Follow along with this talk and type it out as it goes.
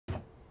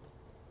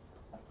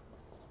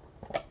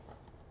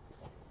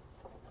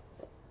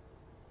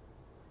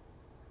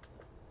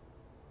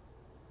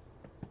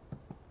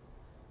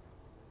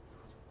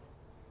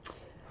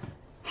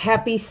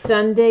Happy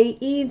Sunday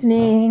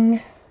evening.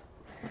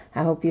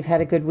 I hope you've had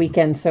a good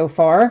weekend so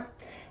far.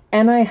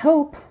 And I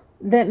hope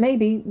that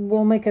maybe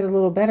we'll make it a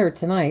little better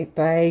tonight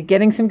by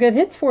getting some good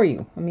hits for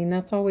you. I mean,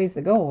 that's always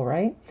the goal,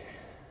 right?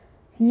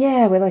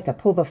 Yeah, we like to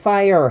pull the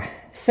fire.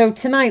 So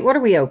tonight, what are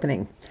we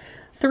opening?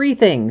 3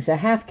 things. A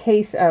half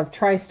case of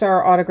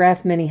TriStar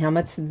autograph mini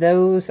helmets.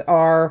 Those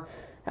are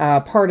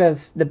part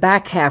of the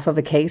back half of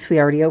a case. We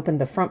already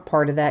opened the front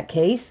part of that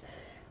case.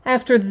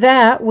 After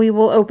that, we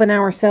will open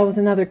ourselves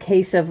another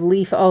case of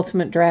Leaf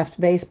Ultimate Draft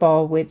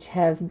Baseball, which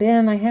has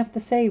been, I have to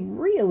say,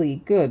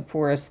 really good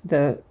for us,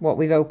 what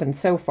we've opened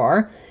so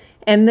far.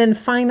 And then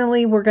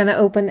finally, we're going to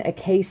open a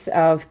case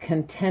of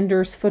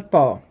Contenders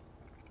football.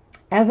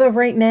 As of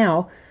right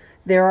now,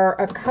 there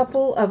are a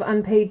couple of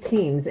unpaid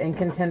teams in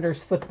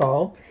Contenders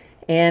football.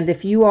 And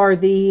if you are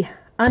the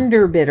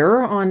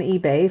underbidder on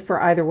eBay for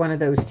either one of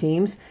those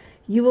teams,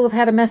 you will have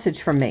had a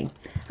message from me.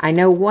 I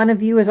know one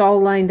of you is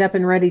all lined up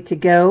and ready to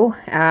go,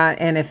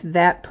 and if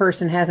that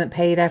person hasn't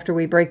paid after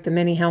we break the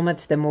mini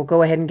helmets, then we'll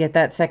go ahead and get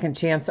that second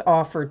chance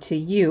offer to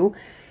you.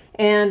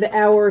 And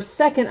our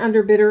second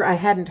underbidder I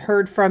hadn't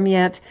heard from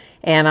yet,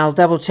 and I'll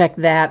double check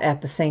that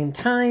at the same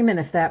time, and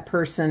if that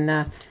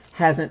person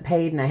hasn't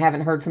paid and I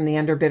haven't heard from the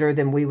underbidder,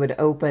 then we would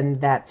open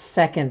that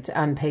second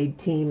unpaid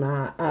team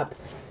up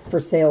for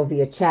sale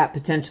via chat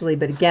potentially.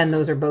 But again,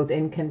 those are both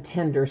in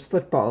Contenders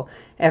football.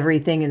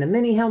 Everything in the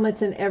mini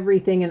helmets and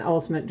everything in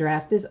Ultimate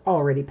Draft is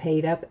already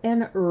paid up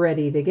and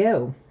ready to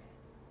go.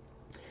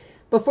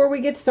 Before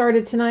we get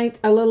started tonight,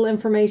 a little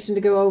information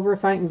to go over,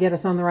 if I can get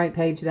us on the right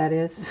page, that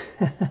is.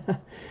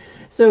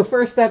 So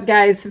first up,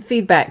 guys,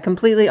 feedback,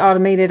 completely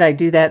automated. I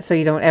do that so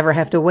you don't ever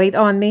have to wait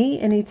on me.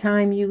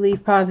 Anytime you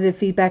leave positive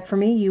feedback for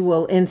me, you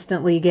will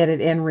instantly get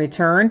it in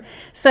return.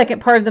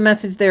 Second part of the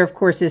message there, of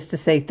course, is to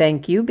say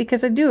thank you,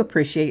 because I do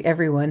appreciate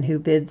everyone who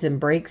bids and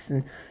breaks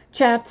and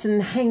chats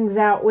and hangs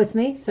out with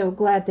me. So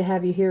glad to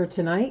have you here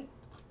tonight.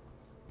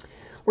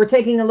 We're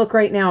taking a look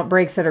right now at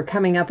breaks that are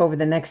coming up over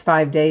the next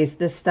 5 days.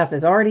 This stuff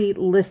is already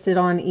listed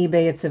on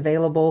eBay. It's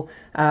available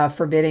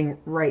for bidding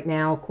right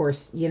now. Of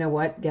course, you know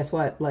what? Guess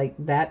what? Like,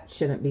 that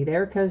shouldn't be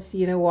there, because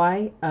you know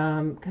why?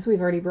 Because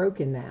we've already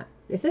broken that.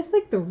 Is this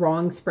like the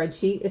wrong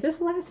spreadsheet? Is this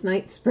last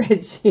night's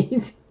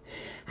spreadsheet?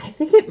 I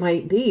think it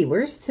might be.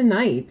 Where's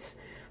tonight's?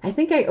 I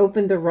think I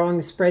opened the wrong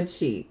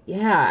spreadsheet.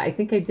 Yeah, I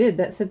think I did.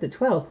 That said the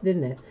 12th,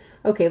 didn't it?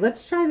 Okay,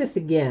 let's try this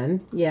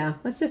again. Yeah,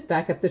 let's just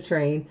back up the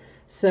train.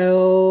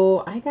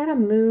 So I gotta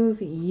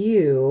move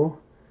you.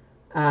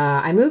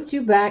 I moved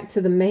you back to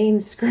the main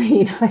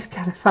screen. I've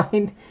got to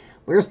find,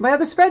 where's my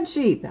other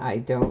spreadsheet? I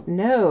don't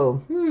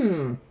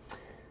know.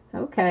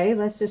 Okay,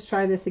 let's just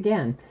try this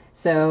again.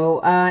 So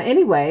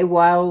anyway,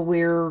 while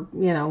we're,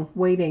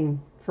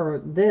 waiting for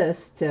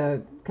this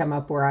to come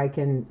up where I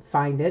can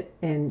find it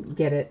and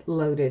get it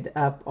loaded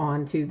up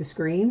onto the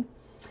screen,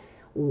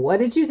 what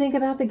did you think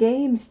about the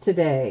games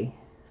today?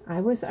 I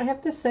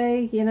have to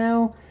say,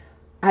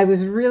 I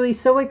was really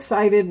so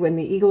excited when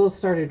the Eagles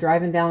started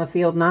driving down the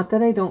field. Not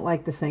that I don't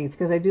like the Saints,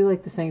 because I do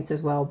like the Saints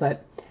as well,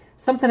 but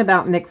something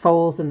about Nick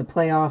Foles in the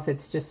playoff,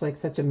 it's just like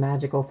such a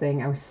magical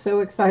thing. I was so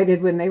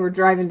excited when they were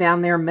driving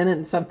down there, a minute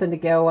and something to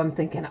go. I'm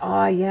thinking,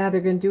 oh yeah,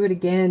 they're going to do it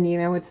again.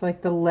 It's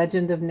like the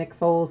legend of Nick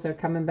Foles. They're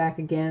coming back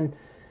again.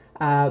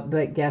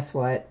 But guess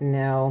what?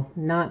 No,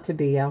 not to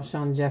be.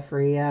 Alshon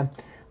Jeffrey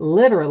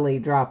literally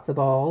dropped the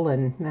ball,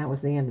 and that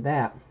was the end of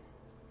that.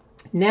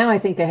 Now I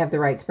think I have the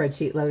right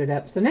spreadsheet loaded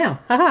up. So now,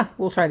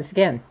 we'll try this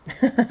again.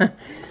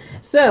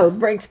 So,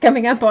 breaks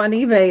coming up on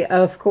eBay.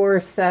 Of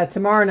course,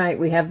 tomorrow night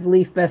we have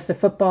Leaf Best of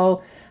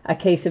Football, a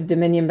case of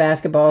Dominion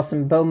Basketball,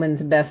 some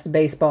Bowman's Best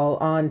Baseball.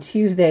 On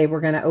Tuesday, we're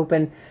going to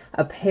open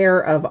a pair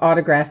of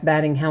autograph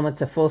batting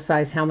helmets, a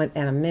full-size helmet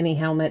and a mini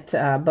helmet,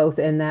 both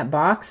in that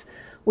box.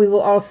 We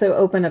will also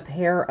open a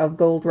pair of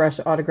Gold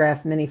Rush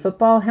autograph mini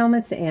football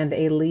helmets and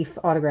a Leaf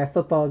autograph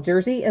football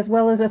jersey, as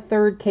well as a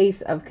third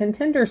case of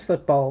Contenders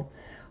football.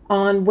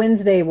 On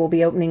Wednesday, we'll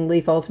be opening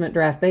Leaf Ultimate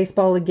Draft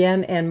Baseball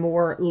again and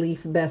more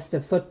Leaf Best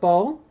of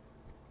Football.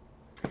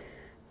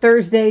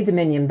 Thursday,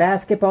 Dominion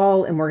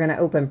Basketball, and we're going to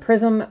open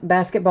Prism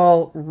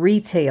Basketball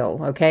Retail,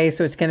 okay?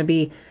 So it's going to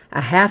be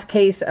a half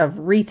case of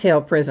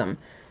Retail Prism,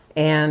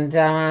 and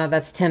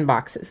that's 10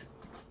 boxes.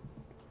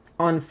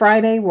 On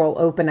Friday, we'll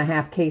open a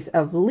half case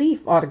of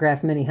Leaf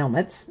autograph mini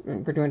helmets.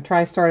 We're doing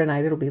TriStar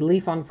tonight. It'll be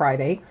Leaf on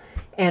Friday.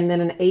 And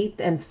then an 8th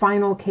and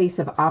final case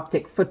of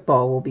Optic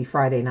football will be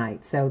Friday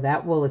night. So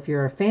that will, if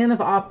you're a fan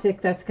of Optic,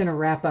 that's going to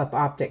wrap up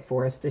Optic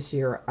for us this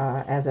year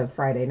as of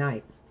Friday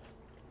night.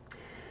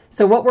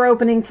 So what we're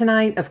opening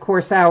tonight, of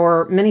course,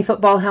 our mini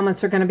football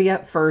helmets are going to be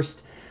up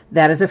first.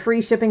 That is a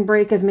free shipping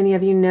break, as many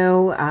of you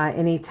know.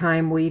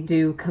 Anytime we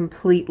do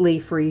completely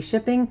free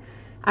shipping,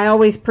 I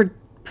always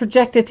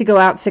project it to go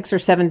out 6 or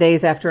 7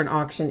 days after an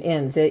auction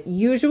ends. It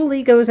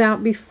usually goes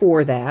out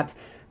before that,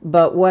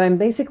 but what I'm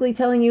basically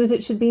telling you is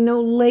it should be no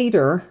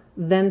later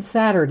than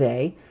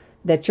Saturday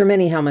that your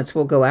mini helmets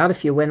will go out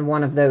if you win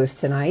one of those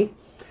tonight.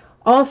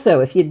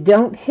 Also, if you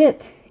don't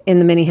hit in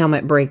the mini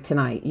helmet break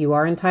tonight, you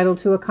are entitled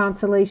to a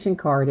consolation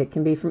card. It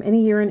can be from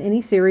any year in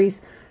any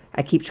series.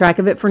 I keep track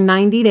of it for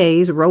 90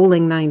 days,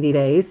 rolling 90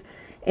 days.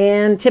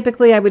 And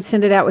typically I would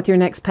send it out with your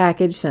next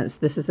package since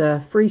this is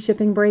a free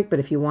shipping break. But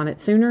if you want it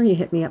sooner, you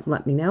hit me up,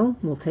 let me know.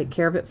 We'll take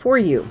care of it for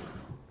you.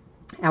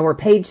 Our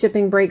paid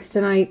shipping breaks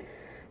tonight,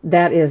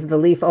 that is the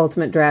Leaf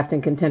Ultimate Draft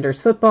and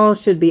Contenders Football,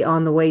 should be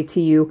on the way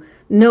to you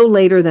no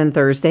later than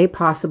Thursday,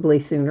 possibly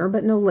sooner,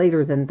 but no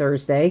later than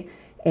Thursday.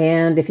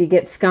 And if you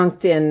get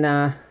skunked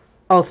in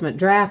Ultimate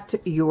Draft,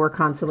 your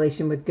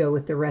consolation would go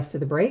with the rest of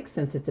the break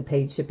since it's a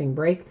paid shipping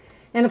break.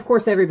 And of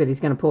course, everybody's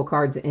going to pull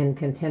cards in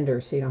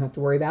Contenders, so you don't have to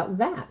worry about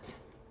that.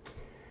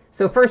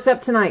 So first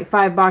up tonight,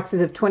 5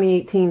 boxes of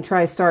 2018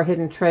 TriStar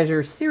Hidden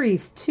Treasures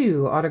Series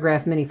 2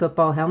 Autograph Mini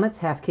Football Helmets,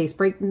 half case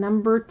break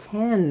number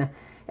 10.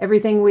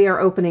 Everything we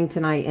are opening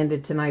tonight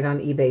ended tonight on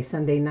eBay,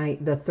 Sunday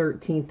night, the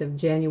 13th of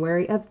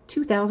January of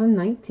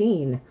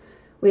 2019.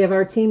 We have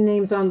our team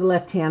names on the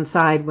left-hand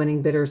side.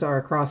 Winning bidders are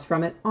across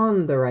from it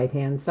on the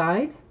right-hand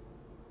side.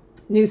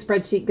 New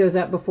spreadsheet goes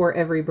up before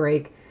every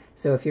break.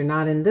 So if you're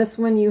not in this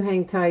one, you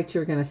hang tight.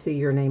 You're going to see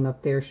your name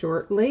up there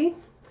shortly.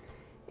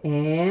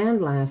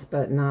 And last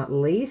but not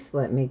least,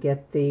 let me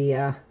get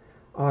the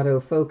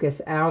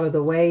autofocus out of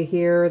the way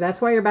here.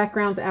 That's why your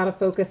background's out of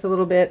focus a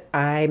little bit.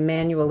 I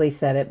manually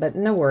set it, but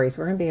no worries.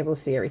 We're going to be able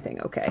to see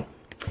everything okay.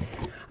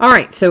 All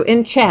right, so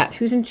in chat,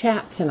 who's in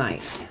chat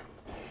tonight?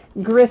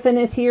 Griffin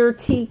is here.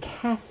 T.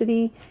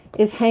 Cassidy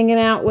is hanging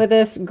out with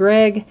us.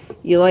 Greg,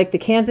 you like the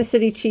Kansas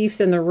City Chiefs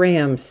and the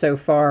Rams so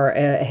far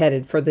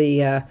headed for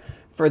the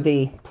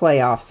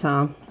playoffs,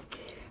 huh?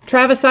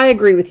 Travis, I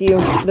agree with you.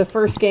 The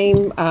first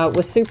game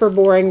was super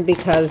boring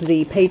because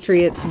the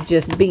Patriots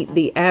just beat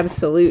the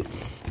absolute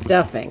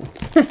stuffing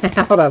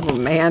out of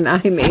them, man.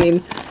 I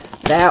mean,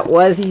 that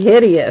was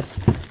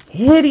hideous.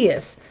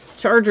 Hideous.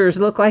 Chargers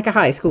look like a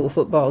high school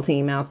football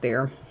team out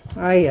there.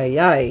 Ay, ay,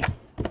 ay.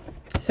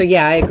 So,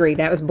 yeah, I agree.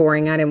 That was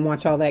boring. I didn't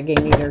watch all that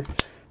game either.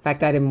 In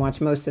fact, I didn't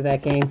watch most of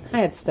that game. I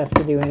had stuff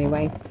to do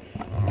anyway.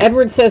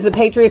 Edward says the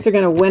Patriots are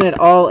going to win it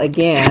all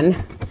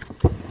again.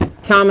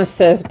 Thomas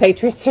says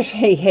Patriots,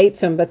 he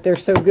hates them, but they're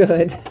so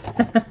good.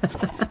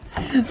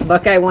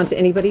 Buckeye wants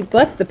anybody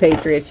but the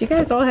Patriots. You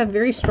guys all have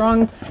very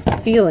strong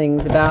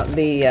feelings about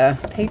the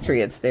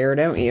Patriots there,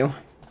 don't you?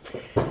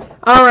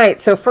 All right,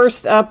 so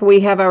first up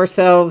we have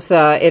ourselves,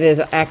 it is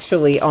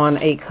actually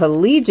on a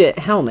collegiate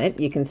helmet.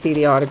 You can see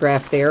the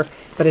autograph there,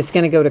 but it's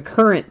going to go to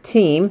current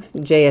team,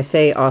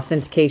 JSA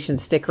authentication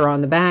sticker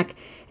on the back.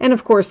 And,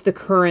 of course, the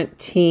current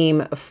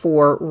team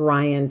for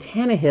Ryan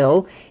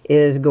Tannehill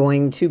is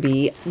going to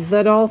be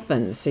the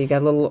Dolphins. So you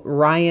got a little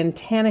Ryan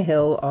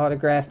Tannehill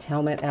autographed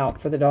helmet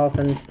out for the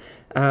Dolphins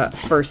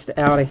first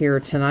out of here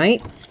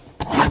tonight.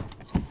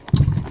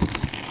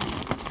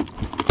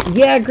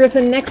 Yeah,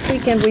 Griffin, next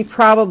weekend we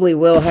probably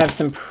will have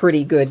some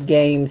pretty good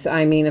games.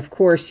 I mean, of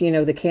course, you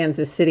know, the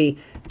Kansas City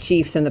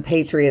Chiefs and the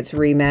Patriots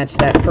rematch.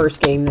 That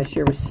first game this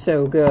year was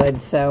so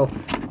good. So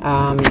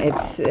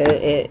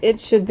it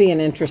should be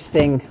an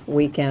interesting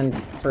weekend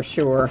for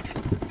sure.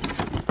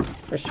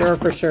 For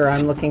sure.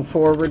 I'm looking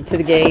forward to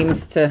the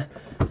games to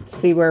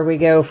see where we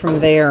go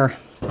from there.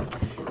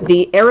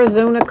 The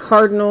Arizona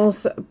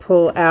Cardinals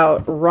pull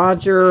out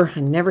Roger, I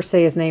never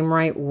say his name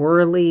right,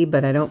 Worley,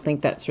 but I don't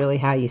think that's really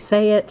how you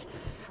say it.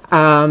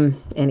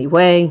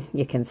 Anyway,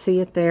 you can see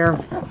it there.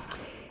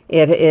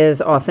 It is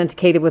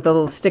authenticated with a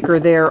little sticker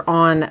there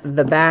on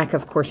the back.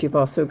 Of course, you've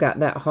also got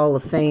that Hall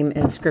of Fame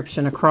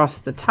inscription across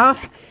the top.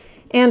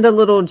 And a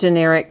little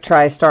generic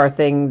TriStar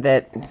thing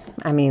that,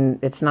 I mean,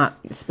 it's not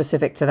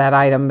specific to that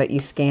item, but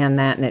you scan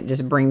that and it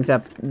just brings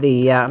up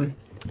the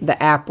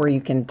app where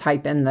you can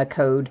type in the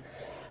code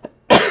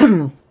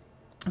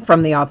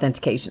from the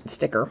authentication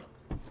sticker.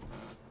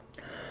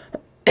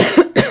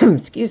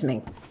 Excuse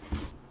me.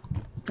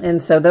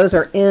 And so those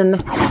are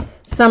in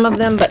some of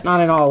them, but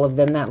not in all of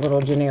them, that little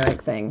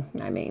generic thing,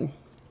 I mean.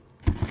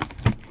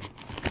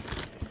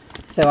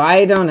 So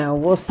I don't know.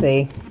 We'll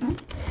see.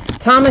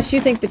 Thomas,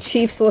 you think the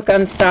Chiefs look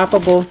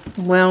unstoppable?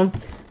 Well,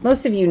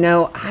 most of you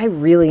know I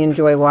really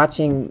enjoy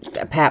watching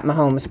Pat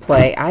Mahomes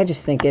play. I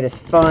just think it is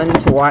fun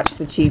to watch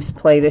the Chiefs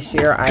play this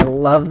year. I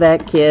love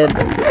that kid,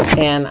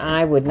 and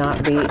I would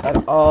not be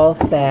at all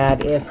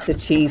sad if the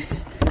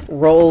Chiefs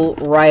roll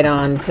right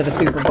on to the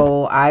Super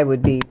Bowl. I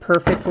would be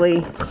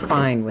perfectly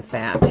fine with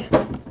that.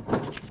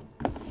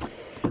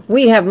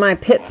 We have my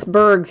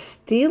Pittsburgh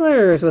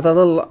Steelers with a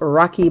little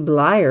Rocky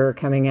Blyer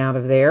coming out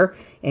of there.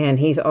 And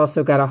he's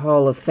also got a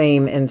Hall of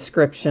Fame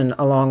inscription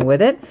along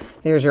with it.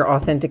 There's your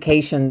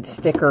authentication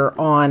sticker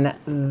on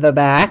the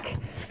back.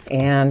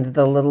 And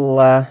the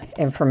little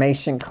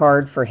information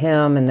card for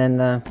him. And then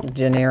the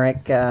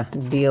generic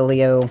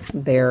dealio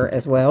there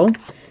as well.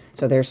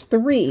 So there's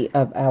 3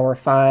 of our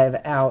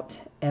 5 out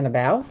and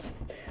about.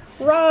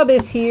 Rob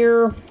is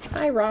here.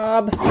 Hi,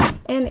 Rob.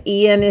 And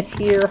Ian is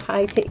here.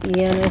 Hi to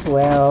Ian as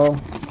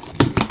well.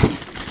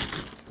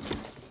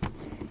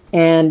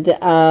 And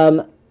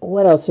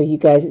What else are you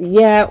guys?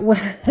 Yeah,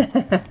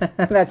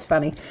 that's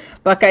funny.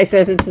 Buckeye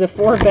says it's the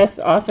 4 best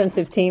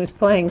offensive teams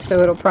playing, so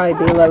it'll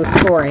probably be low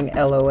scoring.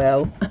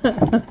 LOL.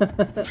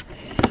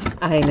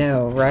 I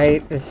know,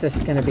 right? It's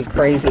just going to be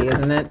crazy,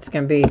 isn't it? It's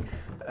going to be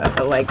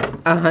like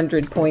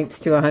 100 points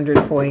to 100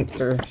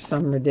 points or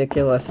some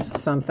ridiculous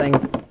something.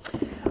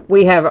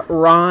 We have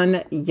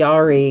Ron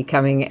Yari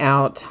coming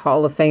out,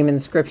 Hall of Fame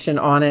inscription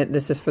on it.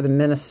 This is for the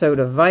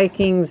Minnesota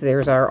Vikings.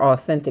 There's our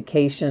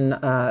authentication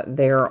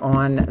there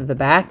on the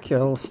back, your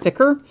little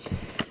sticker,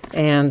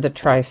 and the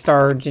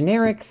TriStar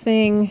generic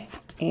thing,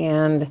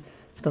 and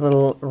the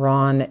little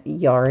Ron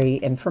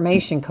Yari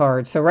information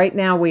card. So right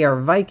now we are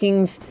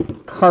Vikings,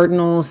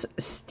 Cardinals,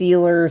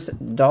 Steelers,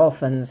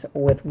 Dolphins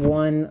with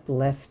 1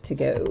 left to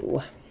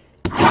go.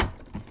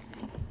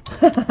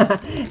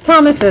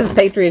 Thomas says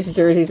Patriots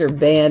jerseys are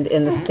banned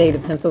in the state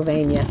of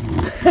Pennsylvania.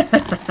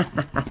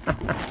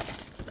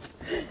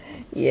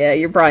 Yeah,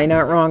 you're probably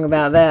not wrong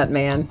about that,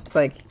 man. It's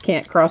like you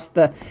can't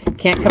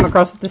come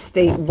across the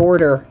state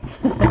border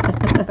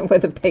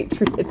with a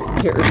Patriots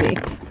jersey.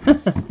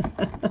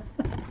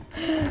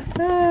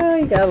 Oh,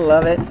 you gotta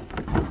love it.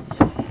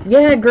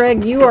 Yeah,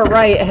 Greg, you are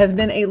right. It has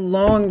been a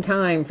long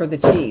time for the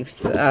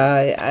Chiefs.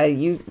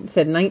 You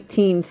said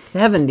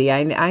 1970.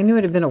 I knew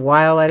it had been a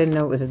while. I didn't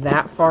know it was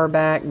that far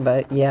back,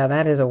 but yeah,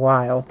 that is a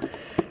while.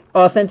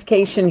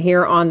 Authentication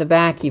here on the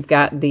back. You've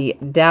got the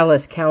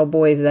Dallas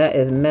Cowboys. That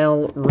is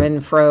Mel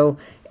Renfro.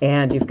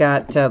 And you've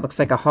got, looks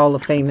like a Hall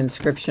of Fame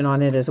inscription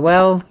on it as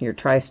well. Your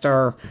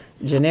TriStar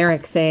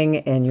generic thing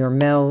and your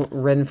Mel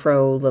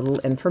Renfro little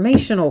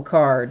informational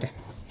card.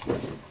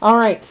 All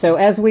right, so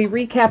as we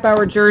recap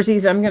our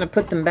jerseys, I'm going to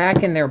put them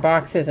back in their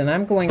boxes, and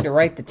I'm going to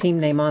write the team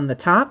name on the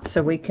top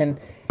so we can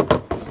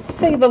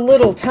save a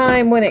little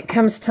time when it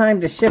comes time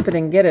to ship it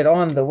and get it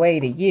on the way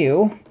to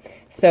you.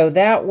 So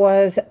that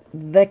was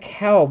the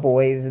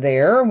Cowboys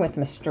there with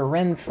Mr.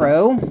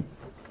 Renfro.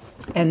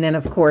 And then,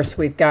 of course,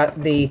 we've got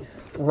the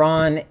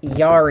Ron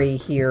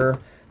Yari here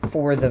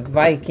for the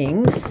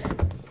Vikings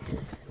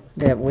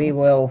that we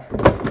will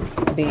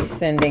be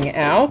sending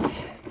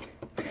out.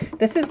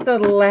 This is the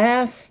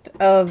last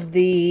of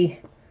the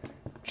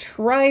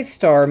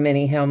TriStar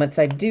mini helmets.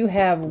 I do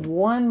have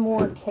one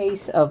more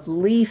case of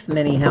Leaf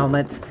mini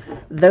helmets.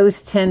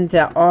 Those tend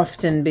to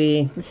often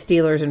be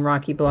Steelers and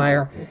Rocky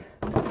Blyer.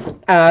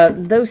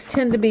 Those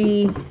tend to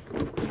be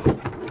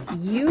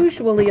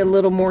usually a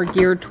little more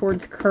geared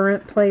towards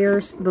current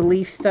players, the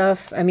Leaf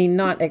stuff. I mean,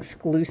 not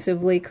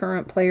exclusively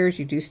current players.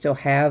 You do still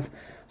have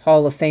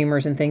Hall of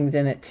Famers and things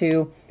in it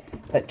too.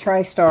 But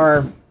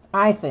TriStar,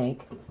 I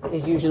think,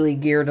 is usually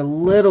geared a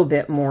little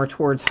bit more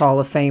towards Hall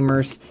of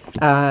Famers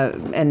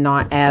and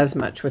not as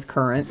much with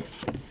current.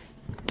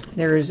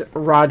 There's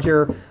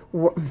Roger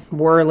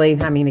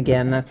Worley. I mean,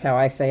 again, that's how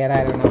I say it.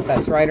 I don't know if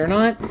that's right or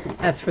not.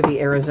 That's for the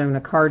Arizona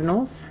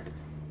Cardinals.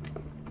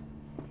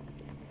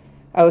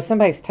 Oh,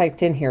 somebody's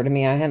typed in here to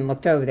me. I hadn't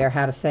looked over there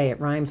how to say it.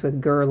 Rhymes with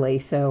Gurley.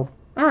 So,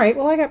 all right.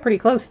 Well, I got pretty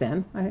close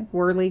then.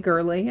 Worley,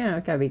 Gurley. Yeah, I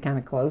got to be kind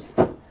of close.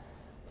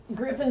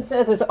 Griffin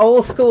says it's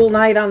old school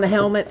night on the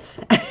helmets.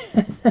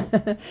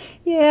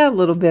 Yeah, a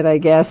little bit, I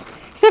guess.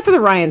 Except for the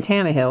Ryan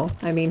Tannehill.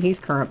 I mean, he's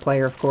current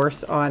player, of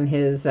course, on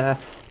his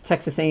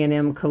Texas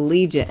A&M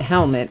collegiate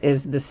helmet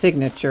is the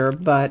signature,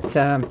 but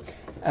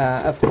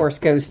of course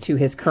goes to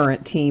his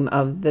current team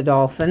of the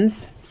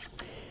Dolphins.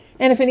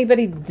 And if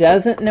anybody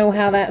doesn't know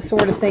how that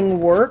sort of thing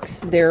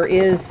works, there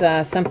is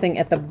something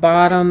at the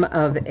bottom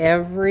of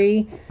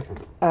every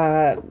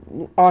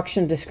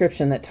auction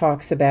description that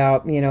talks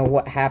about, you know,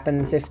 what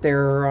happens if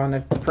they're on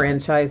a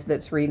franchise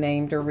that's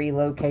renamed or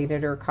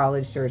relocated or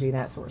college jersey,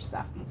 that sort of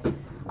stuff.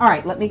 All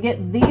right, let me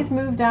get these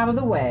moved out of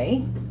the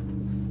way.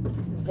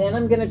 Then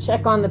I'm going to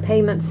check on the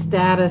payment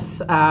status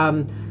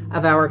of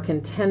our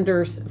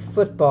Contenders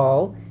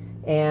football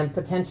and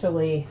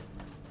potentially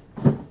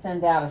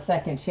send out a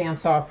second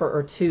chance offer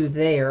or two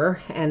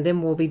there. And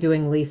then we'll be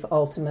doing Leaf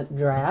Ultimate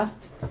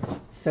Draft.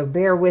 So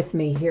bear with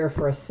me here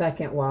for a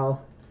second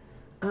while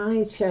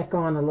I check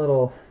on a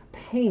little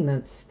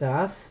payment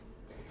stuff.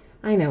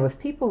 I know, if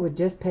people would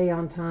just pay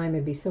on time,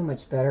 it'd be so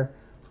much better.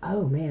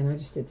 Oh man, I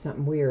just did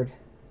something weird.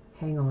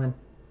 Hang on.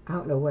 I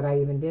don't know what I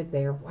even did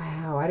there.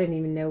 Wow, I didn't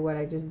even know what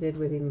I just did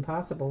was even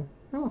possible.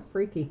 Oh,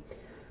 freaky.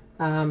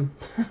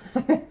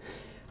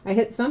 I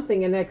hit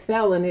something in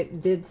Excel and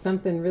it did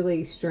something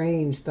really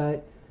strange,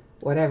 but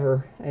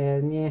whatever.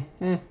 And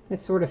yeah,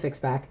 it's sort of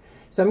fixed back.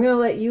 So I'm going to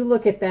let you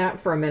look at that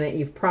for a minute.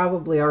 You've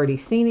probably already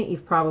seen it.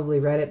 You've probably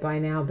read it by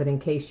now, but in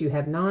case you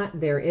have not,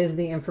 there is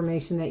the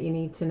information that you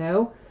need to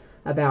know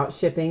about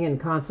shipping and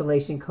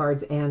consolation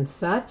cards and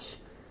such.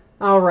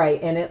 All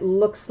right, and it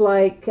looks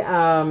like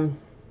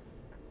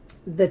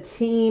the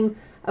team...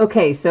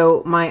 Okay,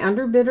 so my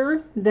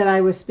underbidder that I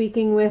was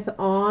speaking with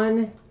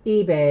on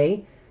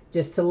eBay,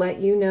 just to let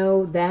you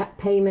know, that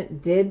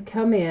payment did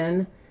come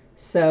in.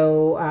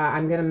 So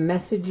I'm going to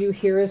message you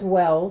here as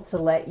well to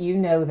let you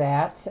know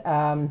that.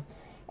 And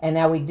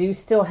now we do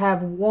still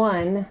have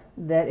one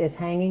that is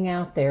hanging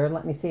out there.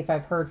 Let me see if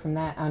I've heard from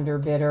that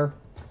underbidder.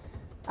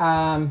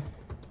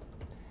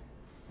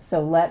 So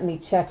let me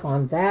check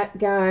on that,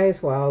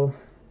 guys, while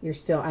you're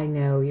still, I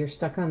know, you're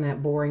stuck on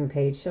that boring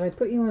page. Should I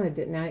put you on a,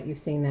 now that you've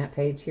seen that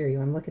page here, you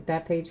want to look at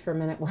that page for a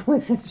minute while I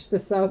finish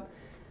this up?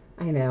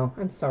 I know,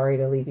 I'm sorry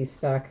to leave you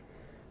stuck.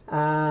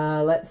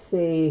 Let's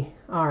see.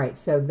 All right,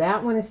 so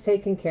that one is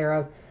taken care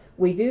of.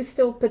 We do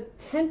still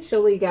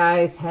potentially,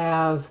 guys,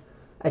 have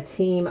a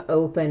team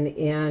open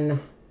in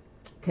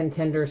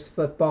Contenders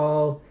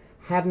football.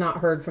 Have not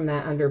heard from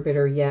that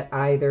underbidder yet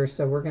either,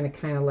 so we're going to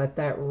kind of let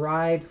that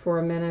ride for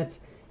a minute.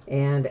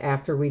 And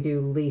after we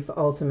do Leaf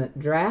Ultimate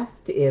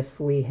Draft, if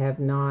we have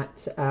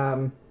not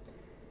gotten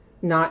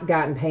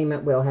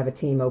payment, we'll have a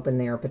team open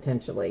there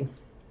potentially.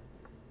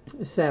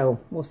 So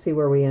we'll see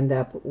where we end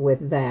up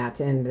with that.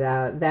 And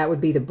that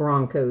would be the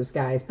Broncos,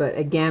 guys. But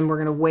again, we're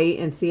going to wait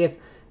and see if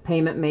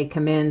payment may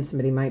come in.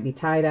 Somebody might be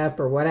tied up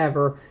or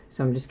whatever.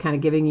 So I'm just kind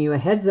of giving you a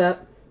heads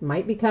up.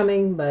 Might be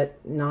coming, but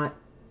not.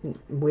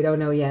 We don't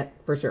know yet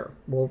for sure.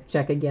 We'll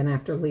check again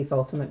after Leaf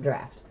Ultimate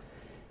Draft.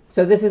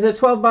 So this is a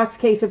 12-box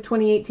case of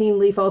 2018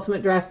 Leaf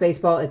Ultimate Draft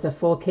Baseball. It's a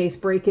full case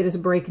break. It is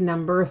break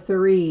number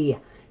 3.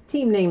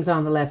 Team names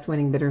on the left,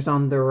 winning bidders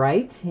on the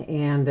right.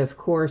 And, of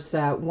course,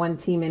 one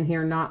team in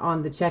here not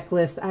on the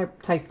checklist. I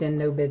typed in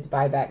no bids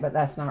buyback, but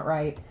that's not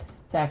right.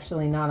 It's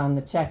actually not on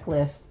the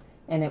checklist,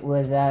 and it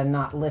was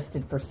not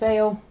listed for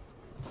sale.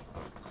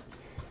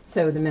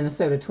 So the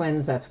Minnesota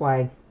Twins, that's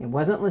why it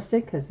wasn't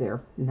listed, because they're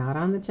not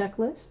on the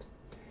checklist.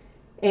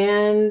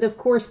 And, of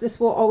course, this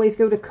will always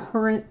go to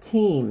current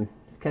team,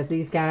 because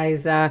these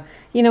guys,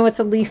 you know, it's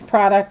a Leaf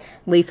product.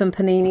 Leaf and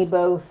Panini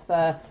both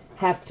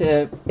have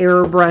to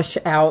airbrush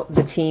out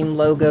the team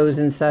logos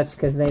and such,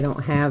 because they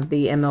don't have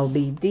the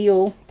MLB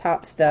deal.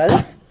 Topps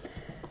does.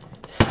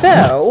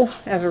 So,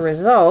 as a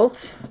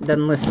result, it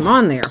doesn't list them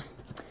on there,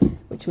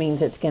 which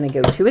means it's going to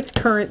go to its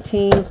current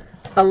team.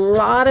 A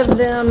lot of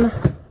them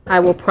I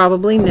will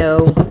probably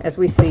know as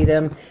we see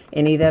them.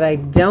 Any that I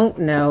don't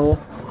know,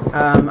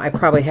 I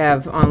probably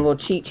have on a little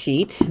cheat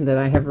sheet that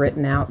I have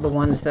written out, the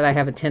ones that I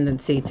have a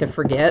tendency to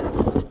forget.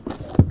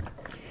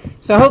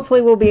 So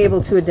hopefully we'll be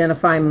able to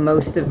identify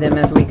most of them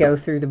as we go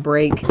through the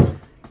break.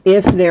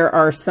 If there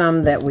are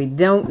some that we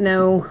don't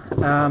know,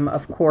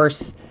 of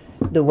course,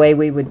 the way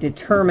we would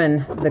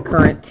determine the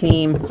current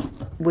team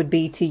would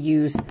be to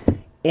use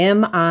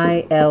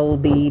MILB.com,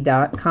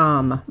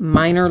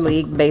 Minor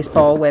League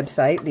Baseball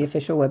website, the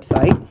official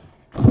website.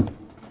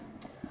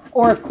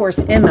 Or, of course,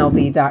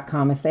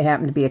 MLB.com if they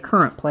happen to be a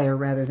current player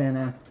rather than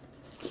a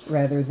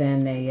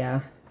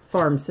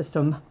farm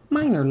system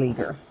minor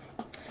leaguer.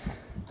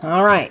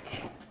 All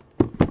right.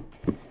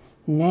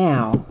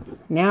 Now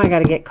I got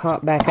to get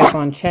caught back up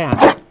on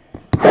chat.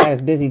 I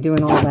was busy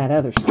doing all that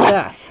other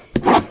stuff.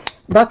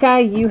 Buckeye,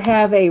 you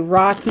have a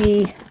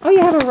Rocky. Oh, you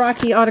have a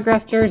Rocky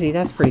autographed jersey.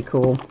 That's pretty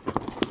cool.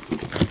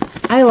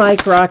 I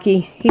like Rocky.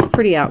 He's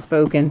pretty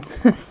outspoken.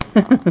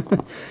 I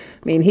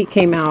mean, he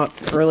came out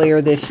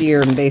earlier this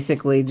year and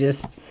basically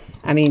just,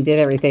 I mean, did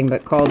everything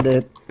but called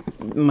the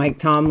Mike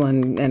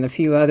Tomlin and a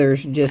few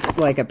others just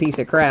like a piece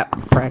of crap,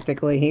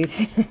 practically.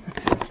 He's,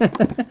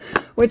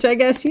 which I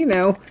guess, you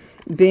know,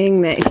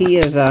 being that he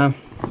is a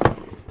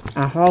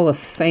Hall of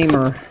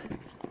Famer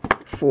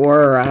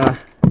for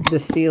the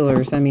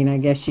Steelers, I mean, I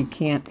guess you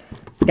can't,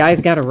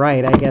 guy's got a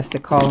right, I guess, to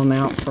call him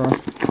out for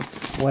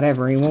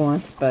whatever he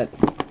wants, but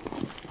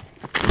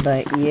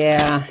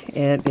yeah,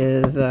 it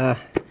is,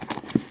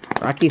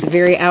 Rocky's a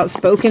very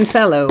outspoken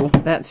fellow,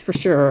 that's for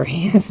sure.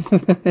 He has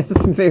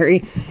some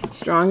very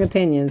strong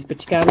opinions,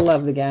 but you gotta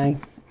love the guy.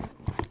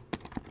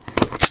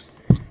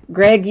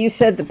 Greg, you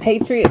said the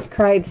Patriots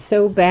cried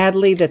so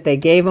badly that they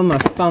gave him a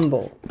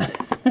fumble.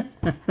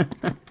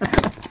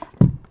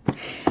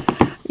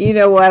 You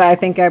know what? I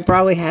think I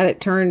probably had it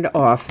turned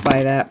off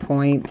by that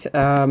point.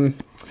 I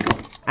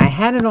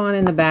had it on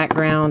in the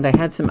background. I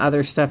had some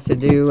other stuff to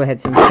do. I had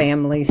some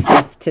family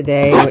stuff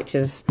today, which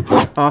is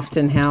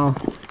often how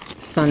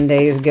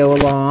Sundays go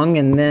along,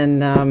 and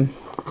then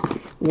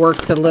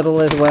worked a little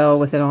as well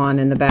with it on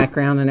in the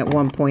background, and at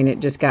one point it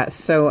just got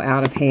so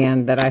out of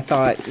hand that I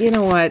thought, you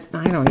know what,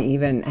 I don't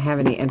even have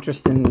any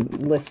interest in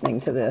listening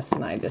to this,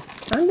 and I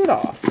just turned it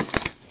off.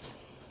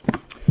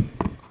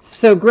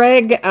 So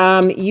Greg,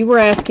 you were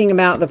asking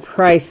about the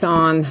price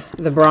on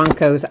the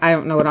Broncos. I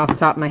don't know it off the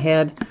top of my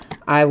head.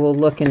 I will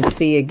look and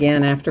see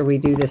again after we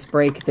do this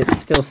break. If it's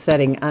still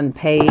setting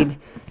unpaid,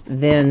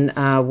 then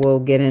we'll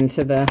get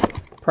into the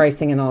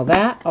pricing and all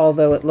that,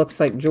 although it looks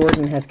like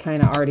Jordan has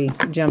kind of already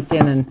jumped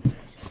in and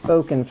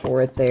spoken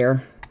for it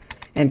there.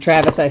 And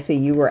Travis, I see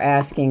you were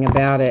asking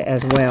about it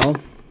as well.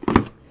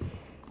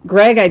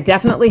 Greg, I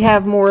definitely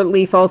have more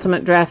Leaf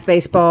Ultimate Draft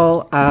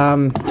Baseball.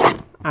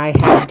 I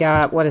have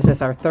got, what is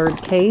this, our third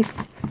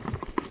case?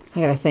 I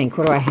gotta think,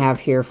 what do I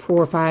have here?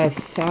 4,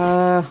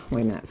 5,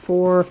 wait a minute,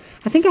 4.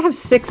 I think I have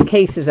 6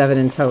 cases of it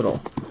in total.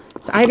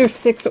 It's either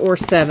 6 or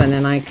 7,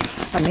 and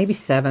maybe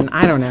 7.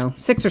 I don't know,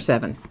 6 or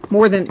 7.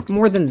 More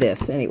than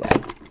this, anyway.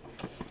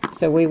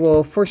 So we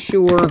will for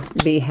sure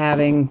be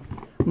having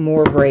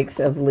more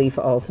breaks of Leaf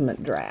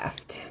Ultimate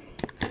Draft.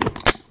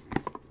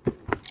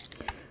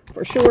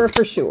 For sure,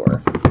 for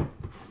sure.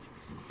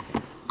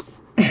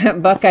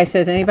 Buckeye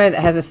says anybody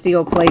that has a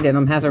steel plate in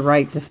them has a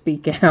right to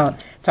speak out.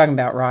 Talking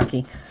about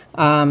Rocky.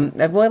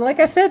 Well, like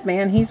I said,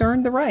 man, he's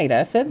earned the right.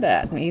 I said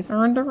that. He's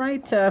earned the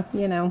right to,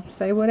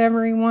 say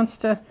whatever he wants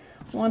to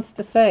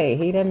say.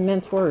 He doesn't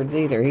mince words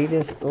either. He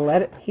just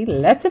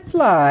lets it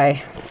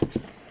fly.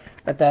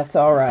 But that's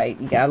all right.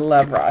 You gotta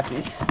love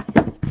Rocky.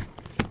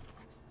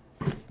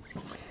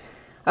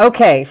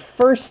 Okay,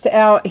 first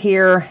out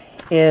here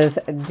is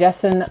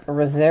Jessen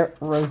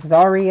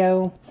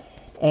Rosario.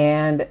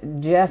 And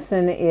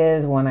Jessen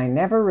is one I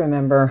never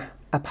remember.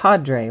 A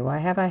Padre.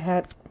 Why do I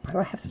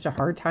have such a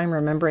hard time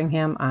remembering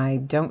him? I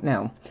don't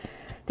know.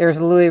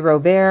 There's Louis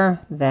Robert.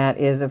 That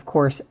is, of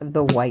course,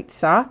 the White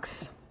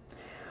Sox.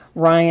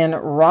 Ryan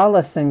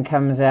Rollison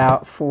comes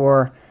out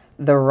for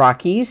the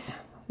Rockies.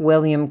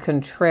 William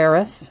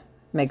Contreras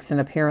makes an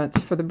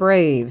appearance for the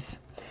Braves.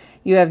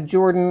 You have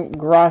Jordan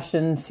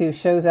Groshans, who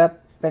shows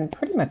up in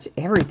pretty much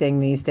everything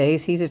these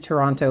days. He's a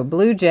Toronto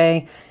Blue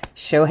Jay.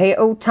 Shohei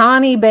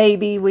Ohtani,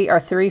 baby. We are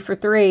 3 for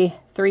 3.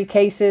 3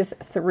 cases,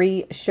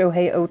 3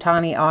 Shohei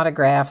Ohtani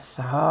autographs.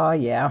 Oh,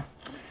 yeah.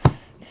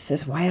 This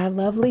is why I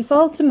love Leaf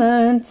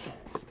Ultimate.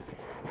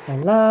 I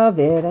love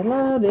it. I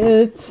love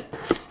it.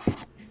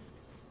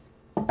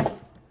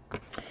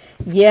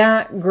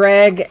 Yeah,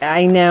 Greg,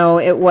 I know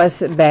it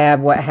was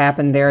bad what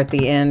happened there at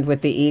the end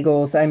with the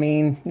Eagles. I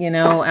mean,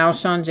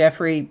 Alshon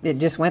Jeffrey, it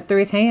just went through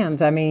his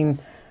hands. I mean,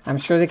 I'm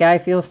sure the guy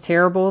feels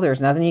terrible. There's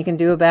nothing you can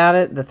do about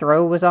it. The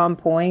throw was on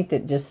point.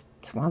 It's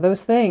one of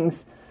those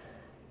things.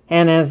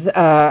 And as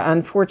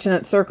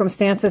unfortunate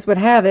circumstances would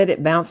have it,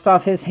 it bounced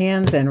off his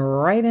hands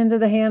and right into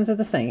the hands of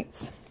the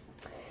Saints.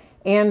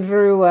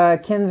 Andrew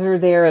Kinzer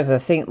there is a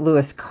St.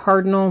 Louis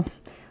Cardinal.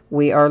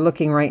 We are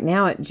looking right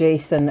now at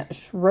Jason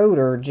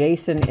Schroeder.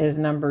 Jason is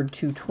numbered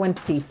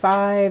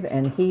 225,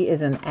 and he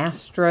is an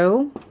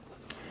Astro.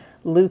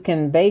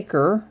 Lucan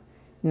Baker,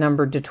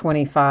 numbered to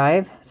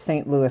 25,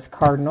 St. Louis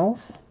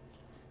Cardinals.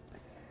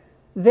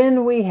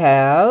 Then we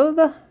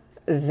have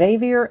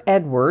Xavier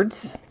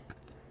Edwards.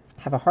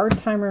 Have a hard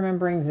time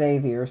remembering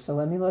Xavier, so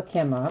let me look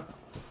him up.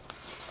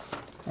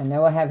 I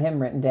know I have him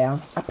written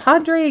down. A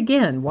Padre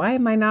again. Why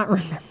am I not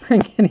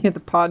remembering any of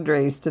the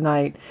Padres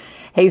tonight?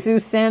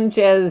 Jesus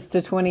Sanchez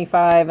to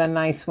 25, a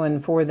nice one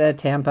for the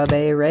Tampa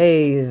Bay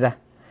Rays.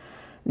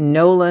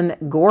 Nolan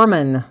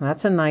Gorman,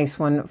 that's a nice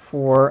one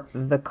for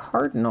the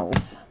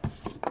Cardinals.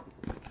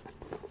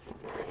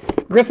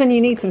 Griffin, you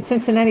need some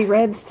Cincinnati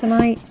Reds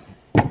tonight?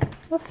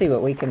 We'll see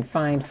what we can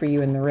find for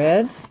you in the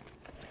Reds.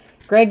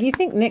 Greg, you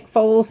think Nick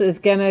Foles is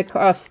going to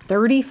cost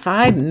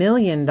 $35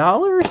 million?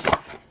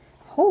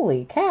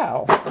 Holy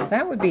cow.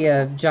 That would be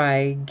a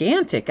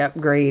gigantic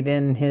upgrade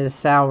in his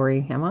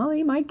salary. Well,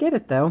 he might get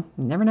it, though.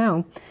 You never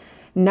know.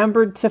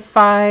 Numbered to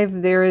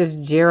 5, there is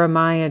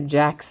Jeremiah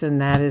Jackson.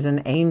 That is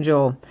an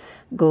Angel.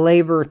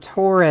 Gleyber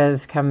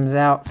Torres comes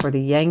out for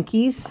the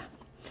Yankees.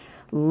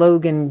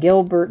 Logan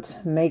Gilbert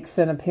makes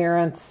an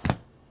appearance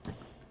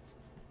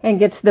and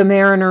gets the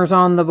Mariners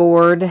on the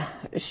board.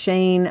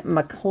 Shane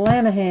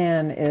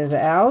McClanahan is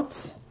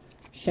out.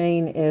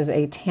 Shane is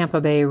a Tampa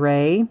Bay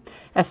Ray.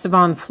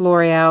 Esteban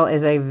Florial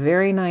is a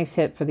very nice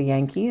hit for the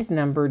Yankees,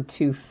 numbered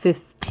to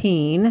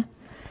 15.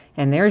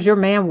 And there's your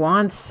man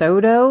Juan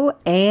Soto,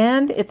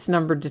 and it's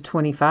numbered to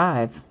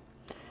 25.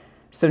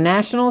 So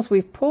Nationals,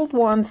 we've pulled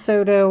Juan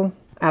Soto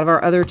out of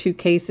our other 2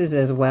 cases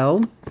as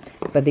well,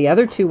 but the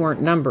other 2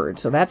 weren't numbered.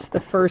 So that's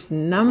the first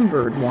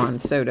numbered Juan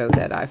Soto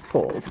that I've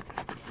pulled.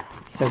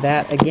 So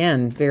that,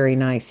 again, very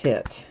nice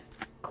hit.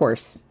 Of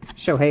course,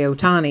 Shohei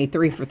Ohtani,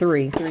 3 for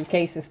 3. 3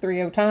 cases, 3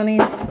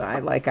 Ohtanis. I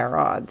like our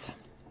odds.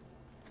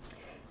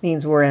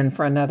 Means we're in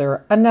for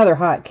another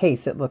hot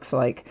case, it looks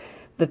like.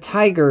 The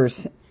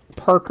Tigers,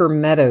 Parker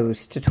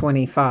Meadows to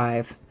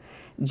 25.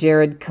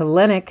 Jared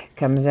Kelenic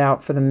comes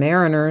out for the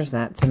Mariners.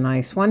 That's a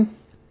nice one.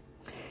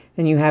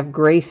 Then you have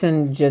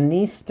Grayson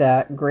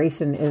Janista.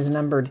 Grayson is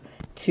numbered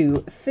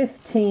to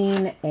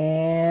 15,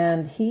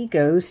 and he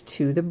goes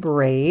to the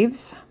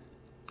Braves.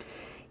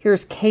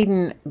 Here's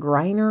Caden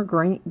Grenier.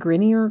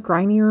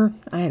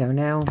 I don't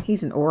know.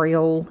 He's an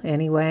Oriole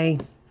anyway.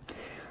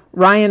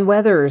 Ryan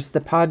Weathers,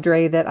 the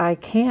Padre that I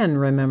can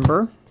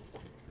remember.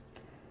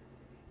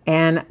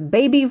 And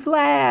baby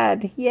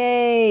Vlad,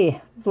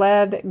 yay!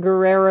 Vlad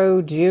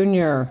Guerrero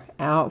Jr.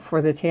 out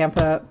for the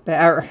Tampa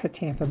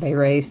Bay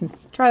Rays.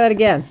 Try that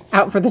again.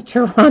 Out for the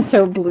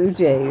Toronto Blue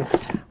Jays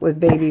with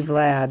baby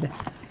Vlad.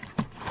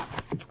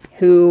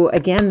 Who,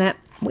 again,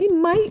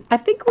 I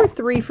think we're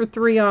 3 for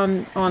 3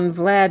 on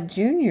Vlad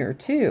Jr.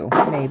 too,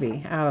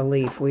 maybe, out of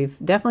Leaf. We've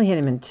definitely hit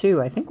him in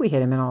 2. I think we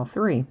hit him in all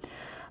 3.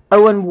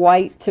 Owen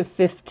White to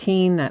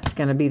 15. That's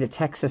going to be the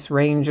Texas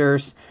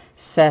Rangers.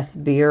 Seth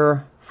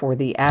Beer for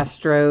the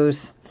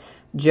Astros.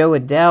 Joe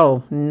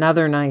Adell,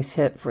 another nice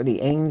hit for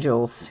the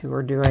Angels, who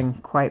are doing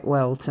quite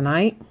well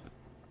tonight.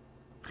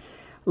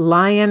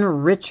 Lyon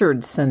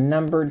Richardson,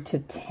 numbered to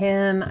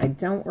 10. I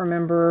don't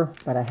remember,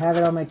 but I have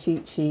it on my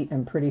cheat sheet.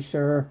 I'm pretty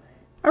sure.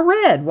 A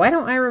red. Why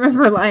don't I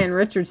remember Lyon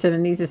Richardson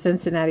and he's a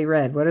Cincinnati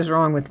Red? What is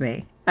wrong with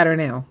me? I don't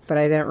know, but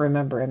I didn't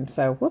remember him.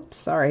 So, whoops,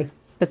 sorry.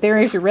 But there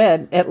is your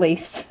red, at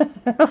least.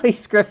 At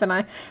least Griffin.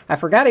 I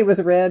forgot he was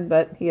a red,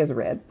 but he is a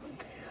red.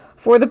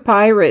 For the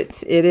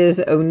Pirates, it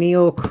is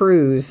O'Neill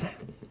Cruz.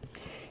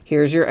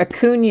 Here's your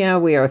Acuna.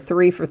 We are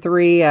 3 for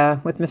 3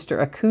 with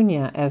Mr.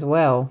 Acuna as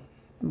well.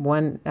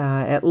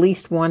 At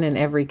least one in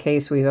every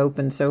case we've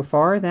opened so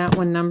far. That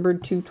one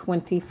numbered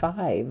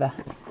 225.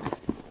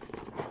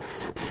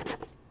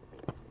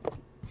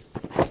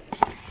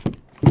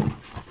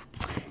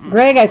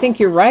 Greg, I think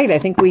you're right. I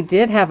think we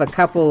did have a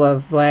couple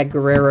of Vlad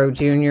Guerrero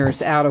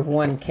Jr.'s out of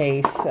one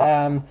case.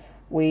 In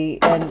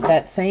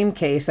that same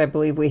case, I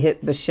believe we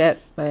hit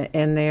Bichette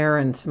in there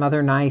and some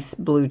other nice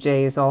Blue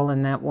Jays all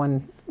in that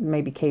one,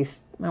 maybe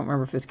case, I don't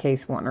remember if it was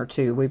case 1 or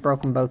 2. We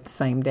broke them both the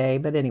same day,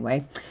 but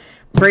anyway.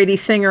 Brady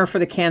Singer for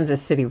the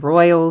Kansas City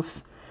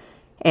Royals.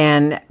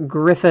 And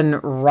Griffin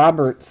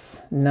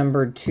Roberts,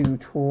 numbered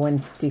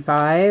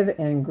 225.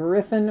 And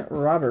Griffin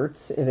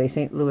Roberts is a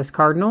St. Louis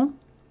Cardinal.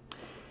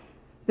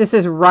 This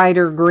is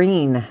Ryder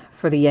Green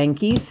for the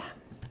Yankees.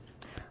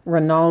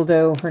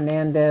 Ronaldo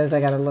Hernandez, I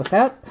got to look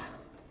up.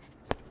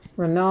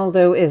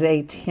 Ronaldo is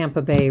a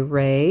Tampa Bay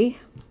Ray.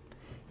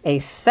 A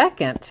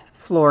second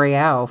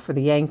Florial for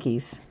the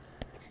Yankees.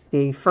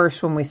 The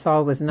first one we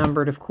saw was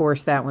numbered, of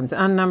course. That one's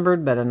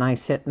unnumbered, but a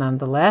nice hit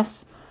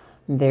nonetheless.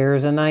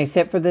 There's a nice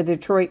hit for the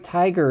Detroit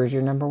Tigers.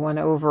 Your number 1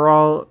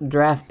 overall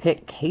draft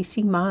pick,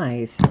 Casey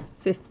Mize.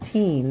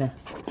 15.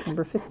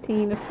 Number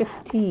 15 of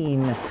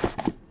 15.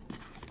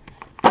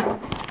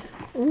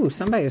 Ooh,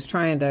 somebody was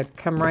trying to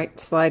come right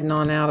sliding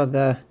on out of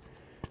the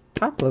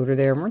top loader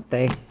there, weren't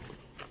they?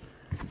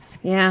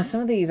 Yeah,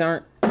 some of these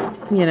aren't,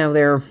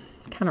 they're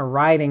kind of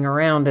riding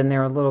around in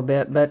there a little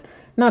bit, but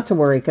not to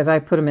worry because I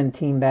put them in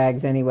team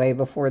bags anyway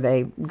before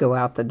they go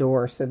out the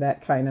door, so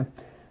that kind of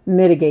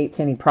mitigates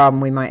any problem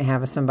we might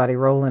have with somebody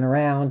rolling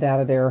around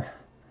out of their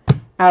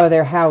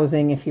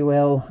housing, if you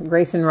will.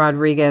 Grayson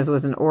Rodriguez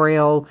was an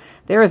Oriole.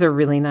 There is a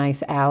really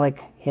nice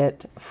Alec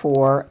hit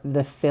for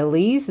the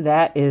Phillies.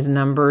 That is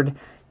numbered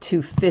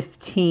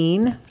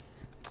 215.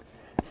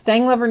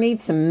 Stanglover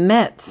needs some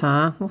Mets,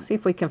 huh? We'll see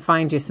if we can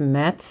find you some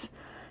Mets.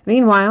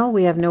 Meanwhile,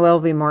 we have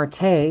Noelvi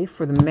Marte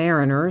for the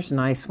Mariners.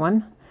 Nice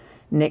one.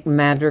 Nick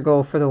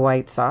Madrigal for the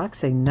White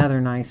Sox.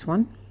 Another nice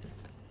one.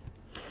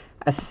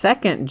 A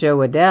second Joe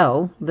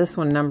Adell. This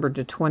one numbered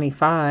to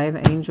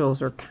 25.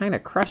 Angels are kind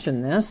of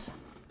crushing this.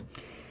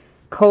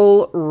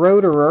 Cole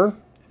Roederer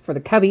for the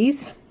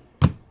Cubbies.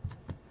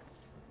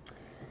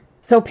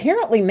 So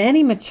apparently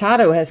Manny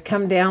Machado has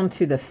come down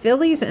to the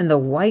Phillies and the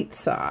White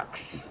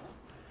Sox.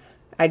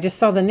 I just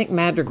saw the Nick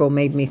Madrigal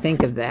made me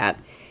think of that.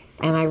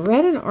 And I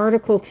read an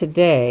article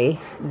today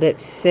that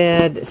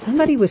said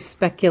somebody was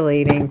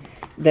speculating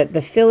that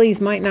the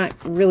Phillies might not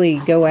really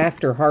go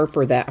after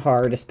Harper that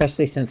hard,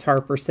 especially since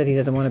Harper said he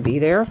doesn't want to be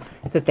there,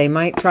 that they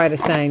might try to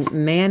sign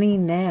Manny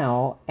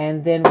now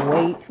and then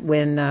wait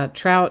when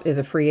Trout is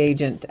a free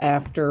agent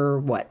after,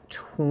 what,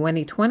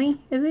 2020,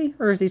 is he?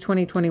 Or is he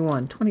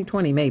 2021?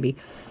 2020 maybe.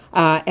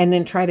 And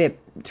then try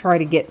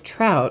to get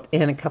Trout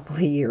in a couple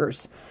of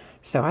years.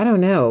 So I don't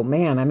know,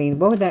 man. I mean,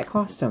 what would that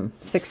cost him?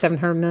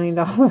 $600-700 million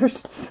to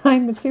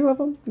sign the two of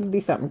them? It'd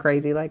be something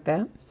crazy like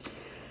that.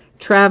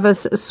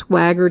 Travis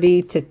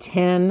Swaggerty to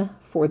 10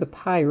 for the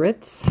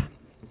Pirates.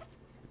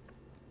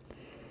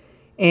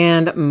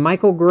 And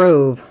Michael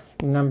Grove,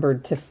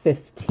 numbered to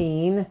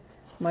 15.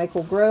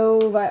 Michael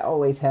Grove, I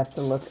always have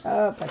to look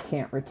up. I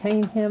can't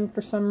retain him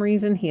for some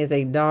reason. He is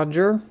a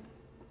Dodger.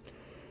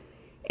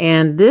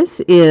 And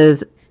this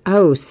is,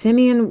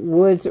 Simeon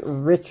Woods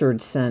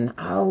Richardson.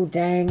 Oh,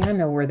 dang, I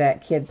know where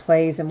that kid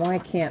plays. And why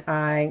can't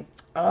I?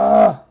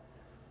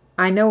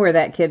 I know where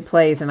that kid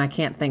plays, and I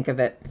can't think of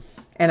it.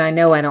 And I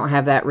know I don't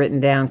have that written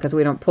down because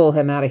we don't pull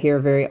him out of here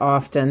very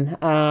often.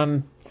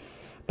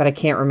 But I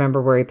can't remember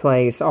where he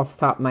plays off the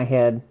top of my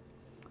head.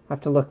 I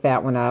have to look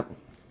that one up.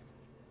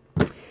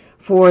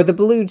 For the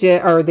Blue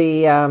Jays,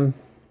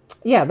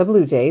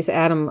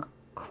 Adam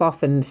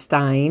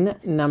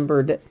Kloffenstein,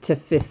 numbered to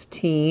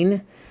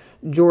 15.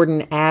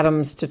 Jordan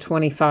Adams to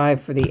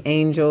 25 for the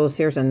Angels.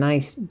 Here's a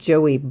nice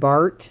Joey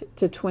Bart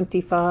to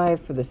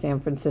 25 for the San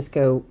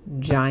Francisco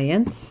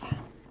Giants.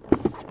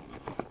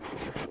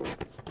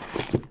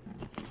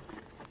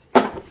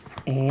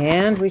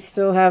 And we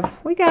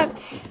got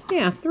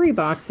 3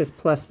 boxes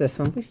plus this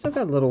one. We still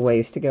got a little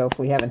ways to go if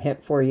we haven't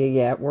hit for you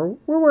yet. We're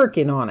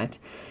working on it.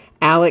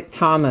 Alec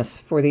Thomas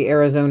for the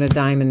Arizona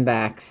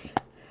Diamondbacks.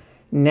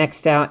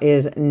 Next out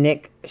is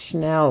Nick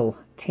Schnell,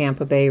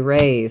 Tampa Bay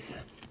Rays.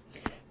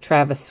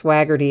 Travis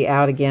Swaggerty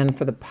out again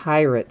for the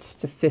Pirates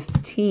to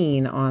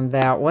 15 on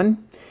that one.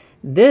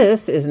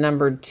 This is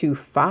numbered to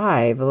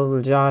 5, a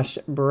little Josh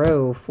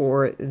Bro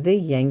for the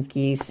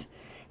Yankees.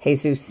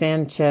 Jesus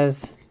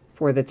Sanchez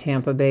for the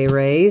Tampa Bay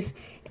Rays.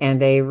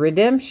 And a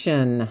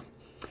redemption,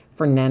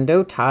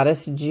 Fernando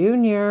Tatis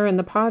Jr. and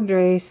the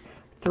Padres.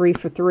 3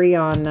 for 3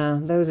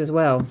 on those as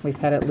well. We've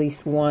had at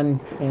least one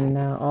in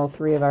all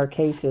 3 of our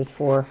cases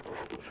for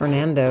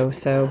Fernando,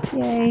 so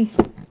yay.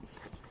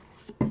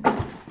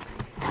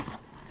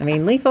 I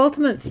mean, Leaf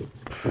Ultimate's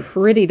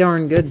pretty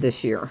darn good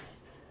this year.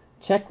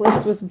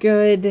 Checklist was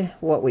good.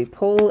 What we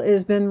pull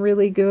has been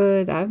really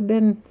good. I've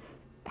been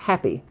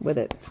happy with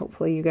it.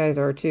 Hopefully you guys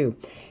are too.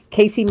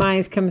 Casey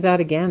Mize comes out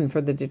again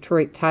for the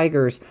Detroit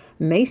Tigers.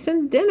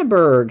 Mason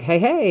Denneberg,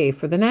 hey,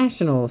 for the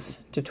Nationals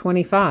to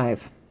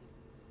 25.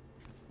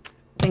 I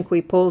think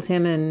we pulled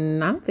him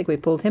in, I don't think we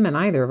pulled him in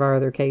either of our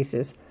other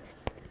cases.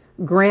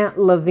 Grant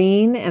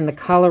Levine and the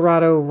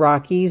Colorado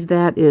Rockies,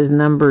 that is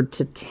numbered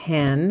to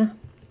 10.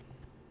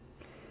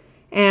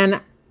 And,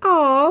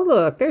 oh,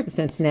 look, there's a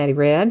Cincinnati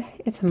red.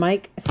 It's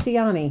Mike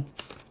Ciani.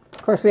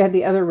 Of course, we had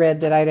the other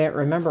red that I didn't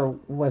remember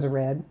was a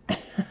red.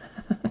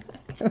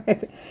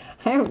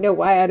 I don't know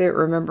why I didn't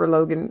remember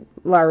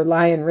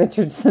Lion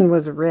Richardson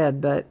was a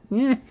red, but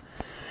yeah.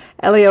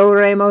 Elio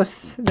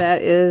Ramos,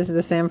 that is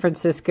the San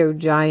Francisco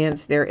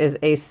Giants. There is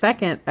a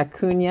second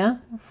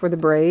Acuna for the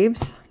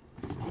Braves.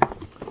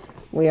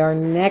 We are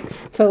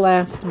next to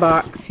last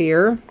box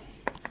here.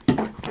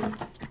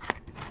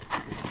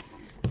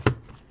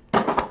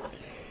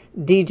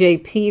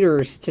 DJ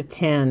Peters to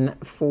 10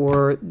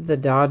 for the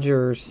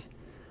Dodgers.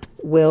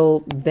 Will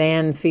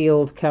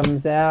Banfield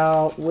comes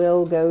out.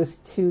 Will goes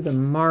to the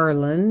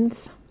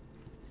Marlins.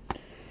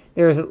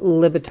 There's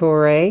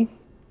Liberatore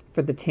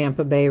for the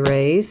Tampa Bay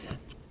Rays.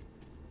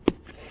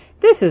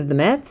 This is the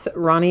Mets,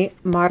 Ronnie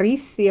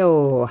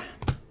Mauricio.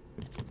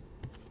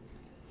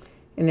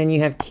 And then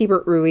you have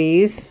Keibert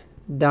Ruiz,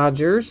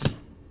 Dodgers.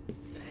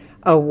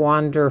 A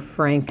Wander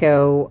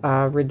Franco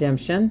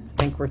redemption.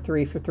 I think we're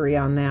 3 for 3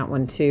 on that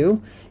one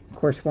too. Of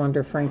course,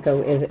 Wander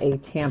Franco is a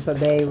Tampa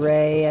Bay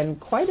Ray and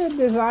quite a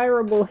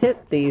desirable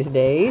hit these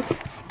days.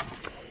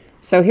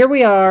 So here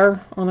we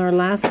are on our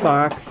last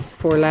box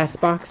for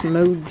Last Box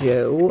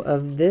Mojo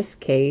of this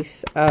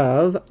case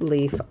of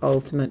Leaf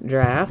Ultimate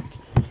Draft.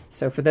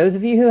 So for those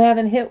of you who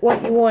haven't hit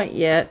what you want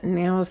yet,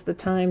 now's the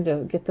time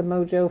to get the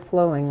mojo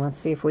flowing. Let's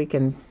see if we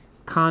can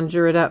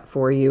conjure it up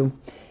for you.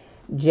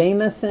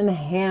 Jameson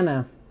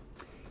Hanna.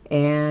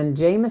 And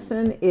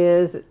Jameson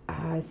is he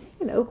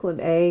in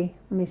Oakland A?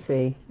 Let me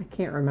see. I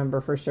can't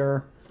remember for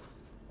sure.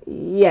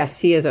 Yes,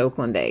 he is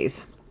Oakland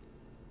A's.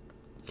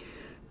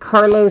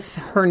 Carlos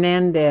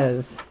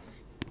Hernandez.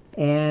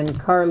 And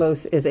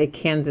Carlos is a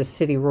Kansas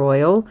City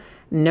Royal.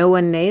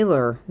 Noah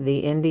Naylor. The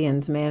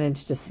Indians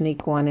managed to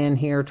sneak one in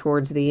here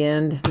towards the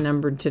end,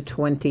 numbered to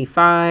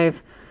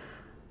 25.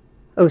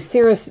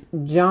 Osiris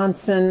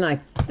Johnson, I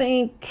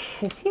think.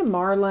 Is he a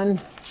Marlin?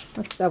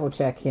 Let's double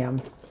check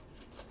him.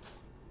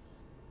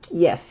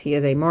 Yes, he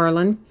is a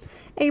Marlin.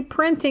 A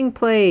printing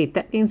plate.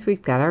 That means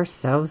we've got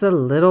ourselves a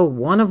little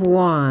 1 of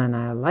 1.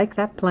 I like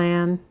that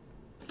plan.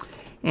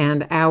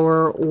 And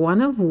our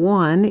 1 of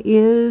 1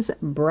 is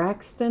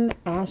Braxton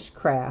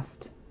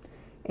Ashcraft.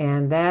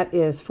 And that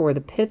is for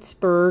the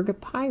Pittsburgh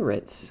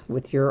Pirates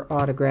with your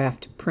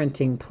autographed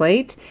printing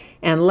plate.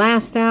 And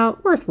last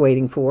out, worth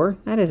waiting for,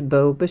 that is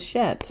Bo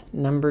Bichette,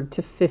 numbered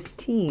to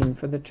 15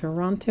 for the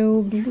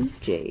Toronto Blue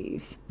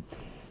Jays.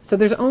 So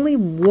there's only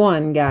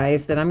one,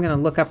 guys, that I'm going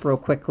to look up real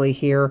quickly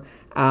here,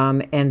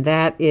 and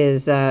that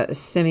is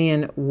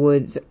Simeon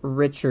Woods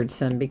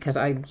Richardson, because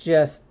I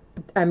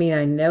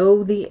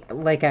know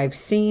I've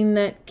seen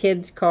that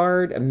kid's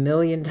card a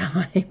million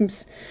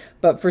times,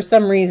 but for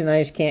some reason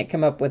I just can't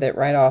come up with it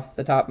right off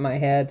the top of my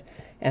head,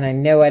 and I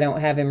know I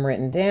don't have him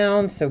written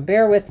down, so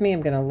bear with me.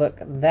 I'm going to look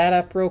that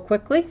up real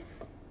quickly.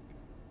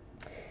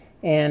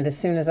 And as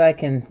soon as I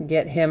can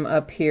get him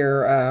up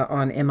here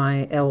on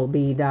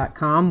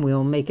MILB.com,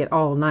 we'll make it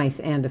all nice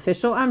and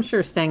official. I'm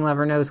sure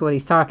Stanglover knows what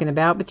he's talking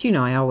about, but you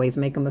know I always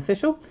make them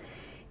official.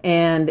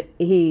 And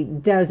he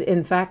does,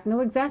 in fact,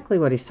 know exactly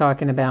what he's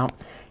talking about.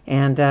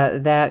 And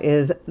that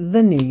is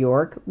the New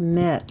York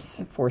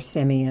Mets for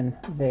Simeon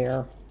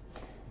there.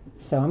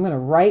 So I'm going to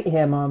write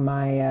him on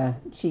my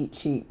cheat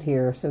sheet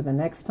here. So the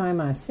next time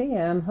I see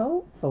him,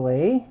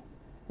 hopefully,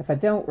 if I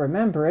don't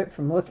remember it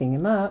from looking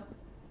him up,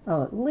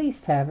 I'll at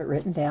least have it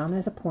written down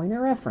as a point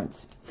of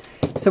reference.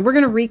 So we're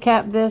going to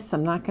recap this.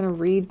 I'm not going to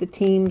read the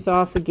teams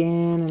off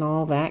again and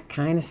all that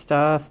kind of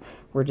stuff.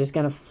 We're just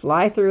going to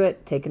fly through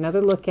it, take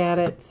another look at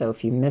it. So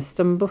if you missed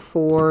them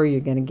before,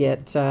 you're going to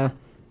get, I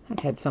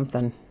had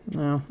something,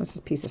 well, this is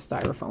a piece of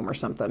styrofoam or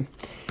something.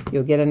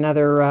 You'll get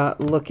another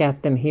look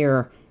at them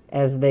here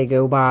as they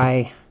go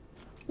by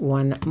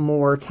one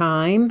more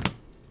time.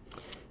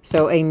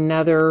 So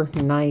another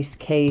nice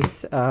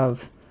case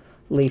of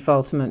Leaf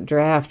Ultimate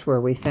Draft where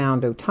we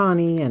found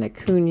Ohtani and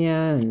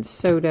Acuna and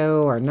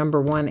Soto, our number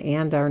 1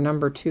 and our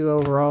number 2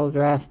 overall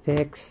draft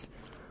picks.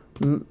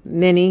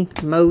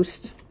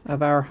 Most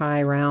of our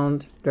high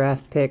round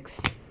draft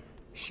picks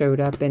showed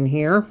up in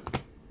here.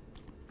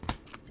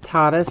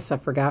 Tatis, I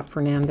forgot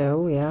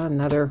Fernando. Yeah,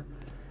 another,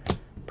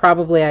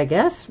 probably, I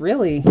guess,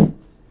 really,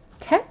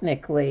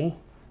 technically,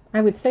 I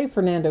would say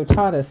Fernando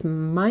Tatis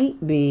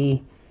might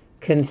be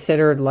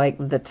considered like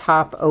the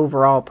top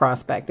overall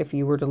prospect if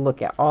you were to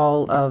look at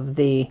all of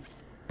the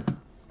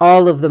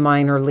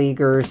minor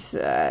leaguers.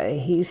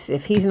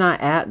 If he's not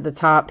at the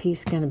top,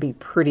 he's going to be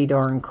pretty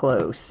darn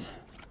close.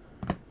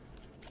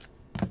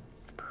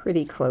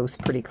 Pretty close.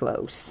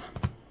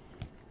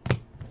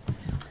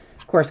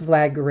 Of course,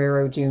 Vlad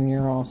Guerrero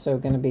Jr. also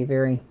going to be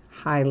very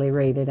highly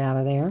rated out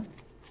of there.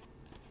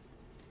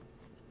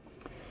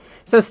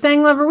 So,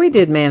 Stang Lover, we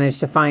did manage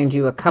to find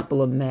you a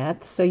couple of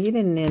Mets, so you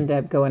didn't end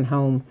up going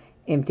home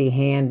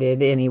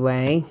empty-handed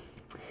anyway.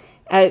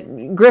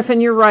 Griffin,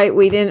 you're right.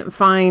 We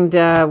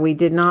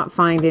did not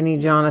find any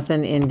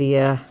Jonathan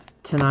India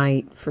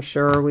tonight, for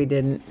sure. We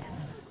didn't.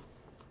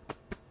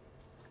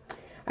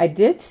 I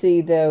did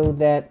see, though,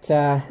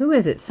 that, who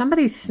is it?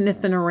 Somebody's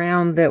sniffing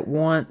around that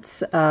wants,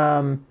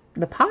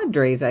 the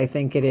Padres, I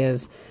think it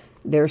is.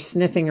 They're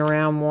sniffing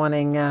around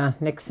wanting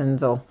Nick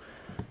Senzel.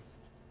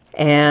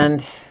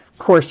 And, of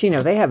course,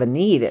 they have a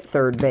need at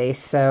third base,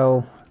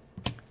 so,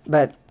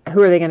 but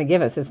who are they going to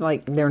give us? It's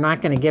like they're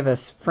not going to give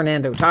us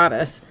Fernando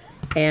Tatis,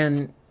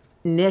 and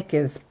Nick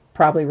is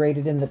probably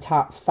rated in the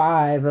top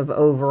 5 of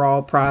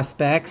overall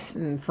prospects,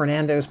 and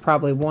Fernando's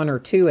probably 1 or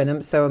 2 in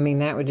them. So, I mean,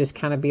 that would just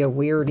kind of be a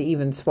weird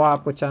even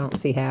swap, which I don't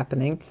see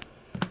happening.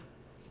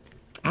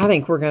 I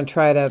think we're going to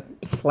try to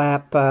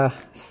slap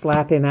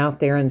him out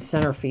there in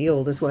center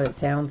field is what it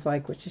sounds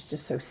like, which is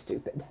just so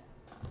stupid.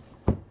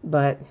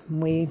 But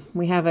we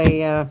have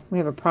a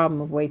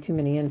problem of way too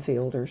many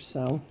infielders,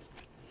 so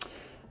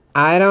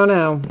I don't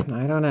know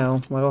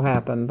what'll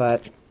happen,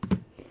 but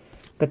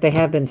they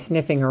have been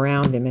sniffing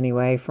around him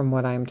anyway, from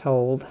what I'm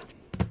told.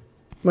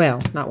 Well,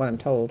 not what I'm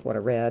told, what I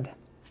read.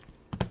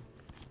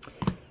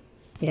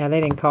 Yeah, they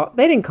didn't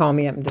call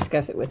me up and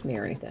discuss it with me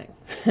or anything.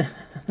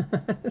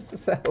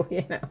 So,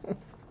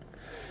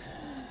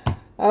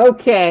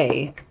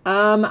 Okay.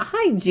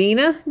 Hi,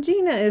 Gina.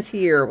 Gina is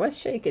here. What's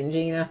shaking,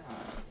 Gina?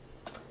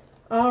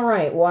 All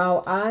right.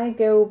 While I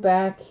go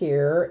back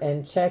here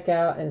and check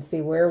out and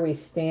see where we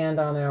stand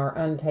on our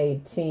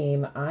unpaid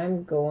team,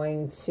 I'm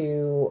going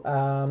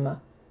to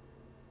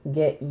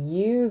get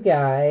you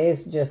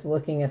guys just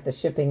looking at the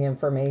shipping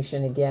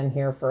information again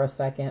here for a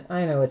second.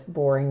 I know it's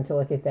boring to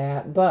look at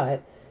that,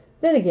 but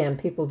then again,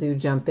 people do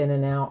jump in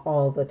and out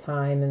all the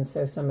time, and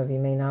so some of you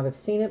may not have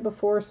seen it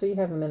before, so you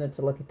have a minute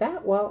to look at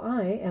that while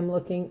I am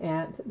looking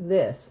at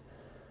this.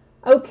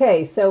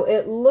 Okay, so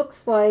it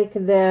looks like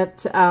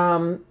that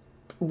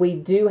we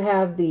do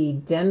have the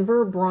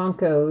Denver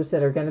Broncos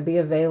that are going to be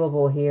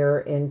available here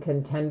in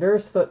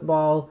Contenders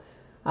football.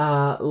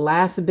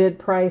 Last bid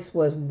price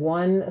was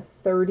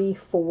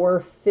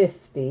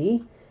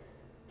 $134.50.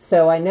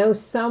 So I know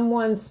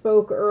someone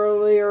spoke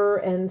earlier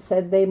and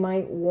said they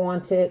might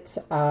want it.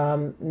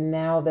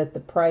 Now that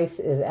the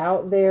price is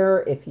out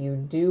there, if you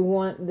do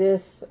want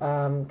this,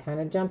 kind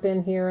of jump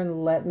in here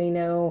and let me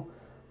know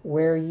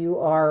where you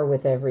are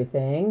with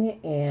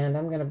everything. And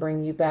I'm going to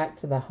bring you back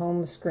to the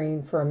home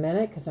screen for a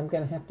minute because I'm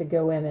going to have to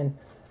go in and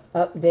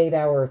update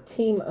our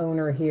team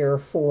owner here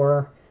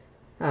for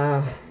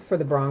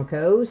the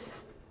Broncos.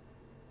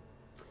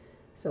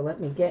 So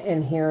let me get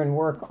in here and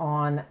work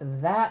on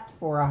that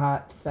for a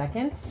hot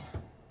second.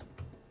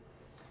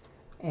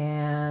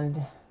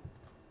 And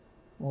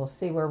we'll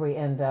see where we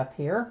end up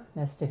here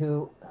as to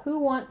who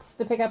wants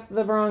to pick up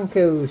the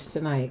Broncos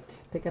tonight.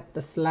 Pick up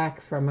the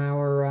slack from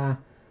our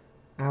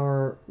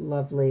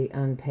lovely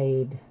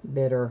unpaid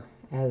bidder,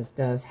 as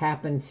does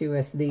happen to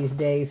us these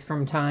days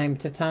from time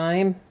to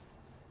time.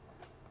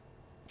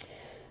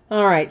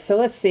 All right, so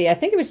let's see. I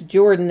think it was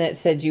Jordan that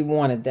said you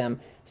wanted them.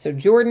 So,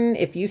 Jordan,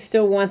 if you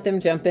still want them,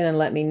 jump in and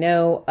let me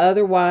know.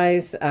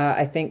 Otherwise,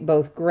 I think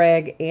both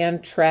Greg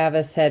and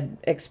Travis had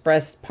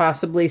expressed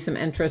possibly some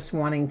interest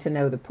wanting to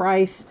know the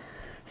price.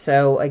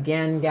 So,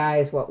 again,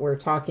 guys, what we're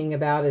talking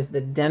about is the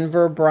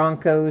Denver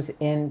Broncos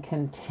in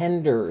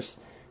Contenders.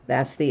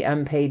 That's the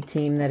unpaid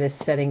team that is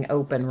sitting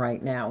open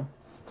right now.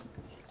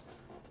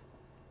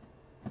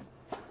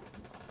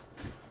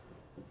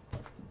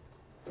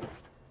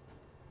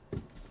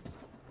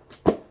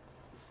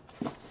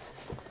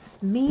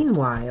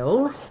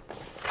 Meanwhile,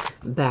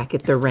 back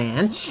at the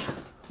ranch,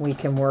 we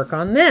can work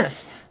on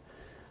this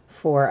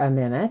for a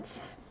minute.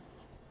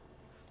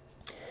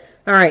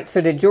 All right,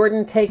 so did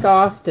Jordan take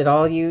off? Did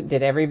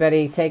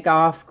everybody take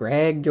off?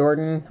 Greg,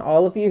 Jordan,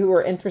 all of you who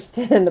are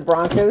interested in the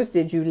Broncos,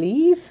 did you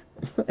leave?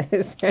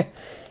 Is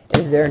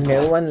there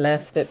no one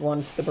left that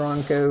wants the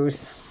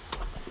Broncos?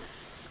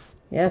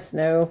 Yes,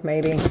 no,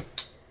 maybe.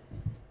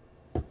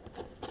 Of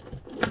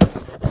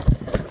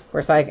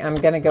course,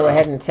 I'm going to go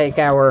ahead and take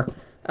our...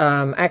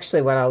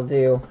 actually, what I'll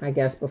do, I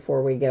guess,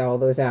 before we get all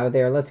those out of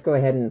there, let's go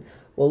ahead and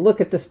we'll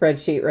look at the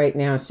spreadsheet right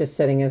now. It's just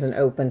sitting as an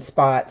open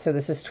spot. So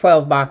this is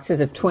 12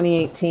 boxes of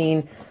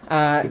 2018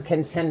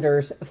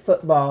 Contenders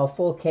football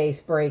full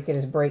case break. It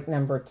is break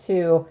number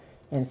 2.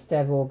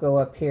 Instead, we'll go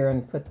up here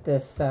and put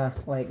this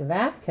like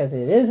that because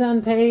it is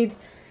unpaid.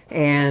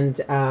 And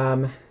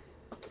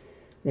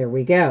there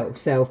we go.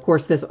 So, of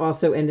course, this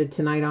also ended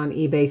tonight on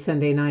eBay,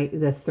 Sunday night,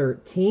 the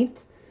 13th.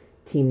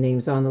 Team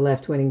names on the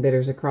left, winning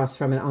bidders across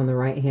from it on the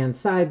right-hand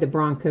side. The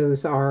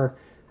Broncos are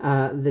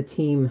the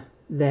team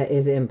that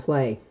is in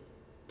play.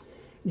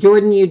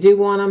 Jordan, you do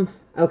want them?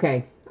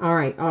 Okay. All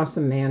right.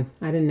 Awesome, man.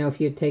 I didn't know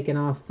if you'd taken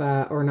off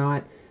or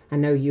not. I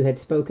know you had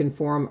spoken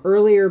for them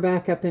earlier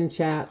back up in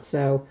chat.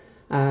 So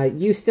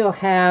you still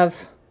have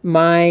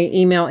my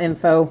email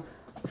info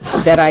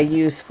that I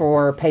use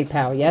for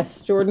PayPal.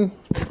 Yes, Jordan?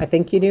 I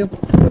think you do.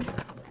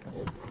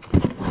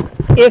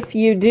 If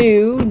you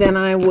do, then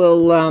I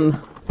will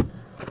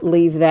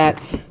leave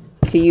that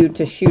to you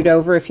to shoot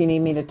over. If you need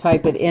me to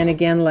type it in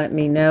again, let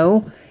me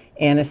know.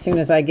 And as soon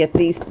as I get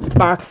these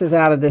boxes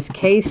out of this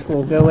case,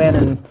 we'll go in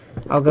and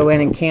I'll go in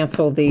and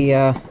cancel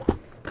the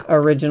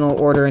original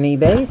order in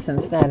eBay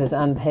since that is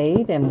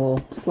unpaid, and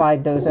we'll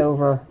slide those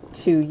over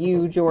to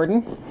you,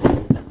 Jordan.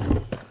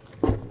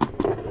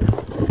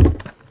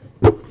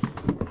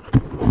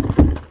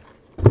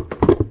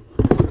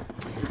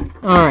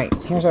 All right,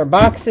 here's our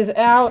boxes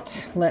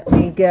out. Let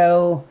me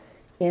go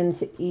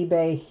into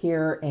eBay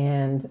here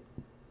and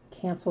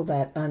cancel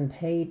that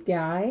unpaid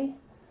guy,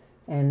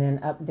 and then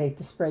update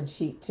the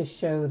spreadsheet to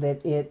show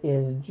that it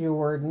is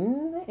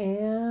Jordan,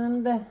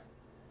 and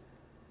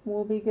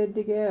we'll be good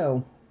to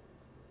go.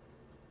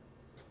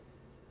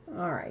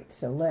 All right,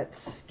 so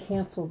let's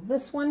cancel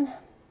this one.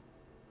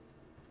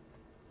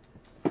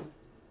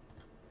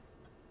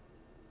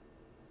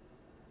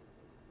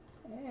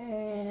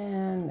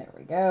 And there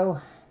we go.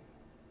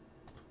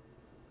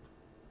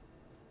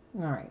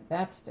 All right,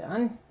 that's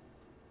done.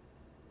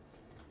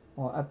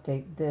 We'll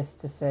update this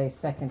to say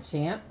second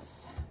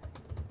chance.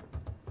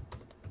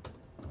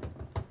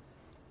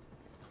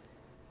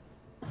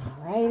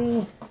 All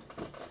righty.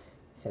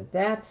 So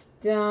that's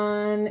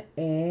done,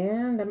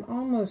 and I'm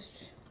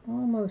almost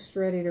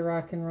ready to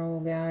rock and roll,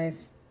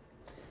 guys.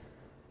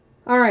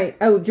 All right.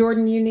 Oh,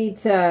 Jordan, you need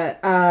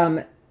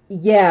to,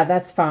 yeah,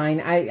 that's fine.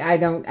 I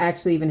don't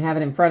actually even have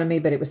it in front of me,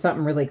 but it was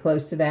something really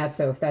close to that.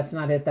 So if that's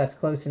not it, that's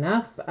close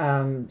enough.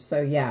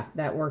 So yeah,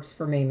 that works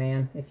for me,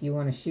 man. If you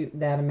want to shoot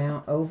that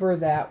amount over,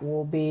 that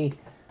will be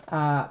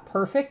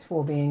perfect.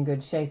 We'll be in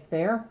good shape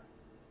there.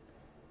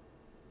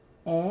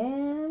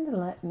 And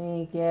let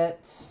me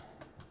get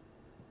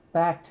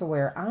back to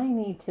where I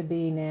need to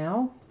be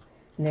now.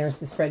 And there's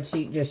the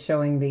spreadsheet just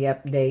showing the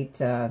update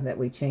that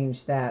we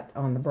changed that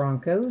on the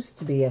Broncos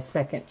to be a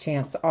second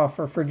chance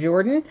offer for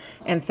Jordan.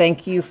 And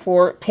thank you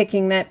for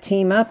picking that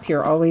team up.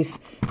 You're always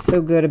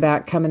so good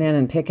about coming in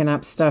and picking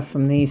up stuff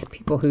from these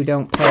people who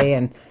don't pay.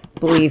 And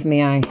believe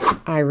me,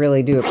 I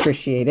really do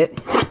appreciate it.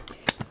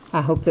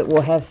 I hope that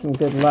we'll have some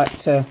good luck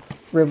to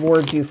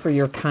reward you for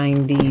your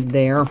kind deed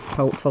there,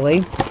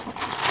 hopefully.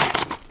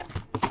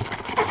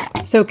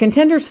 So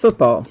Contenders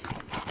football.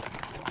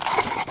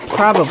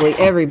 Probably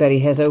everybody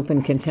has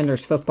opened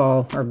Contenders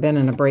football or been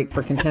in a break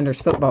for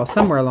Contenders football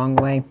somewhere along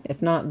the way.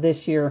 If not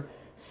this year,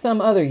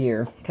 some other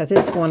year, because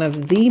it's one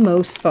of the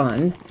most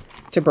fun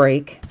to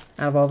break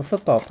out of all the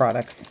football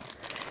products.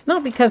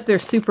 Not because they're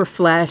super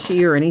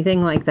flashy or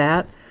anything like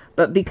that,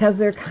 but because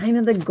they're kind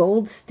of the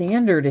gold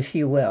standard, if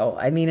you will.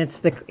 I mean, it's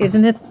the,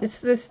 isn't it? It's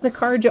this the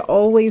card you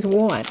always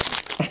want.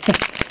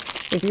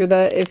 If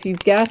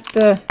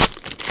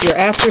you're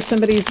after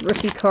somebody's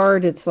rookie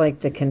card, it's like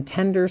the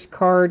Contenders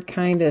card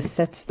kind of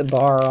sets the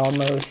bar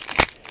almost.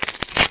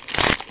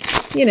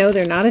 You know,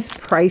 they're not as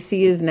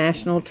pricey as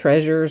National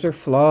Treasures or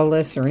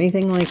Flawless or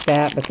anything like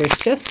that, but there's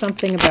just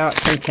something about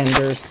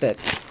Contenders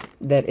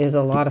that is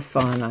a lot of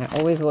fun. I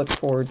always look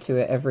forward to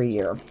it every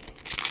year.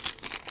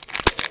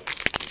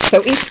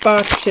 So each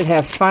box should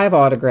have 5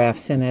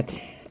 autographs in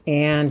it,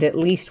 and at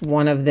least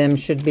one of them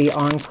should be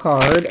on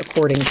card,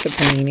 according to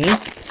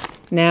Panini.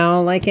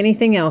 Now, like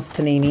anything else,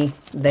 Panini,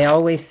 they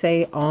always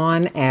say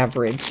on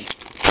average.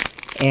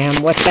 And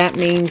what that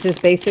means is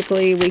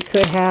basically we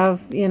could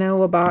have, you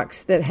know, a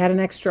box that had an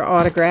extra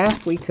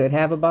autograph. We could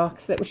have a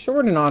box that was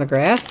short an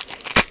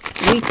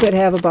autograph. We could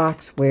have a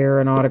box where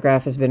an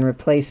autograph has been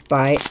replaced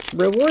by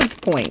rewards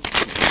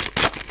points.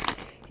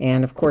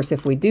 And, of course,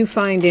 if we do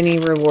find any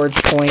rewards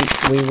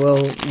points, we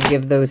will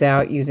give those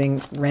out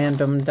using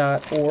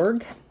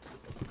random.org.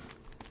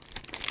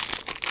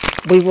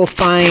 We will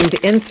find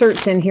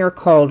inserts in here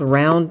called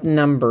round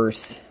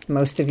numbers.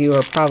 Most of you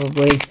are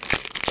probably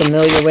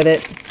familiar with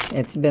it.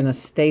 It's been a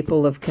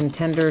staple of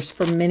Contenders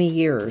for many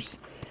years.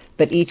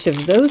 But each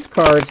of those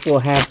cards will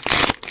have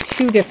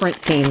 2 different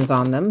teams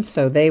on them,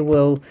 so they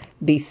will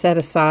be set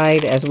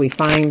aside as we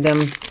find them.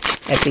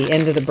 At the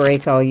end of the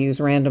break, I'll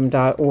use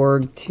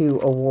random.org to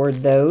award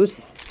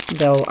those.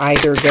 They'll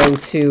either go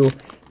to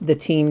the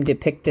team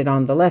depicted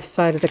on the left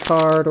side of the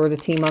card or the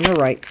team on the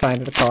right side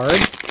of the card,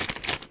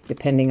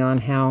 depending on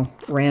how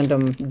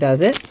random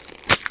does it.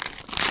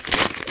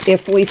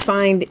 If we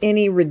find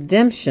any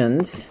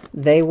redemptions,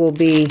 they will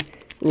be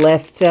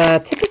left,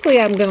 typically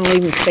I'm going to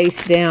leave them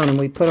face down, and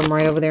we put them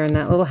right over there in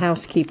that little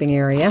housekeeping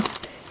area.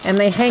 And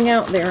they hang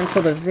out there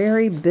until the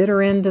very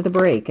bitter end of the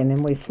break, and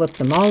then we flip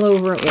them all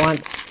over at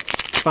once,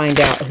 find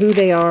out who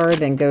they are,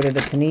 then go to the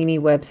Panini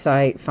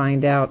website,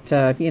 find out,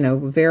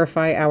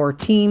 verify our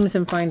teams,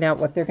 and find out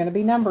what they're going to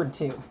be numbered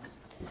to.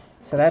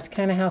 So that's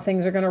kind of how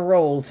things are going to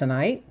roll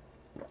tonight.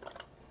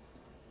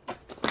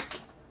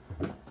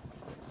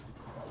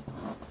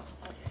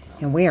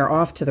 And we are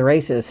off to the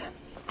races.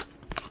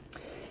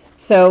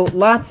 So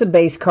lots of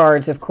base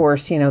cards, of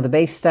course. You know, the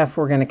base stuff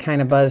we're going to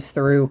kind of buzz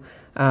through.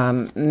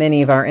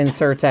 Many of our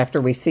inserts,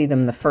 after we see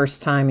them the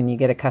first time and you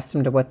get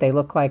accustomed to what they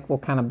look like, we'll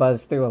kind of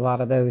buzz through a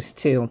lot of those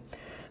too.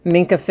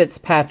 Minka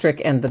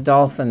Fitzpatrick and the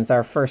Dolphins,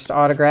 our first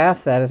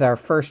autograph. That is our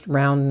first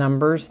round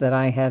numbers that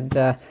I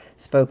had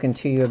spoken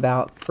to you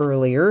about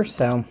earlier.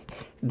 So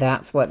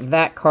that's what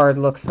that card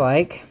looks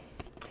like.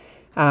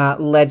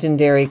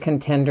 Legendary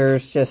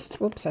Contenders, just,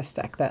 whoops, I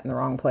stacked that in the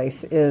wrong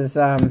place, is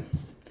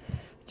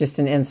just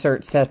an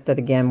insert set that,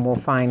 again, we'll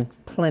find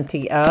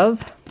plenty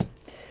of.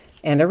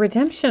 And a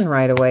redemption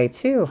right away,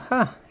 too.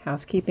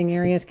 Housekeeping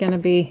area is going to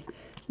be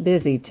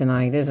busy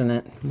tonight, isn't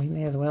it? We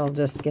may as well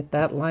just get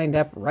that lined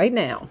up right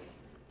now.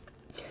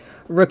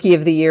 Rookie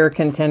of the Year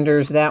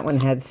Contenders, that one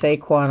had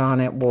Saquon on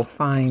it. We'll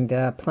find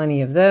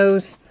plenty of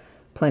those.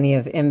 Plenty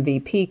of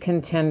MVP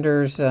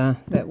Contenders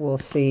that we'll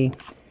see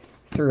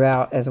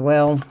throughout as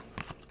well.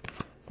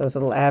 Those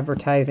little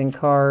advertising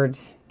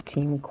cards,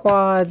 team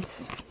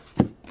quads.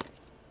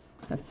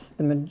 That's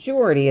the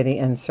majority of the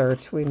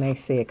inserts. We may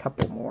see a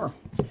couple more.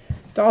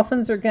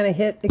 Dolphins are going to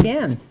hit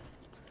again.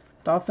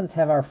 Dolphins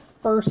have our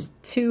first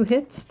 2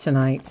 hits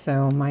tonight,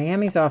 so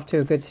Miami's off to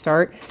a good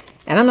start.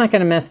 And I'm not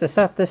going to mess this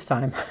up this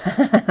time.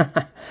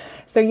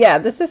 So yeah,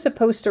 this is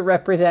supposed to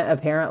represent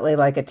apparently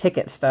like a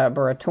ticket stub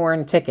or a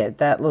torn ticket.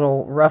 That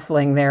little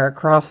ruffling there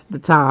across the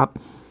top.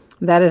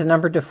 That is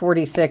numbered to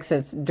 46.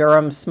 It's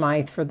Durham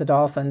Smythe for the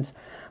Dolphins.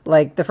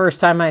 Like the first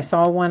time I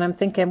saw one, I'm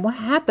thinking, what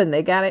happened?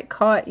 They got it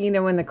caught, you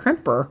know, in the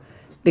crimper.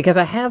 Because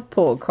I have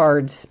pulled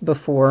cards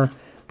before,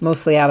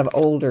 mostly out of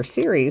older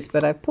series,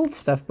 but I've pulled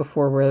stuff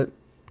before where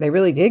they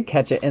really did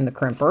catch it in the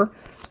crimper.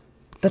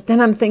 But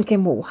then I'm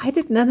thinking, well, why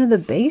did none of the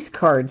base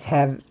cards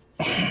have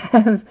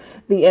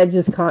the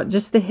edges caught?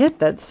 Just the hit.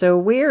 That's so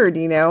weird,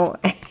 you know.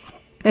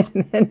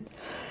 And then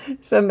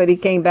somebody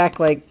came back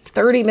like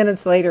 30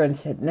 minutes later and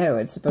said, no,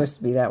 it's supposed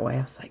to be that way.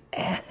 I was like,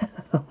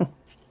 oh.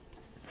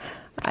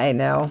 I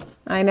know.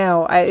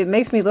 It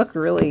makes me look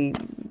really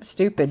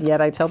stupid,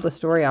 yet I tell the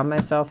story on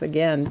myself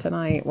again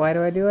tonight. Why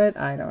do I do it?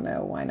 I don't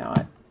know. Why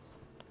not?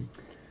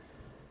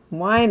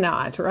 Why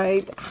not,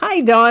 right? Hi,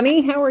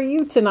 Donnie. How are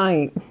you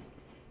tonight?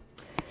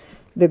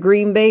 The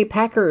Green Bay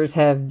Packers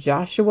have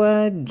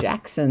Joshua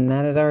Jackson.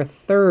 That is our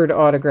 3rd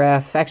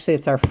autograph. Actually,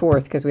 it's our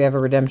 4th because we have a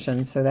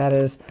redemption. So that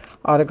is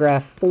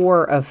autograph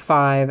 4 of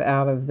 5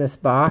 out of this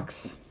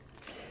box.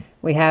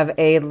 We have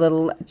a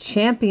little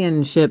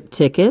championship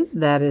ticket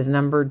that is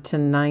numbered to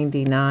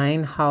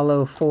 99,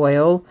 hollow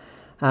foil,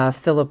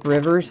 Phillip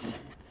Rivers,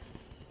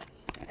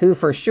 who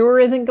for sure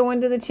isn't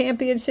going to the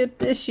championship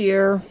this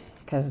year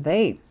because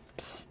they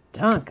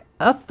stunk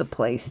up the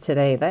place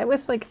today. That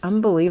was like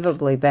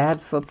unbelievably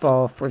bad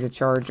football for the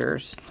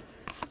Chargers.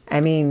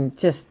 I mean,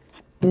 just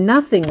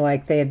nothing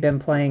like they had been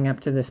playing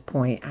up to this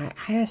point. I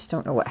just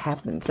don't know what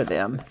happened to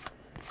them.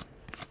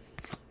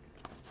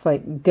 It's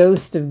like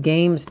ghost of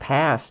games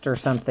past or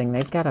something.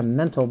 They've got a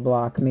mental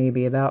block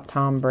maybe about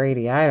Tom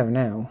Brady. I don't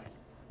know.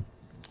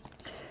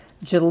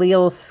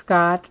 Jaleel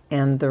Scott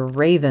and the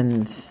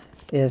Ravens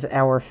is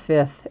our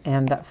 5th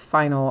and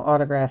final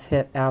autograph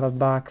hit out of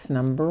box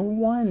number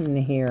 1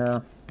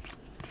 here.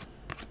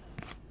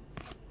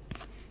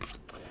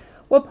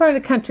 What part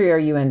of the country are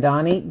you in,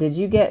 Donnie? Did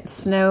you get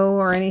snow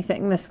or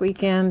anything this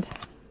weekend?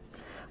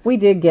 We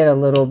did get a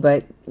little,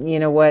 but you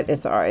know what?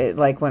 It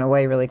like went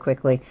away really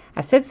quickly.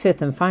 I said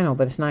 5th and final,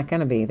 but it's not going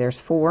to be. There's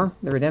 4.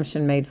 The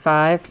redemption made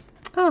 5.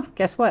 Oh,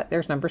 guess what?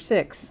 There's number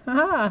 6.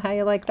 Aha, how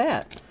you like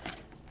that?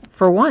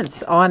 For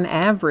once, on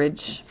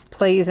average,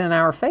 plays in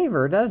our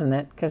favor, doesn't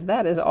it? Because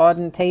that is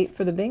Auden Tate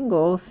for the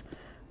Bengals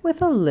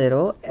with a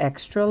little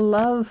extra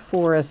love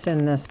for us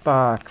in this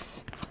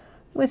box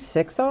with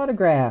 6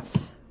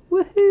 autographs.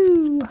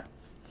 Woohoo!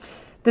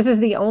 This is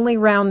the only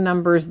round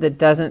numbers that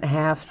doesn't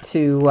have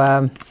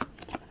to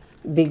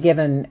be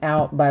given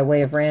out by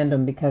way of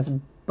random because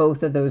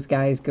both of those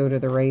guys go to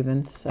the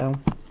Ravens. So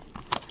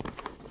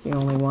it's the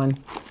only one.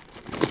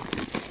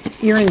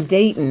 You're in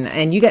Dayton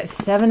and you got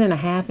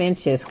 7.5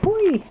 inches.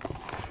 Whee!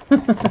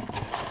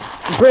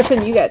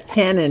 Griffin, you got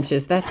 10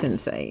 inches. That's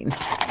insane.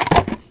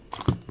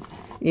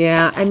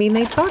 Yeah, I mean,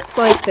 they talked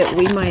like that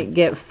we might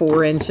get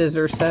 4 inches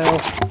or so.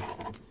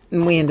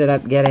 And we ended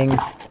up getting,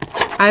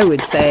 I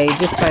would say,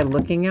 just by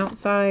looking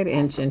outside,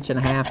 inch and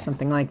a half,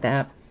 something like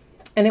that.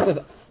 And it was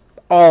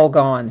all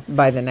gone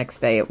by the next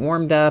day. It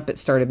warmed up, it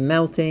started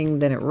melting,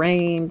 then it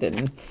rained,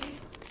 and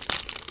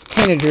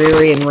kind of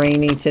dreary and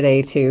rainy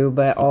today too,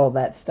 but all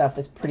that stuff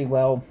is pretty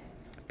well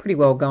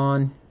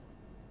gone.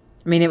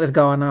 I mean, it was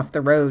gone off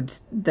the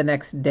roads the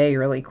next day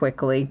really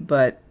quickly,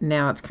 but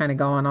now it's kind of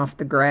gone off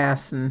the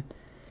grass and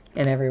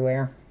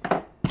everywhere.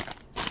 I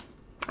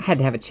had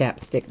to have a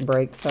chapstick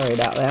break. Sorry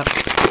about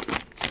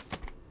that.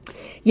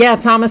 Yeah,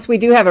 Thomas, we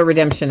do have a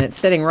redemption. It's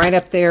sitting right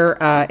up there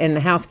in the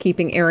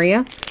housekeeping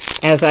area.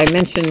 As I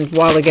mentioned a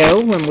while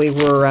ago when we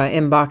were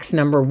in box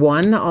number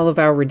 1, all of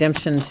our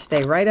redemptions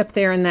stay right up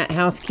there in that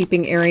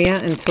housekeeping area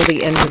until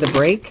the end of the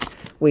break.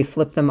 We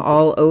flip them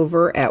all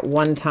over at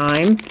one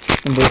time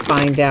and we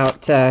find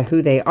out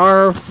who they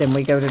are. Then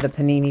we go to the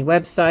Panini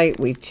website.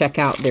 We check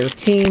out their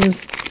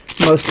teams.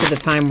 Most of the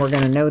time we're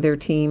going to know their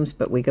teams,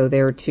 but we go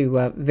there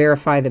to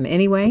verify them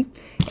anyway.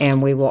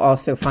 And we will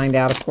also find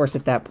out, of course,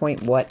 at that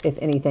point, what, if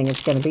anything,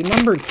 it's going to be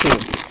numbered to.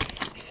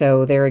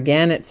 So there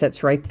again, it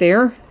sits right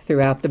there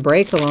throughout the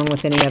break, along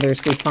with any others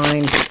we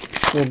find.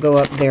 We'll go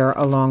up there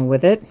along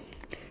with it.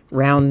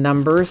 Round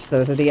numbers,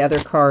 those are the other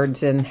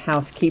cards in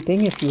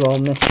housekeeping. If you all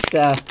missed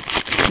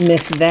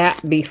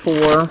that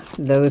before,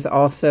 those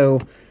also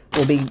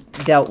will be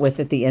dealt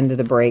with at the end of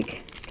the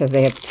break, because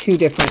they have two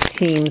different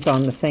teams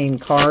on the same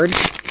card.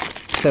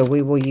 So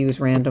we will use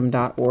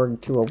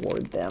random.org to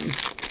award them.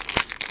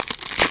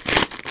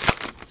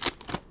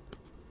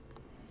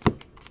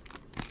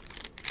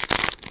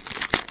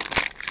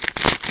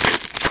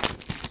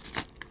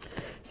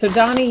 So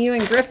Donnie, you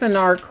and Griffin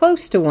are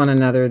close to one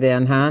another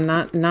then, huh?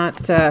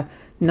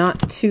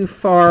 Not too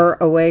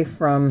far away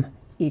from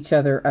each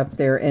other up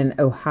there in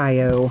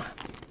Ohio.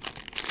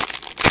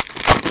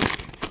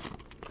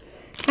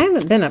 I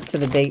haven't been up to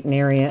the Dayton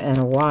area in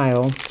a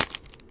while.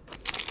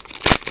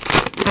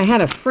 I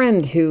had a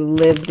friend who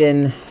lived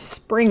in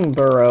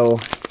Springboro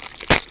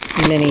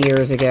many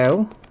years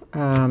ago,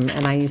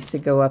 and I used to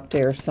go up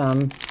there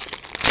some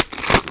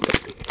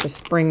to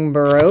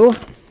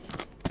Springboro.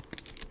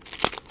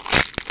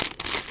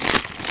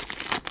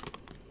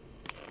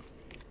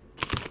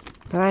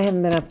 But I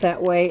haven't been up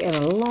that way in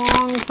a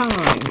long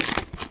time.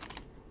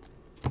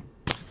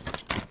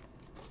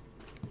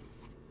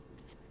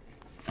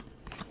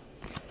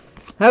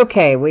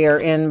 Okay, we are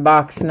in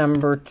box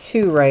number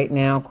 2 right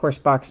now. Of course,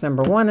 box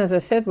number 1, as I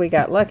said, we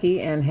got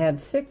lucky and had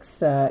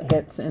 6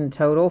 hits in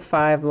total,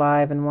 5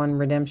 live and 1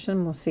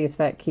 redemption. We'll see if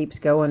that keeps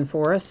going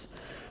for us.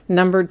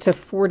 Numbered to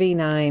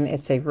 49,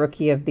 it's a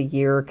Rookie of the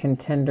Year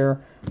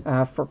contender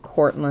for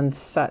Cortland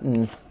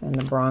Sutton and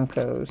the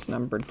Broncos.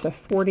 Numbered to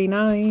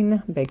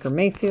 49, Baker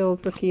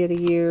Mayfield, Rookie of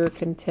the Year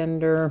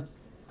contender.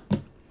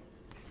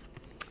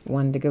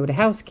 1 to go to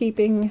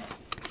housekeeping,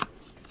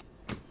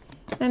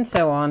 and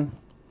so on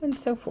and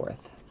so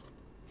forth.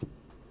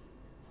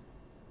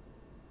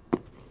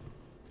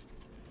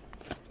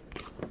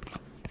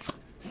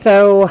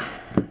 So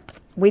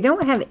we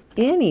don't have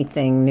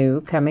anything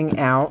new coming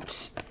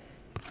out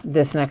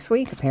this next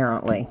week,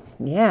 apparently.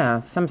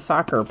 Yeah, some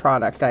soccer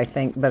product, I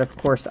think, but of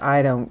course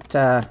I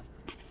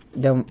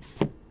don't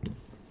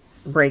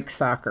break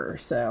soccer,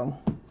 so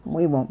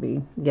we won't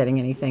be getting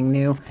anything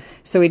new.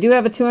 So we do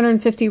have a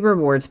 250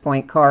 rewards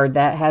point card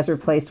that has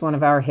replaced one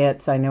of our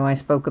hits. I know I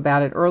spoke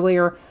about it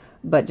earlier,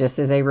 but just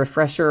as a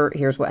refresher,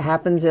 here's what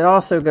happens. It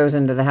also goes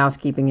into the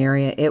housekeeping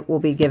area. It will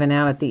be given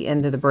out at the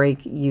end of the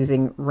break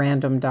using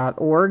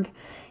random.org,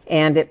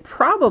 and it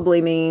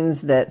probably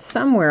means that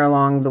somewhere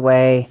along the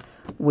way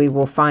we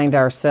will find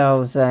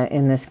ourselves,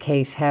 in this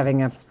case,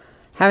 having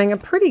a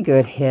pretty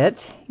good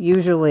hit.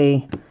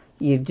 Usually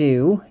you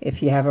do.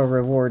 If you have a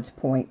rewards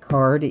point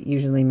card, it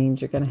usually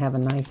means you're going to have a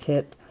nice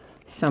hit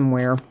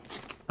somewhere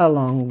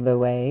along the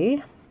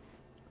way.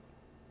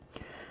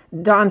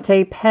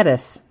 Dante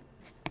Pettis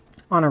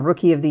on a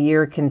Rookie of the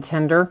Year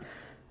contender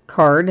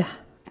card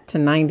to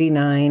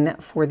 99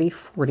 for the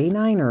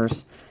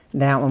 49ers.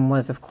 That one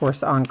was, of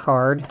course, on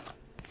card.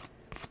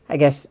 I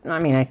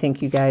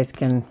think you guys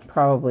can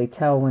probably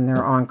tell when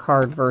they're on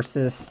card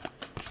versus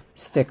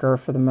sticker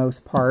for the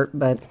most part,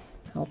 but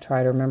I'll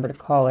try to remember to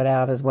call it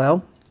out as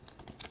well.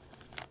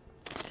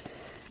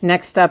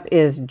 Next up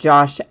is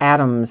Josh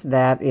Adams.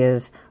 That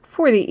is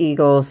for the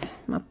Eagles.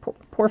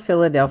 Poor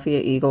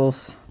Philadelphia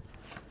Eagles.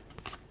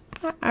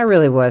 I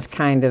really was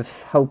kind of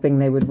hoping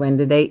they would win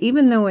today,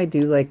 even though I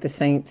do like the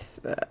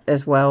Saints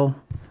as well.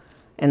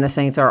 And the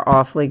Saints are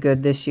awfully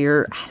good this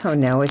year. I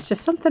don't know. It's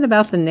just something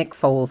about the Nick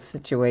Foles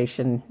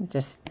situation.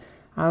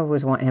 I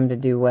always want him to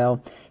do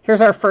well.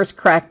 Here's our first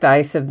cracked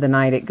ice of the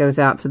night. It goes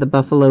out to the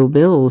Buffalo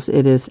Bills.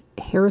 It is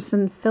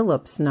Harrison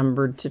Phillips,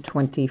 numbered to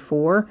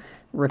 24.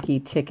 Rookie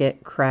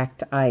ticket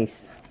cracked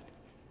ice.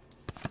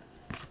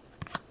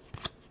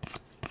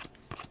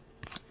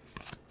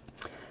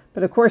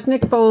 But of course,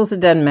 Nick Foles, it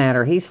doesn't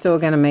matter. He's still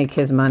going to make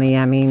his money.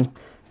 I mean,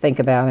 think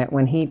about it.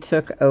 When he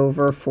took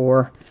over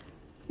for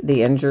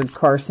the injured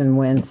Carson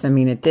Wentz, I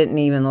mean, it didn't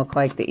even look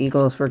like the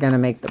Eagles were going to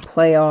make the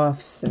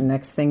playoffs. And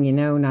next thing you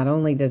know, not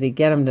only does he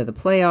get them to the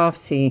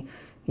playoffs, he,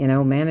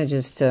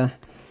 manages to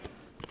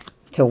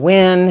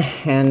win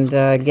and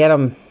get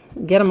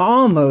them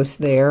almost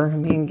there. I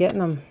mean, getting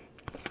them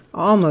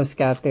almost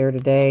got there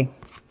today.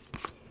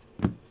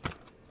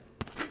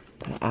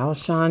 But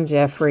Alshon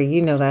Jeffrey,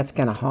 that's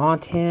going to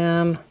haunt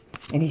him.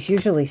 And he's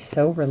usually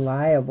so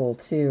reliable,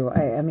 too.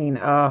 I mean,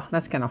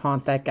 that's going to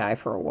haunt that guy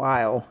for a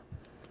while.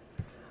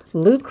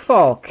 Luke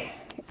Falk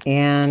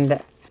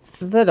and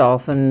the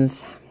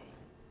Dolphins.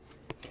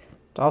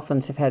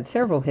 Dolphins have had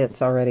several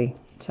hits already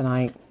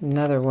tonight.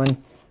 Another one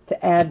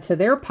to add to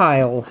their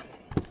pile.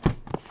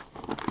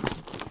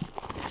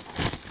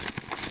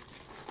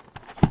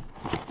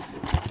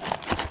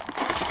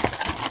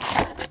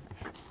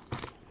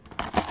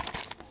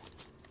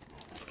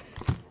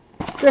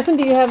 Griffin,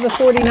 do you have the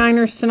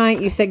 49ers tonight?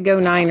 You said go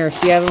Niners.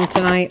 Do you have them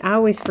tonight? I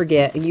always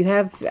forget.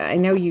 I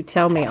know you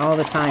tell me all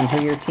the time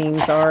who your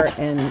teams are,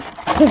 and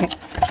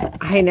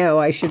I know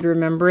I should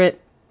remember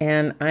it,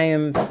 and I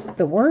am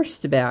the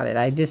worst about it.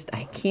 I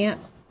can't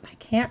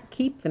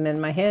keep them in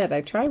my head.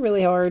 I try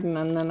really hard, and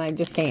then I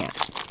just can't.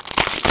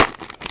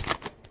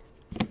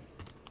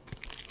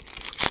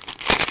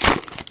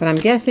 But I'm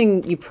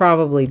guessing you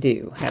probably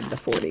do have the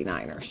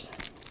 49ers.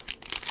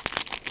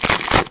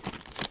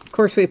 Of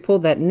course, we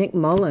pulled that Nick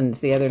Mullins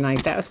the other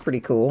night. That was pretty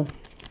cool.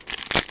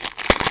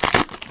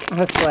 I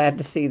was glad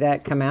to see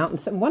that come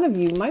out. And one of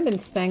you, might have been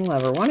Stang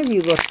Lover, one of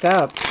you looked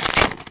up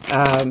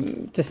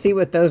to see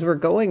what those were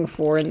going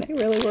for, and they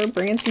really were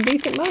bringing some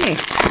decent money.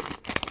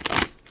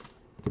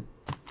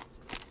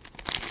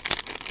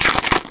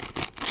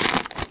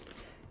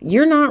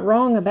 You're not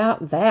wrong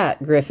about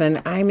that, Griffin.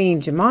 I mean,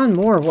 Jamon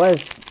Moore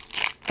was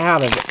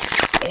out of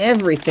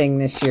everything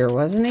this year,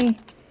 wasn't he?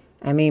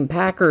 I mean,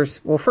 Packers,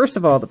 well, first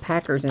of all, the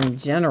Packers in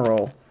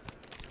general,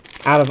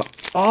 out of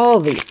all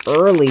the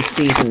early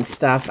season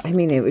stuff, I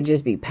mean, it would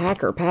just be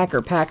Packer,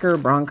 Packer, Packer,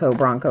 Bronco,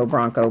 Bronco,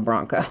 Bronco,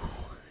 Bronco.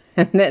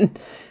 And then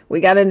we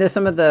got into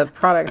some of the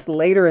products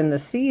later in the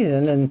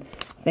season, and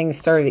things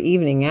started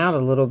evening out a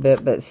little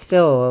bit, but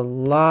still a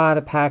lot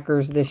of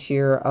Packers this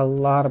year, a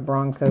lot of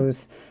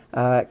Broncos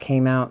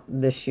came out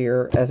this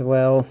year as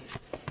well.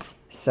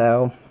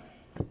 So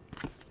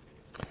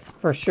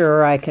for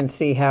sure, I can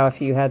see how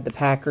if you had the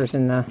Packers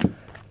in a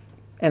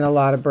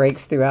lot of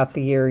breaks throughout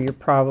the year, you're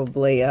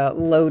probably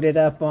loaded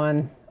up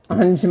on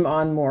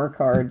Jamon Moore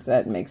cards.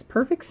 That makes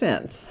perfect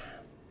sense.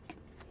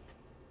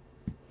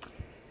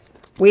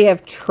 We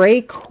have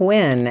Trey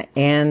Quinn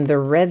and the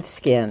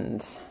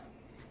Redskins.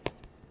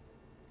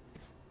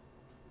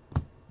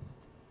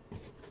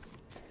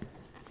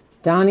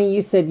 Donnie,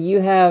 you said you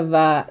have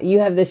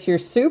this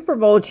year's Super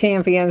Bowl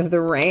champions,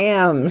 the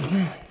Rams.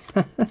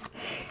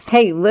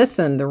 Hey,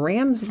 listen, the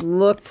Rams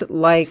looked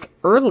like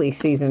early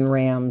season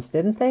Rams,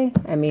 didn't they?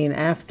 I mean,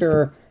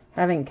 after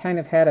having kind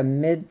of had a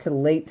mid to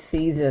late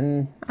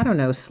season, I don't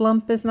know,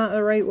 slump is not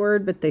the right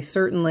word, but they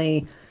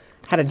certainly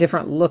had a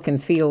different look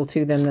and feel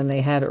to them than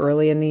they had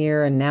early in the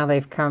year, and now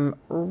they've come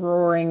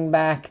roaring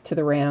back to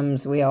the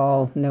Rams we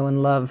all know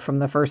and love from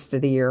the first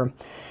of the year.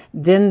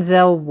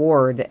 Denzel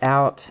Ward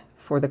out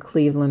for the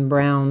Cleveland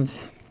Browns.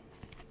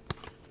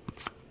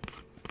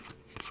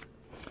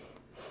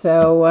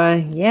 So,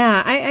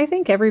 yeah, I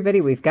think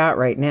everybody we've got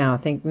right now, I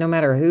think no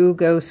matter who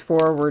goes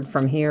forward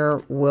from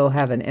here, we'll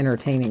have an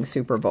entertaining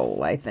Super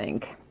Bowl, I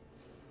think.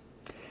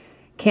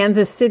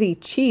 Kansas City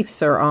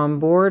Chiefs are on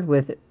board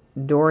with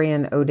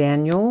Dorian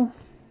O'Daniel.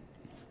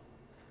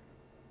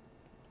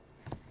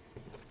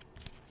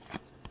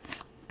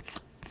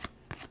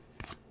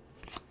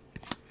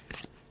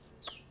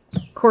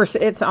 Of course,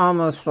 it's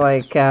almost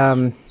like,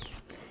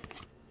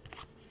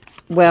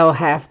 well,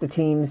 half the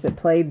teams that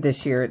played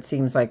this year, it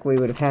seems like we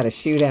would have had a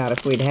shootout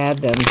if we'd had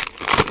them.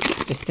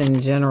 Just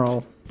in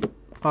general,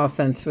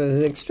 offense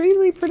was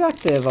extremely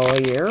productive all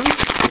year.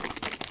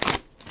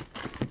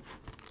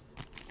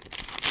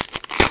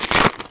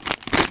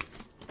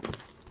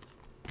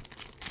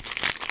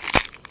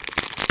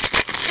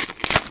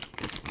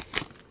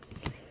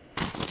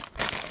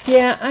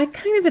 Yeah, I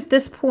kind of at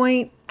this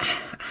point,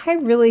 I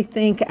really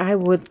think I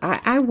would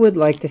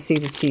like to see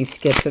the Chiefs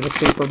get to the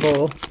Super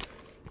Bowl.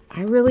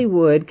 I really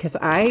would, because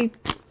I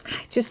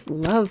just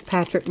love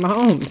Patrick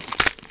Mahomes.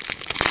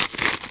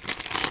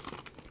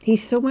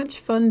 He's so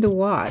much fun to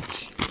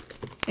watch.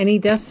 And he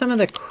does some of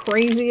the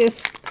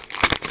craziest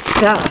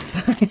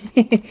stuff.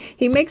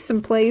 He makes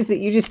some plays that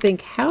you just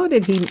think, how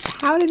did he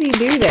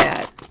do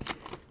that?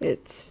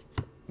 It's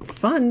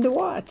fun to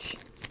watch.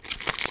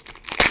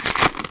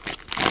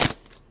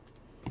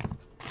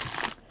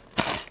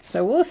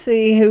 So we'll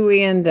see who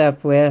we end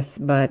up with,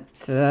 but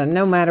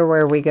no matter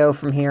where we go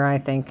from here, I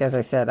think, as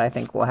I said, I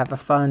think we'll have a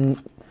fun,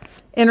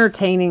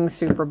 entertaining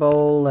Super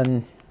Bowl,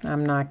 and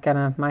I'm not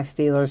gonna, my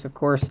Steelers, of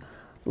course,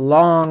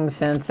 long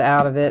since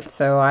out of it,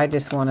 so I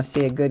just want to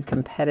see a good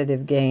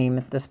competitive game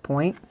at this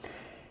point.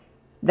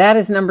 That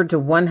is numbered to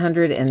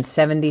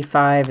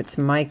 175. It's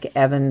Mike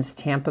Evans,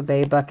 Tampa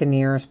Bay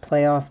Buccaneers,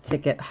 playoff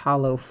ticket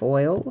hollow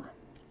foil.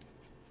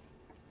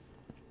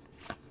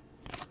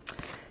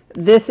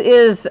 This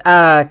is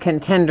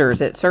Contenders.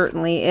 It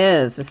certainly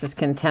is. This is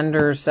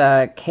Contenders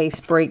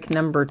case break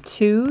number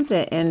 2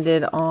 that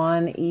ended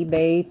on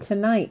eBay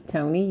tonight.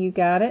 Tony, you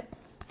got it?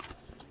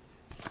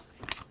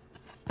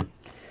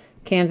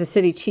 Kansas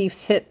City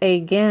Chiefs hit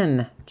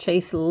again.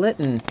 Chase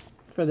Litton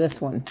for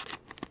this one.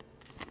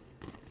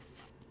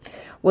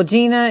 Well,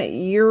 Gina,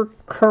 you're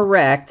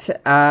correct.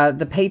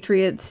 The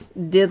Patriots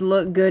did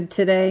look good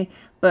today,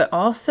 but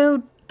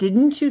also,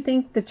 didn't you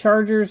think the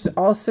Chargers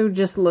also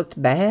just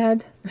looked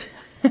bad?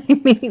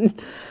 I mean,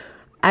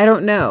 I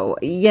don't know.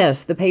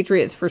 Yes, the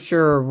Patriots for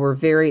sure were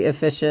very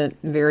efficient,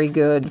 very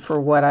good for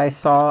what I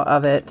saw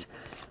of it.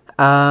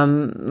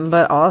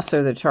 But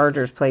also the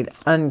Chargers played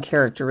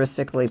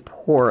uncharacteristically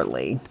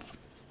poorly.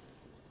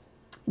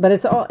 But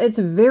it's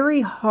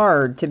very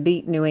hard to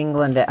beat New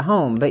England at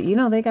home. But, you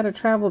know, they got to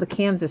travel to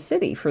Kansas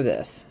City for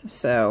this.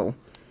 So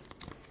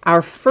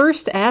Our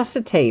first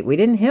acetate. We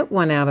didn't hit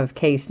one out of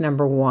case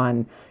number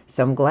 1.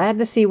 So I'm glad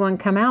to see one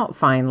come out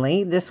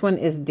finally. This one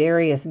is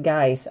Darius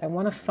Geis. I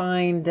want to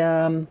find,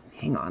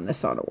 hang on,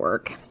 this ought to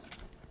work.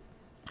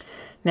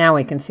 Now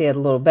we can see it a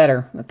little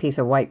better. A piece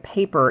of white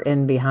paper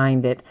in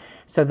behind it.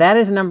 So that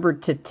is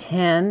numbered to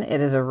 10. It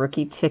is a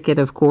rookie ticket,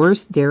 of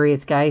course.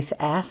 Darius Geis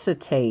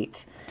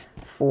acetate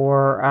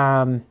for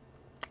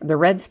the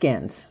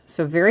Redskins.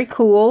 So very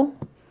cool.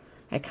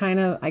 I kind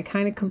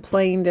of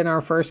complained in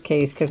our first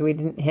case because we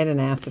didn't hit an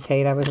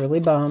acetate. I was really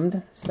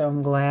bummed. So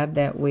I'm glad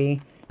that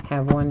we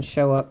have one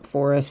show up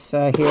for us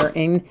here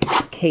in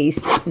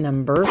case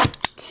number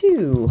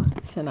 2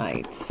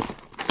 tonight.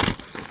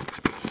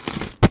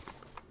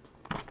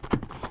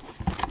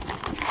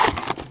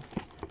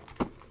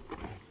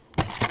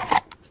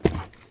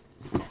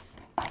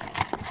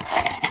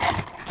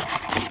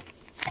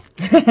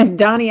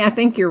 Donnie, I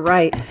think you're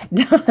right.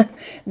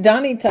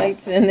 Donnie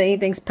types in that he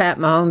thinks Pat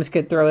Mahomes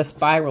could throw a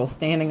spiral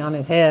standing on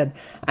his head.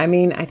 I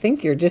mean, I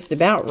think you're just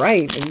about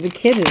right. The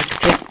kid is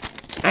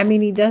just, I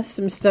mean, he does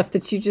some stuff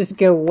that you just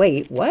go,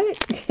 wait, what?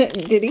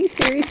 Did he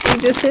seriously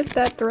just hit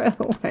that throw?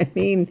 I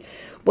mean,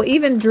 well,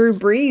 even Drew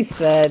Brees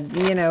said,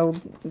 you know,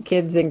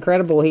 kid's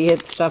incredible. He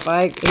hits stuff,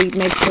 he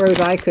makes throws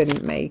I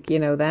couldn't make, you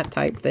know, that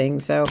type thing.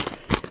 So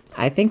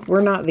I think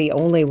we're not the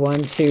only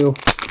ones who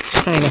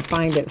kind of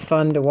find it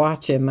fun to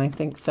watch him. I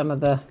think some of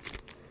the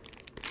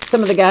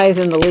guys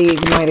in the league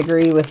might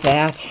agree with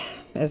that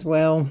as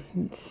well.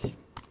 It's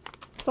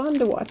fun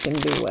to watch him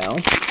do well.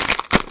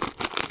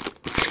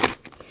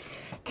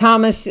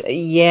 Thomas,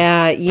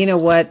 yeah, you know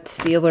what,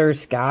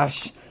 Steelers,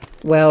 gosh.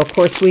 Well, of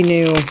course we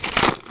knew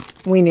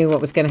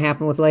what was going to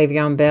happen with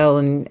Le'Veon Bell,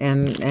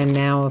 and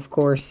now, of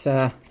course,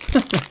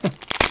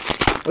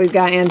 we've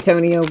got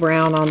Antonio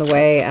Brown on the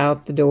way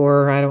out the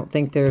door. I don't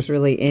think there's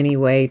really any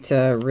way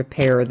to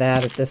repair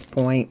that at this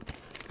point.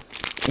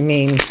 I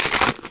mean,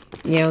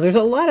 you know, there's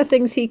a lot of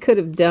things he could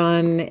have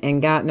done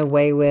and gotten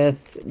away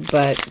with,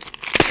 but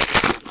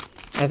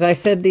as I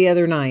said the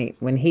other night,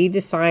 when he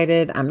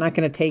decided I'm not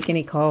going to take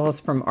any calls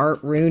from Art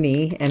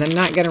Rooney, and I'm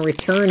not going to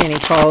return any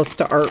calls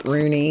to Art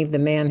Rooney, the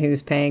man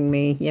who's paying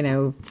me, you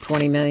know,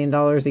 $20 million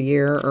a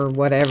year or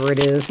whatever it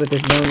is with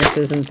his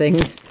bonuses and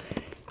things,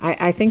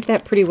 I think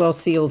that pretty well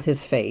sealed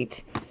his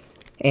fate.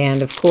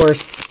 And, of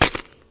course,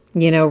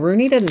 you know,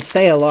 Rooney doesn't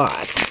say a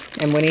lot.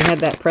 And when he had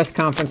that press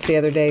conference the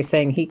other day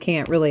saying he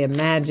can't really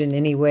imagine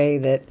any way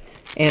that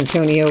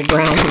Antonio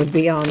Brown would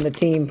be on the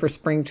team for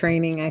spring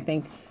training,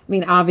 I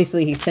mean,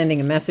 obviously he's sending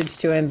a message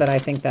to him, but I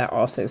think that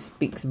also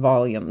speaks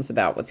volumes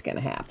about what's going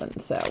to happen.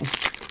 So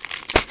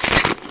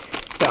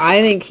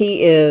I think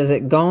he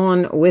is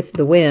gone with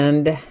the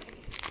wind.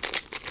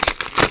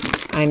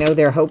 I know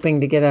they're hoping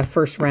to get a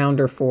first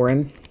rounder for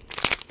him.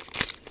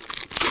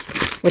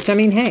 Which, I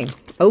mean, hey,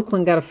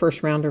 Oakland got a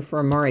first rounder for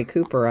Amari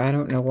Cooper. I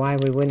don't know why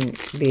we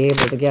wouldn't be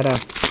able to get a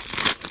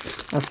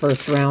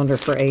first rounder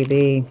for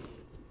AB.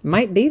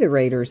 Might be the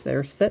Raiders.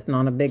 They're sitting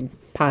on a big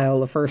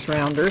pile of first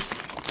rounders.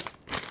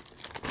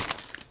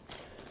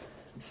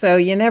 So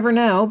you never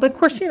know. But of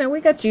course, you know,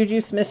 we got Juju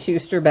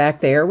Smith-Schuster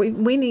back there.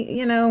 We need,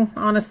 you know,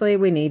 honestly,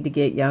 we need to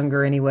get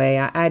younger anyway.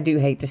 I do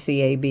hate to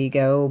see AB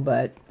go,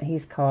 but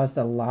he's caused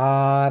a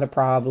lot of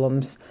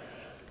problems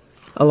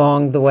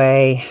along the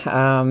way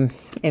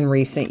in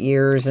recent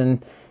years. And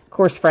of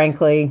course,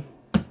 frankly,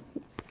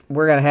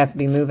 we're going to have to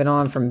be moving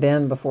on from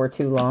Ben before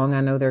too long.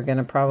 I know they're going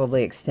to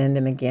probably extend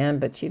him again,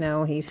 but you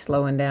know, he's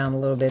slowing down a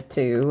little bit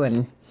too.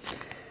 And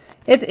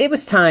it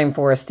was time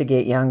for us to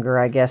get younger,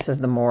 I guess, is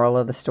the moral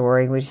of the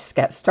story. We just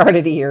got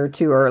started a year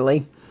too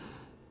early.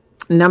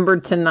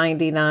 Numbered to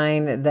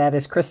 99, that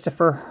is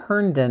Christopher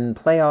Herndon,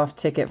 playoff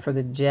ticket for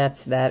the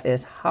Jets. That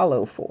is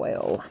hollow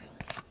foil.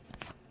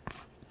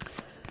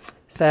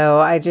 So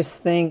I just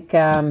think,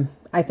 yeah,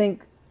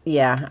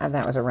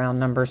 that was around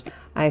numbers.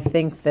 I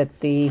think that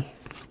the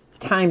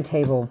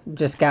timetable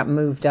just got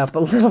moved up a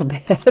little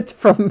bit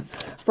from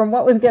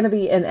what was going to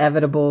be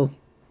inevitable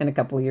in a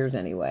couple years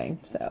anyway.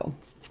 So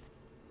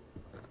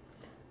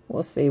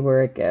we'll see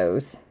where it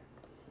goes.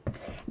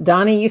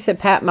 Donnie, you said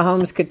Pat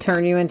Mahomes could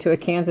turn you into a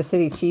Kansas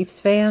City Chiefs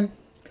fan.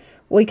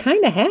 Well, he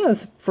kind of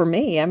has for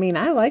me. I mean,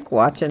 I like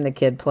watching the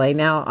kid play.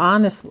 Now,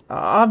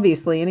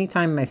 obviously,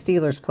 anytime my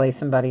Steelers play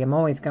somebody, I'm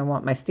always going to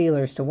want my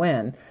Steelers to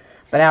win.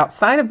 But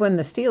outside of when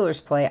the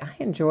Steelers play, I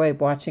enjoy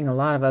watching a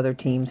lot of other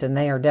teams, and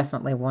they are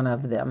definitely one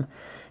of them.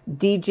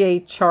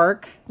 DJ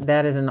Chark,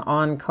 that is an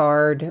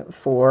on-card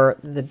for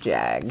the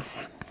Jags.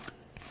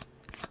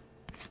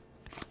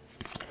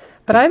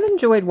 But I've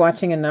enjoyed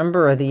watching a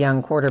number of the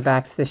young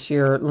quarterbacks this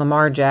year.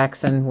 Lamar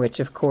Jackson, which,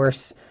 of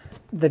course,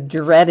 the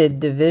dreaded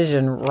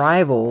division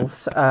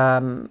rivals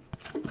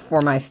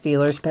for my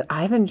Steelers. But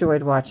I've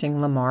enjoyed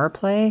watching Lamar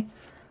play.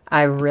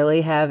 I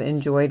really have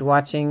enjoyed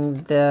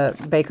watching the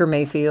Baker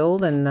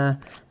Mayfield and the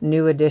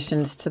new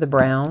additions to the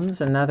Browns,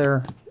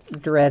 another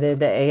dreaded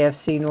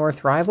AFC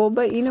North rival.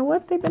 But you know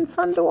what? They've been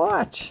fun to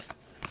watch.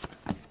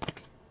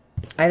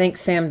 I think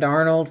Sam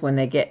Darnold,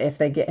 if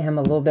they get him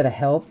a little bit of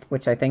help,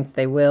 which I think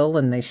they will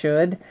and they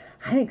should,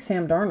 I think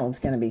Sam Darnold's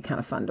going to be kind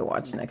of fun to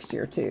watch next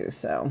year too.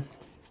 So,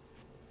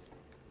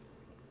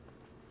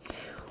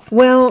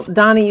 well,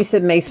 Donnie, you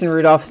said Mason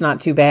Rudolph's not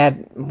too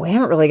bad. We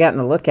haven't really gotten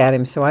a look at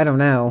him, so I don't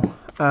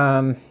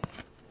know.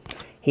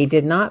 He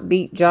did not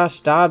beat Josh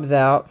Dobbs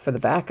out for the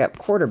backup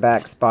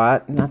quarterback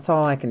spot, and that's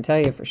all I can tell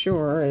you for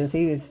sure, is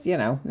he was,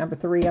 number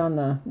 3 on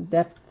the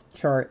depth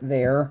chart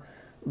there.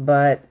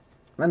 But,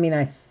 I mean,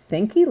 I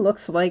think he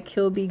looks like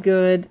he'll be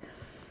good,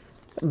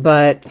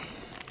 but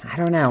I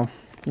don't know.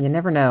 You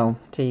never know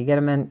till you get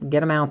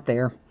him out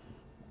there.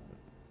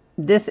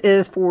 This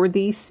is for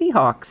the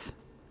Seahawks.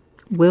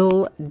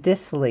 Will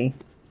Dissly.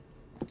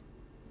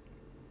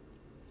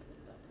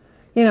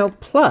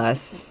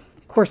 Plus,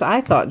 of course,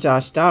 I thought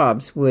Josh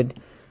Dobbs would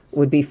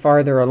be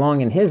farther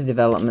along in his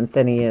development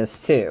than he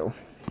is too.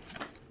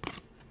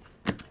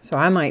 So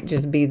I might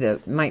just be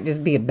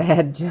a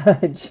bad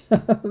judge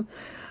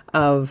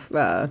of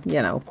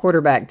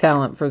quarterback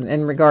talent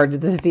in regard to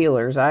the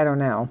Steelers. I don't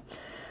know.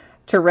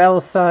 Terrell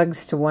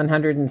Suggs to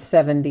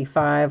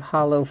 175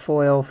 hollow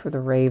foil for the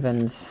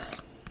Ravens.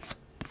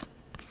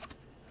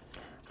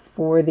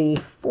 For the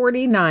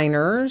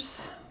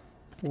 49ers,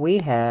 we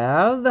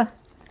have,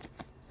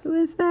 who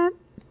is that?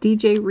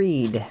 DJ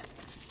Reed.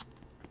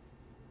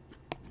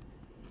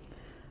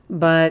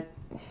 But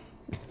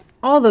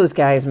all those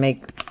guys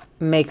make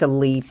a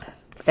leap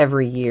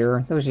every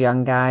year. Those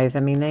young guys, I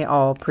mean, they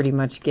all pretty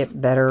much get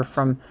better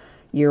from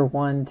year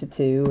 1 to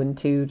 2 and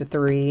 2 to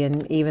 3,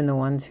 and even the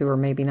ones who are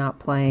maybe not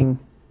playing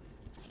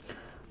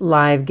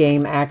live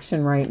game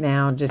action right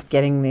now, just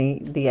getting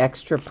the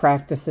extra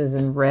practices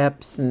and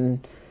reps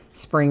and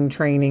spring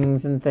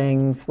trainings and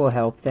things will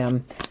help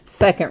them.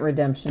 Second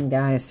redemption,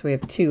 guys. So we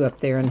have 2 up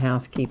there in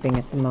housekeeping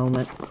at the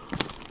moment.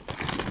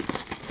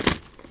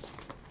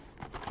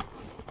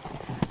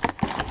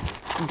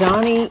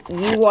 Donnie,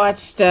 you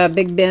watched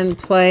Big Ben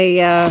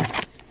play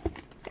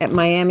at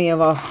Miami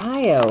of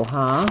Ohio,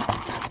 huh?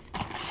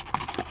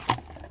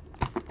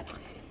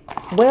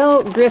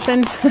 Well,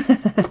 Griffin,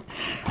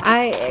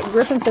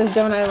 Griffin says,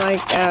 don't I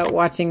like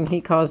watching, he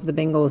calls the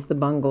Bengals the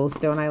Bungles.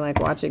 Don't I like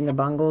watching the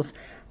Bungles?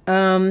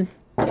 You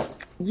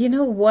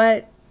know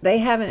what? They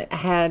haven't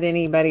had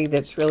anybody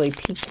that's really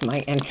piqued my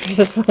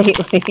interest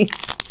lately.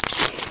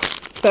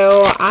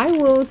 So I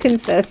will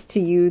confess to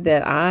you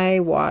that I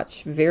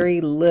watch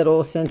very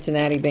little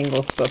Cincinnati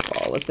Bengals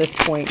football at this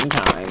point in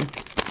time.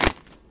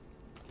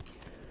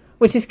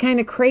 Which is kind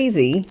of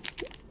crazy,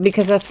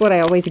 because that's what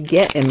I always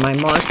get in my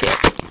market.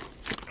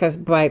 Because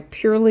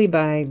purely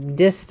by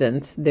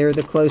distance, they're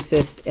the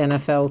closest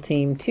NFL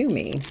team to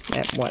me.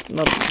 At what, an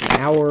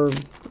hour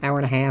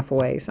and a half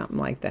away, something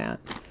like that.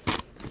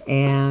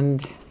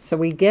 And so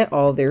we get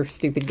all their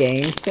stupid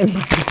games in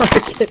my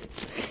market.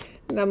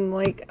 And I'm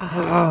like,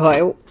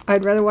 oh,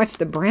 I'd rather watch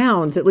the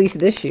Browns, at least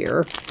this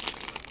year.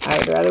 I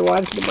would rather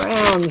watch the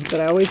Browns,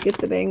 but I always get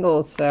the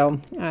Bengals, so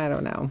I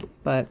don't know.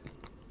 But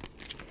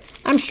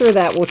I'm sure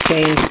that will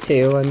change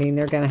too. I mean,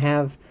 they're going to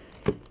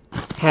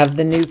have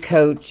the new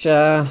coach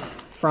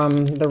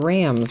from the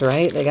Rams,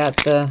 right? They got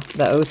the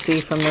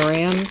OC from the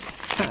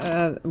Rams.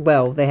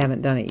 Well, they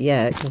haven't done it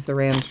yet because the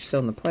Rams are still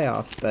in the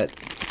playoffs, but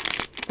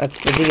that's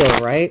the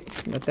deal, right?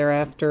 That they're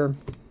after,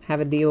 have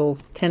a deal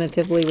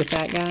tentatively with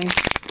that guy.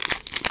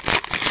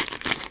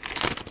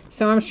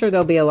 So I'm sure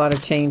there'll be a lot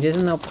of changes,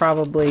 and they'll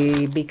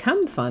probably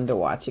become fun to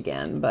watch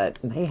again, but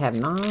they have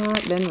not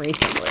been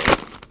recently.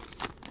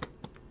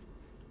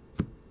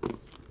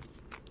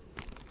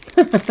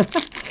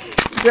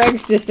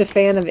 Greg's just a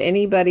fan of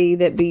anybody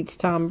that beats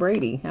Tom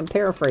Brady. I'm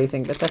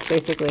paraphrasing, but that's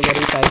basically what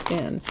he typed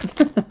in.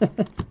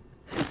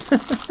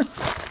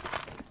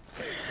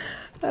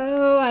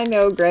 Oh, I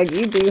know, Greg,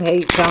 you do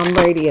hate Tom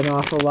Brady an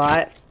awful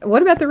lot.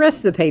 What about the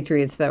rest of the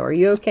Patriots, though? Are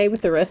you okay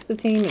with the rest of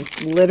the team?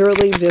 It's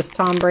literally just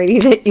Tom Brady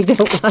that you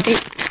don't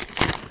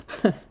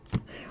like?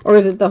 Or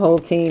is it the whole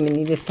team and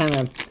you just kind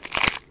of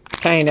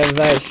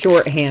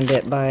shorthand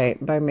it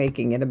by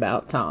making it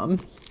about Tom?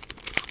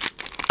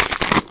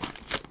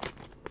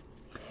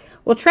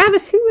 Well,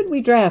 Travis, who would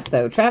we draft,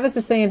 though? Travis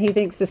is saying he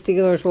thinks the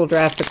Steelers will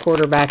draft a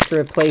quarterback to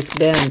replace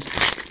Ben.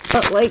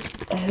 But,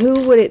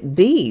 who would it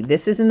be?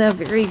 This isn't a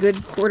very good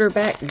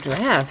quarterback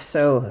draft,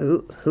 so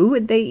who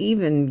would they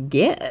even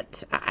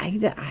get? I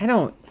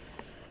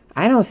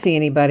don't see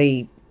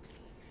anybody.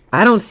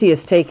 I don't see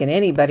us taking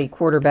anybody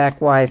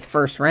quarterback-wise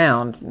first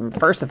round.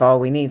 First of all,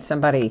 we need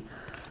somebody,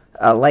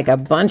 like a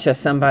bunch of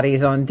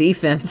somebodies on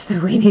defense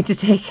that we need to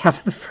take out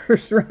of the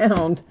first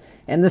round,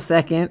 and the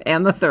second,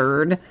 and the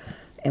third.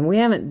 And we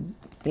haven't,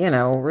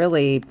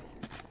 really,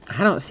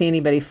 I don't see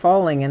anybody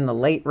falling in the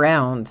late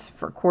rounds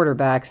for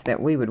quarterbacks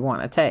that we would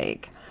want to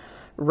take.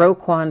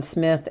 Roquan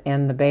Smith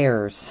and the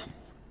Bears.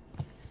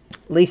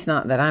 At least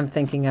not that I'm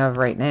thinking of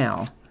right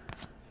now.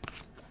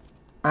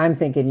 I'm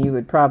thinking you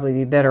would probably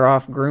be better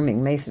off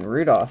grooming Mason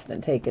Rudolph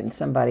than taking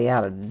somebody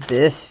out of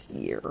this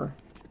year.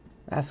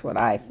 That's what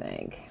I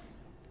think.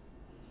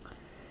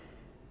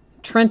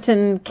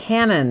 Trenton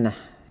Cannon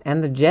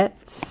and the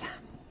Jets.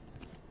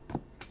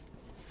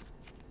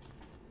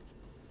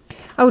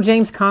 Oh,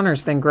 James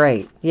Conner's been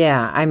great.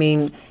 Yeah, I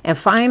mean, and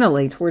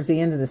finally, towards the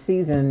end of the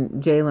season,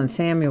 Jalen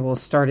Samuels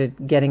started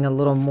getting a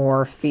little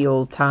more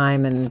field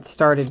time and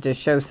started to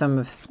show some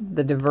of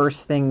the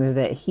diverse things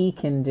that he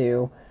can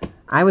do.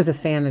 I was a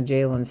fan of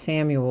Jalen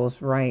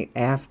Samuels right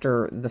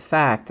after the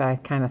fact. I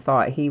kind of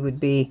thought he would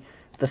be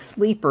the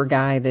sleeper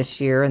guy this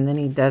year, and then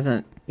he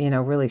doesn't,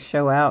 really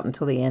show out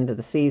until the end of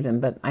the season.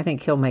 But I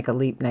think he'll make a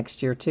leap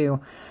next year, too.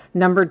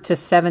 Numbered to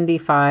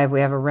 75.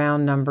 We have a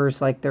round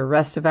numbers like the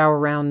rest of our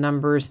round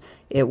numbers.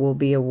 It will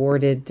be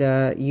awarded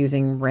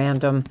using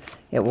random.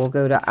 It will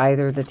go to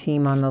either the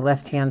team on the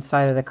left-hand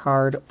side of the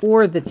card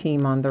or the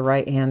team on the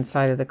right-hand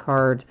side of the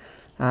card.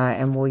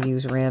 And we'll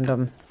use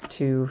random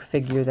to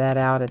figure that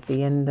out at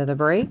the end of the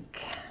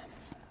break.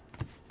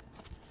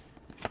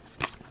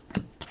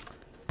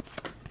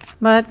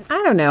 But I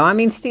don't know. I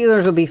mean,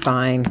 Steelers will be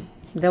fine.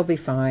 They'll be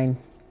fine.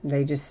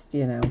 They just,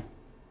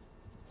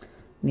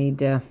 need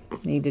to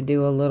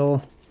do a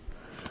little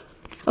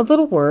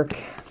work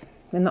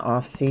in the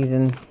off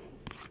season.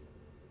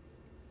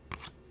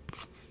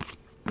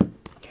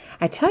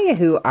 I tell you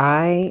who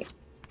I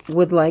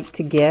would like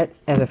to get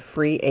as a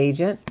free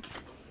agent.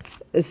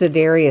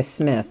 Zadarius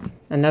Smith,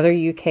 another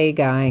UK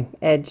guy,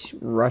 edge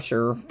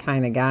rusher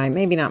kind of guy.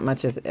 Maybe not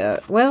much as,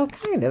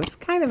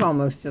 kind of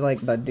almost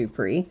like Bud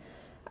Dupree.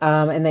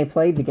 And they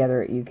played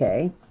together at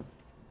UK.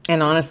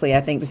 And honestly,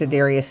 I think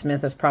Zadarius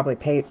Smith has probably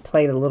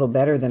played a little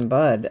better than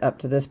Bud up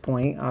to this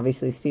point.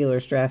 Obviously,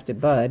 Steelers drafted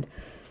Bud.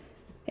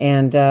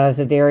 And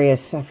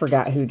Zadarius, I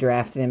forgot who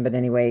drafted him, but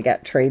anyway, he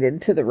got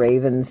traded to the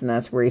Ravens, and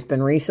that's where he's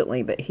been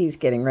recently. But he's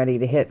getting ready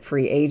to hit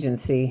free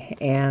agency,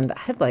 and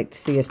I'd like to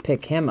see us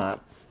pick him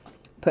up,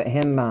 put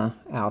him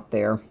out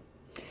there.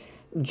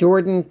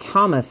 Jordan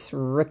Thomas,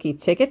 rookie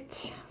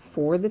ticket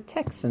for the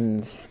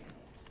Texans.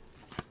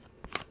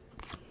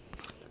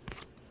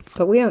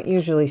 But we don't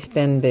usually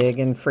spend big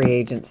in free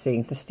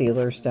agency. The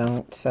Steelers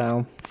don't,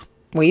 so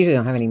we usually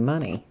don't have any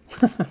money.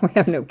 We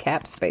have no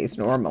cap space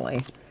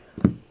normally.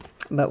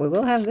 But we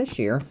will have this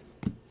year.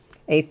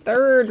 A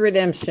third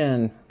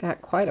redemption.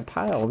 Got quite a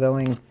pile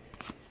going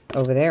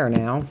over there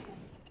now.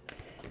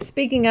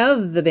 Speaking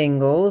of the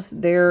Bengals,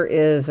 there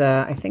is,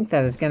 I think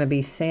that is going to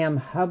be Sam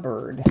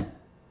Hubbard.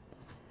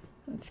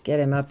 Let's get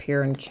him up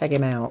here and check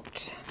him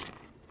out.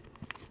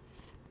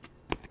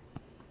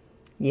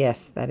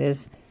 Yes, that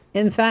is,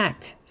 in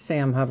fact,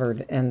 Sam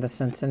Hubbard and the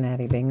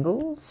Cincinnati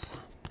Bengals.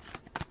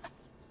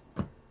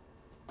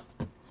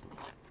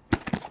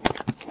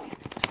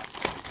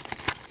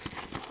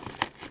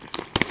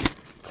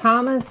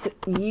 Thomas,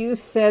 you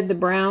said the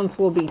Browns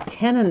will be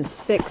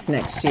 10-6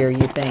 next year,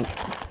 you think?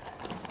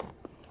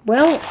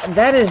 Well,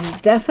 that is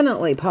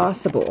definitely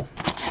possible.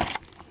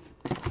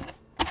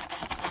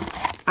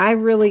 I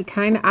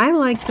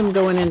liked them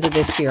going into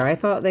this year. I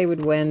thought they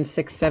would win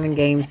 6-7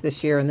 games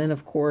this year, and then,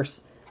 of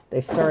course, they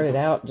started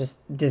out just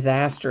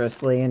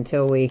disastrously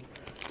until they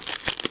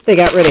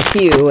got rid of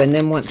Hugh, and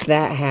then once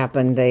that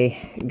happened, they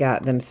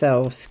got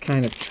themselves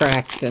kind of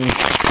tracked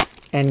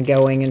and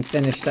going and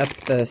finished up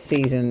the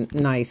season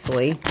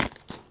nicely.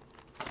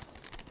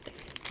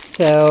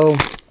 So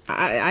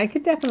I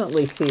could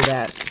definitely see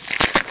that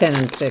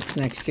 10-6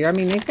 next year. I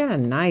mean, they've got a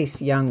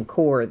nice young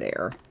core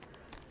there.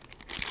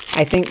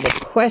 I think the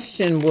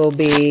question will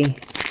be,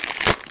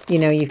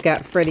 you've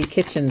got Freddie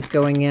Kitchens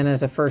going in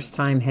as a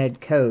first-time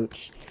head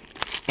coach,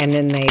 and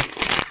then they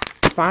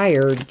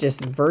fired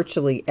just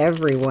virtually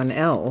everyone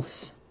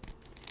else,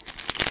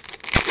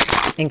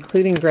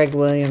 including Greg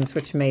Williams,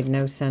 which made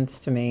no sense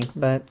to me.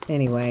 But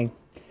anyway,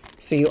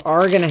 so you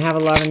are going to have a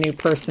lot of new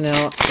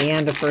personnel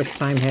and a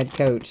first-time head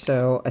coach.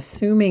 So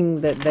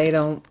assuming that they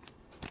don't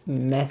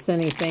mess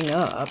anything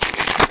up,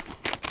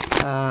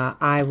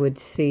 I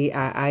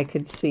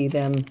could see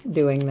them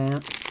doing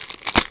that.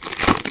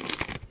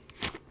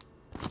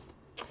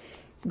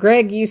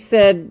 Greg, you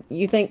said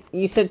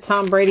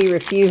Tom Brady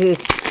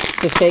refuses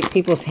to shake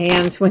people's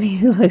hands when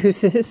he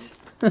loses.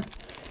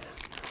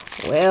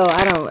 Well,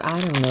 I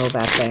don't know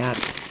about that.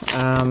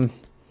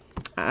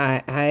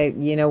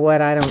 You know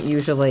what? I don't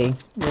usually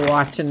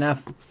watch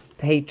enough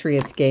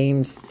Patriots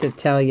games to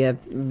tell you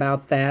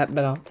about that,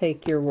 but I'll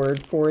take your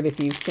word for it if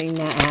you've seen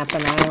that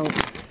happen. I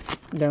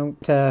don't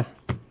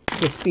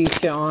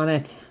dispute you on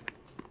it.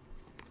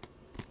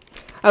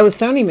 Oh,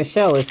 Sony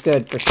Michel is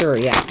good for sure.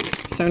 Yeah,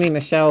 Sony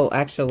Michel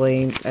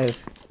actually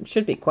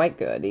should be quite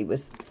good. He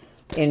was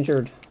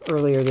injured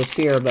earlier this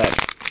year, but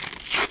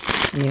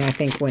I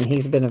think when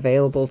he's been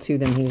available to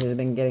them, he has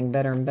been getting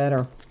better and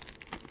better.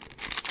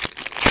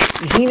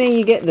 Gina,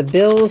 you get the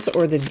Bills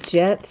or the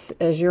Jets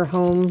as your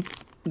home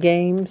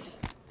games?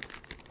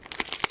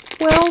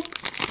 Well,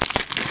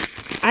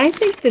 I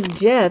think the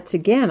Jets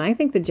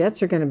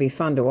are going to be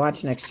fun to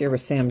watch next year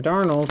with Sam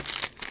Darnold.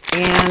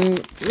 And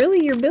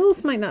really, your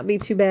Bills might not be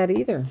too bad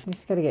either. You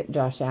just got to get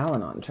Josh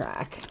Allen on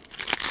track.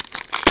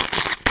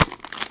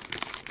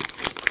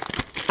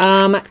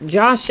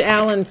 Josh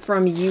Allen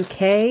from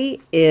UK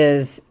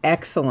is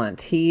excellent.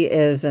 He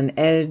is an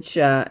edge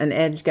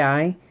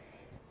guy.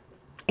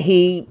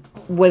 He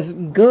was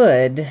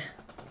good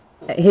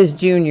his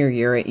junior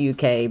year at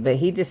UK, but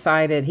he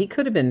decided he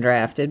could have been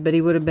drafted, but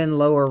he would have been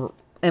lower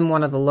in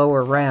one of the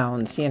lower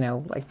rounds, you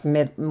know, like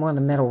one of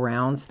the middle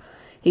rounds.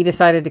 He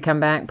decided to come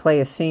back, play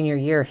his senior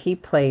year. He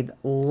played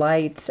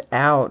lights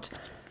out.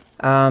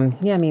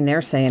 Yeah, I mean,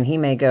 they're saying he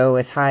may go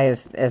as high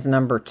as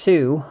number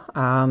 2,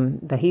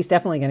 but he's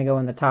definitely going to go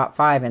in the top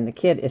 5, and the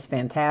kid is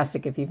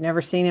fantastic. If you've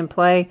never seen him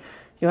play,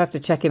 you'll have to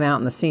check him out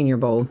in the Senior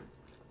Bowl.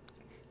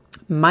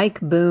 Mike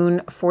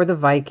Boone for the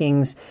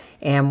Vikings,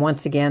 and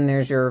once again,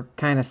 there's your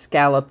kind of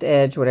scalloped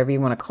edge, whatever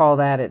you want to call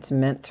that. It's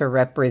meant to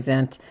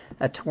represent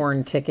a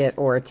torn ticket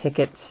or a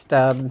ticket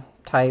stub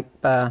type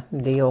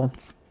deal.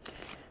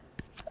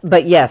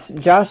 But yes,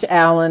 Josh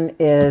Allen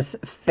is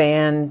a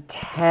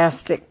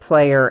fantastic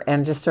player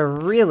and just a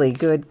really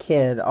good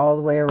kid all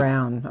the way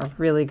around. A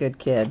really good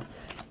kid.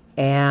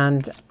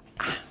 And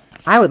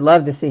I would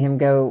love to see him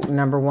go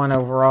number 1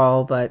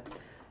 overall, but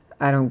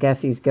I don't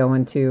guess he's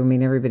going to. I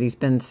mean, everybody's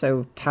been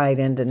so tied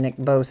into Nick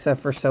Bosa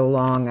for so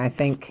long. I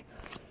think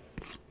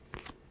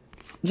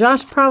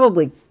Josh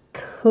probably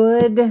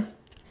could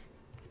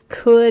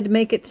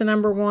make it to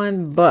number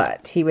 1,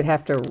 but he would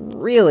have to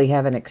really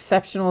have an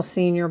exceptional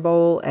Senior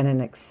Bowl and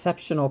an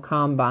exceptional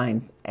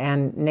combine.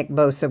 And Nick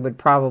Bosa would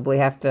probably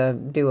have to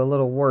do a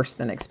little worse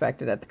than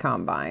expected at the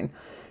combine.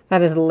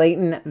 That is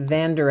Leighton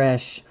Vander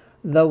Esch,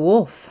 the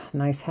Wolf.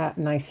 Nice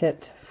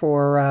hit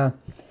for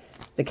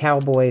the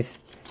Cowboys.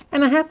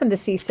 And I happen to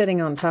see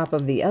sitting on top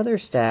of the other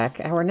stack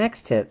our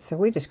next hit, so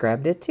we just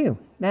grabbed it too.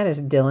 That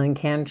is Dylan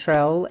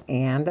Cantrell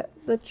and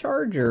the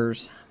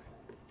Chargers.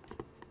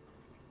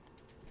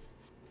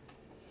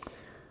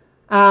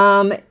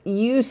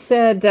 You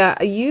said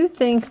you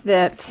think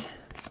that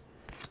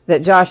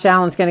Josh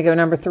Allen's going to go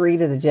number 3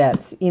 to the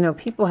Jets. You know,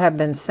 people have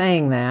been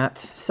saying that.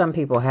 Some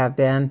people have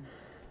been.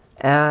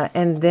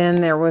 And then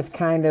there was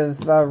kind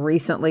of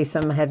recently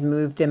some had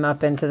moved him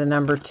up into the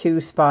number 2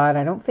 spot.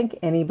 I don't think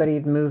anybody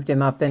had moved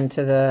him up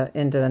into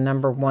the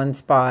number 1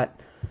 spot.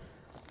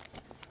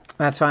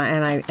 That's why,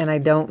 and I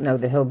don't know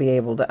that he'll be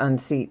able to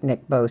unseat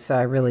Nick Bosa.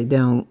 I really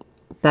don't.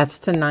 That's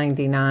to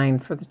 99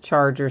 for the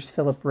Chargers.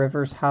 Phillip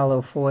Rivers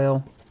hollow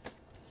foil.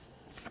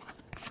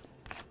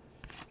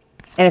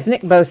 And if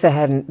Nick Bosa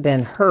hadn't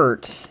been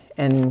hurt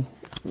and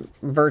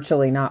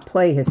virtually not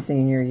play his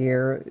senior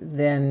year,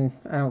 then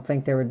I don't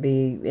think there would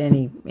be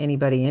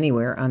anybody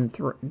anywhere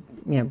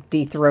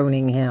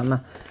dethroning him.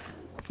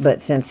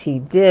 But since he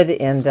did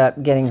end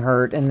up getting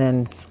hurt and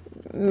then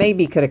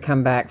maybe could have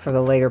come back for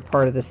the later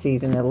part of the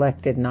season,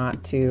 elected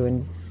not to,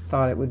 and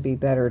thought it would be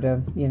better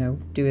to,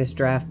 do his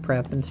draft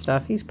prep and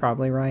stuff. He's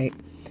probably right.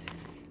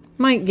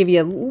 Might give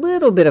you a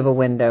little bit of a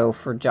window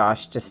for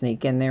Josh to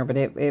sneak in there, but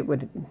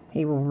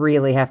he will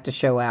really have to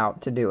show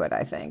out to do it,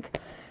 I think.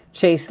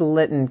 Chase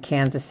Litton,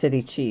 Kansas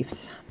City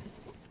Chiefs.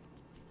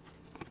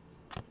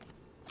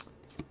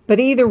 But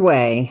either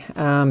way,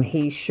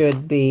 he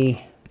should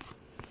be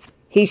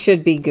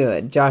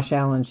good. Josh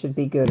Allen should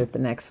be good at the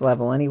next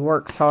level, and he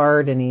works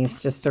hard, and he's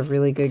just a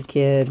really good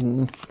kid,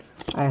 and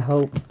I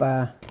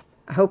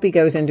hope he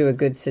goes into a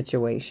good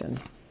situation.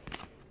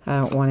 I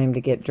don't want him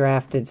to get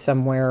drafted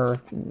somewhere,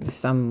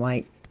 some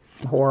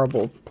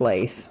horrible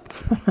place.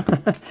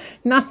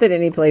 Not that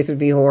any place would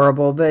be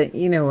horrible, but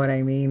you know what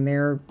I mean.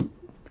 There are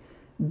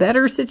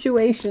better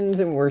situations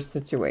and worse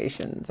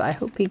situations. I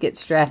hope he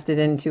gets drafted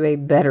into a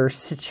better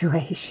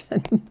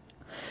situation.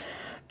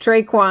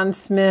 Traquan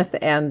Smith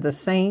and the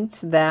Saints.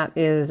 That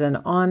is an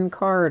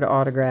on-card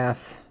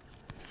autograph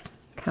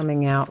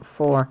coming out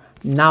for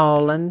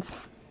Nolans.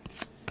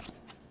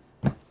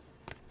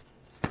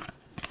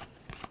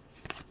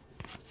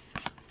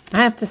 I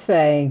have to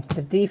say,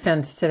 the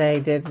defense today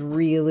did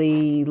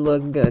really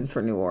look good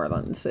for New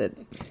Orleans.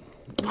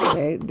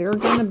 They're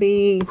going to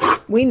be,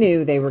 we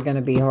knew they were going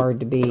to be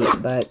hard to beat,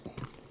 but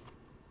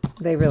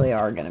they really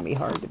are going to be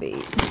hard to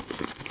beat.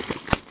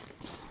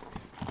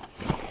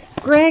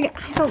 Greg,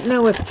 I don't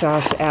know if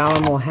Josh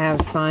Allen will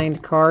have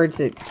signed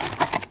cards.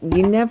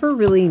 You never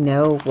really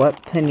know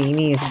what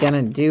Panini is going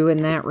to do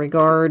in that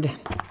regard.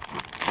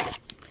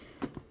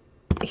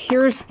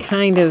 Here's a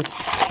kind of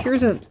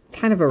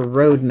a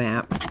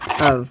roadmap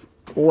of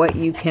what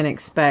you can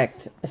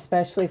expect,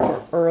 especially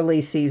for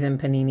early season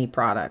Panini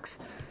products.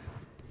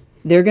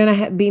 They're going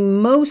to be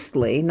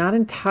mostly, not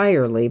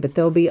entirely, but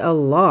there'll be a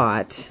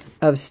lot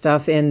of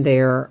stuff in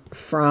there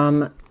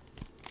from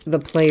the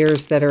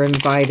players that are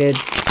invited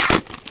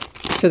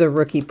to the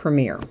rookie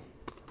premiere.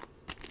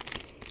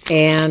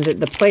 And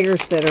the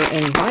players that are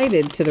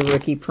invited to the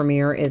rookie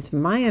premiere, it's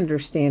my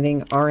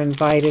understanding, are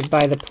invited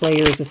by the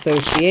Players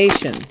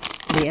Association.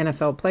 The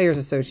NFL Players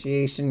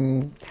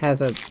Association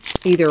has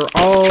either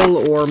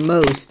all or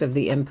most of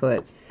the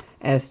input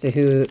as to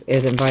who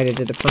is invited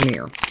to the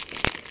premiere.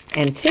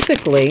 And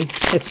typically,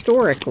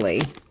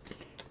 historically,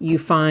 you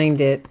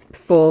find it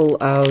full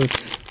of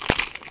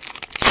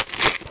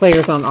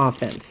players on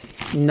offense.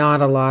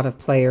 Not a lot of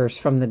players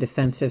from the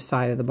defensive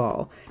side of the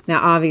ball.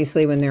 Now,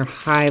 obviously, when they're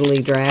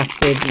highly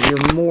drafted,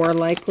 you're more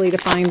likely to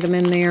find them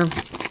in there.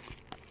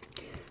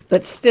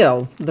 But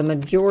still, the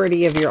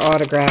majority of your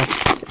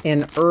autographs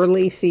in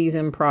early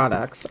season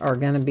products are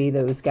going to be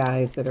those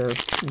guys that are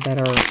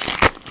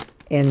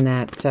in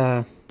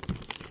that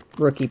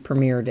rookie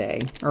premiere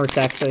day. Or it's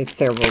actually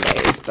several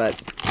days,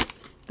 but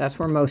that's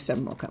where most of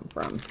them will come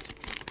from.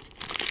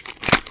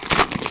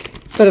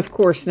 But of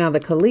course, now the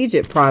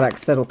collegiate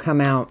products that'll come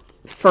out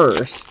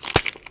first,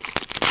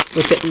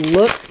 which it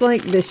looks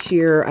like this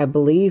year, I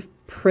believe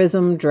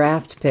Prism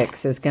Draft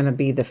Picks is going to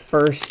be the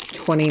first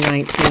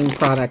 2019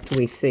 product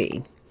we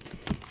see.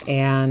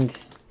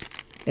 And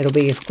it'll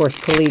be, of course,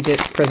 collegiate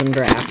Prism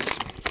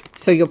Draft.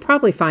 So you'll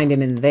probably find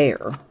him in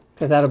there,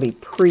 because that'll be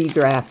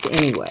pre-draft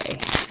anyway.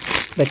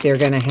 But they're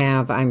going to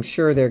have, I'm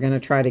sure they're going to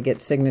try to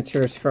get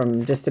signatures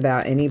from just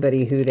about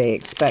anybody who they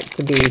expect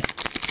to be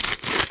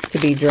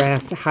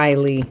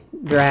highly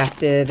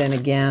drafted. And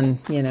again,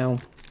 you know,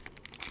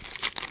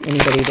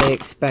 anybody they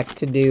expect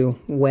to do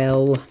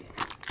well.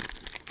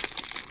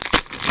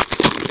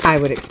 I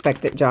would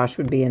expect that Josh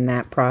would be in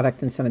that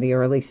product and some of the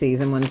early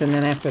season ones. And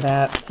then after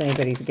that, it's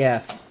anybody's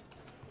guess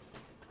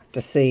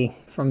to see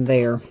from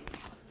there.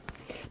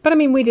 But I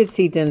mean, we did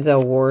see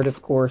Denzel Ward,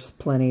 of course,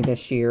 plenty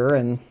this year.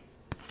 And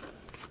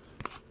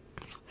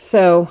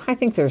so I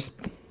think there's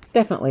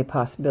definitely a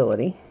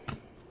possibility.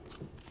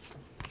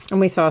 And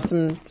we saw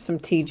some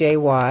TJ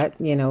Watt,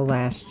 you know,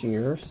 last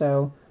year.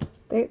 So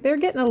they're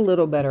getting a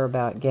little better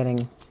about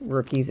getting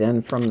rookies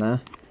in from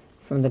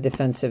the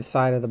defensive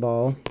side of the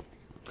ball.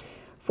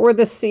 For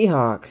the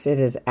Seahawks, it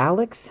is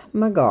Alex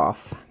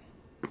McGough.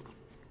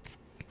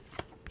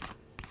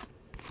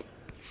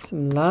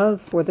 Some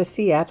love for the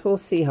Seattle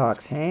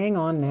Seahawks. Hang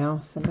on now.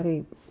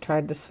 Somebody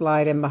tried to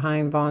slide in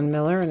behind Von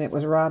Miller, and it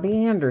was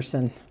Robbie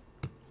Anderson.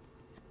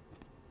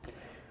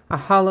 A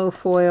hollow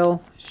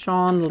foil,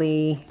 Sean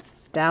Lee,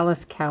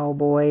 Dallas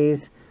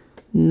Cowboys,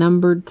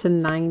 numbered to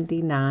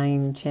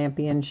 99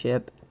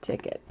 championship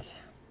ticket.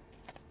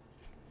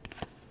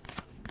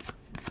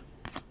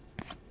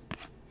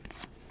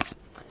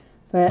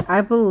 But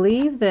I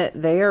believe that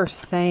they are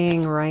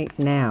saying right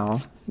now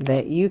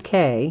that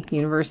UK,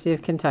 University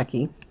of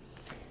Kentucky,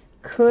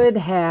 could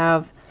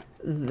have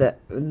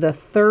the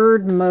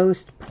third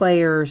most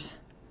players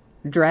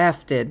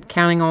drafted,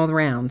 counting all the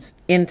rounds,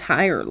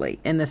 entirely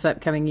in this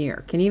upcoming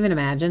year. Can you even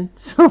imagine?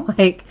 So,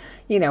 like,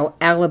 you know,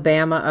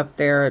 Alabama up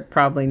there at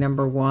probably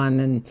number 1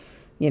 and,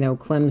 you know,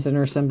 Clemson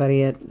or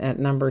somebody at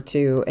number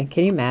 2. And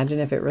can you imagine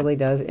if it really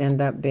does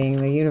end up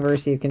being the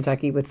University of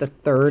Kentucky with the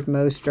third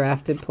most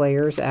drafted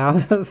players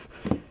out of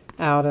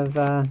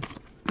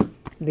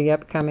the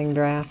upcoming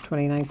draft,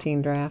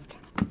 2019 draft?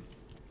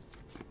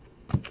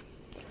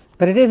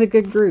 But it is a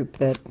good group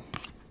that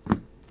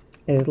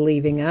is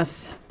leaving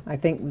us. I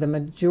think the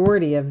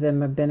majority of them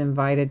have been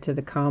invited to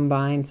the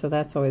combine, so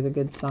that's always a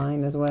good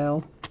sign as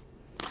well.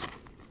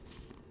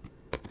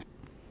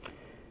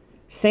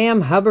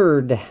 Sam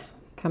Hubbard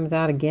comes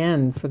out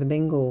again for the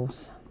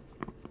Bengals.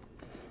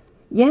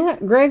 Yeah,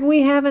 Greg,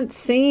 we haven't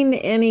seen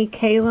any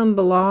Kalen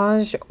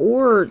Ballage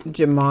or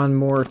Jamon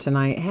Moore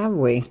tonight, have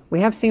we? We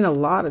have seen a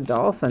lot of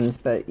Dolphins,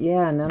 but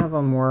yeah, none of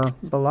them were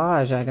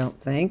Ballage, I don't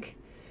think.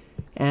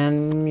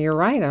 And you're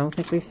right, I don't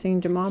think we've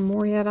seen Jamon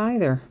Moore yet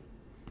either.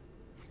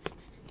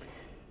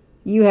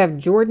 You have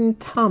Jordan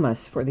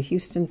Thomas for the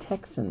Houston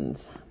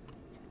Texans.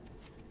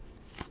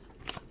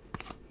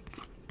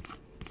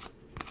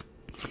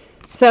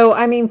 So,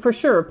 I mean, for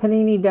sure,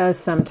 Panini does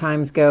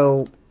sometimes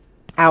go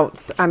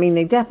out. I mean,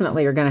 they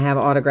definitely are going to have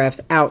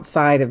autographs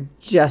outside of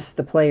just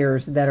the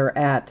players that are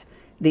at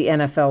the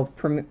NFL,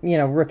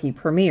 rookie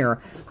premiere.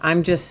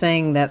 I'm just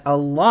saying that a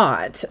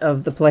lot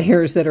of the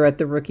players that are at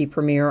the rookie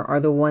premiere are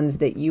the ones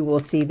that you will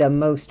see the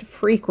most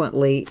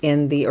frequently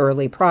in the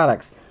early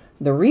products.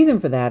 The reason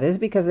for that is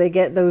because they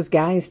get those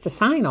guys to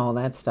sign all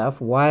that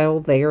stuff while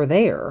they are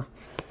there.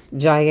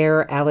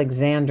 Jair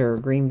Alexander,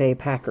 Green Bay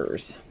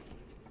Packers.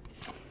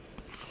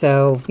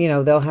 So, you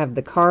know, they'll have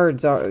the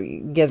cards,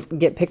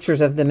 get pictures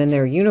of them in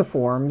their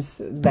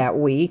uniforms that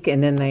week,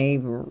 and then they,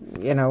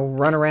 you know,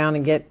 run around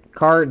and get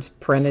cards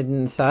printed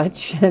and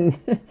such,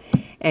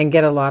 and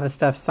get a lot of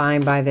stuff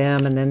signed by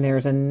them. And then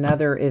there's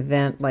another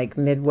event like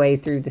midway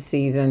through the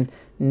season,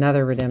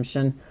 another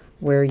redemption,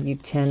 where you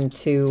tend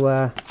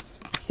to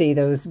see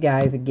those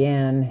guys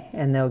again,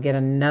 and they'll get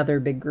another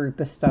big group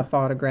of stuff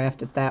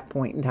autographed at that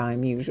point in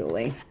time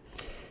usually.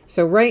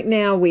 So right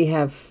now we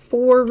have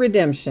 4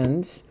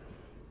 redemptions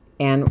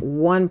and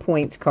 1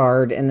 points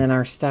card, and then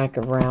our stack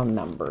of round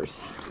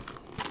numbers.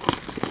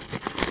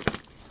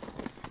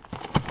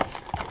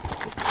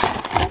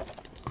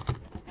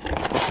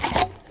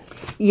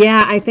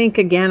 Yeah, I think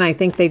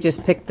they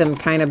just picked them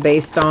kind of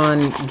based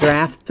on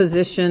draft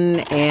position,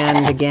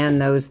 and again,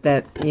 those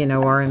that, you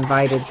know, are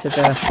invited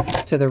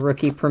to the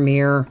rookie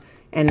premiere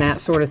and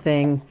that sort of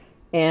thing.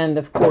 And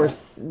of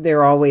course,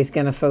 they're always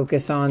going to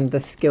focus on the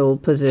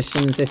skilled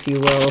positions, if you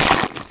will.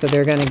 So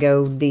they're going to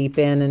go deep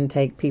in and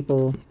take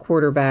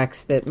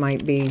quarterbacks that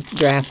might be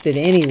drafted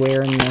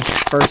anywhere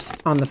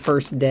on the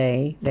first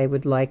day. They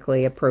would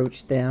likely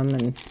approach them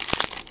and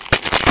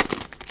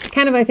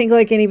kind of, I think,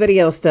 like anybody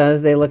else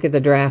does. They look at the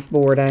draft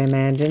board, I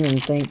imagine,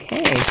 and think,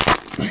 hey,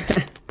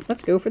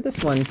 let's go for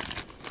this one.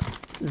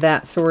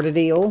 That sort of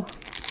deal.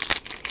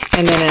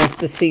 And then as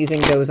the season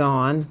goes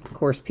on, of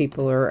course,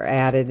 people are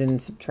added and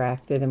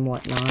subtracted and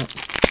whatnot.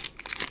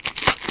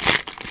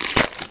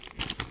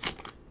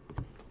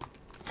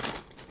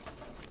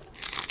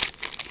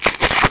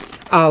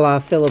 A la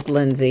Philip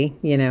Lindsay,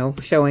 you know,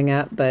 showing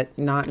up, but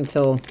not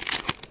until,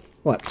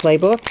 what,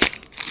 Playbook?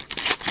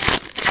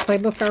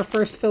 Playbook our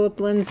first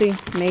Philip Lindsay?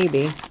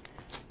 Maybe.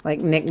 Like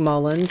Nick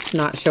Mullins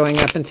not showing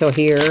up until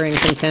here in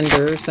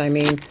Contenders. I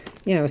mean,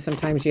 you know,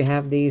 sometimes you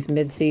have these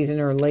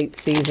mid-season or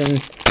late-season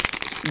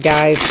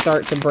guys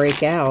start to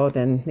break out,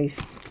 and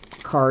these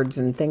cards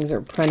and things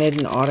are printed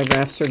and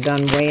autographs are done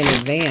way in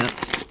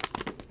advance.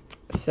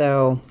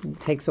 So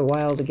it takes a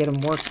while to get them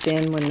worked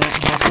in when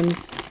that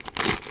happens.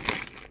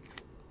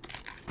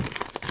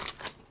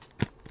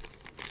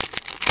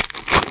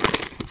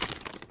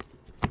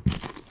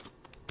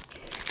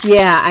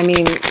 Yeah, I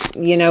mean,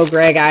 you know,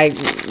 Greg, I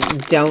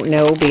don't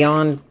know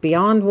beyond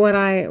what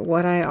I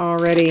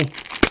already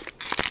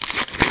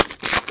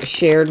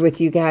shared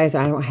with you guys.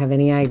 I don't have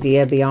any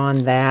idea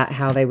beyond that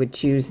how they would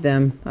choose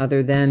them,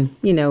 other than,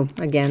 you know,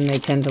 again, they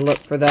tend to look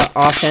for the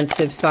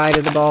offensive side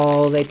of the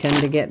ball. They tend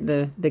to get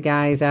the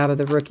guys out of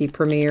the rookie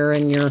premier,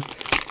 and your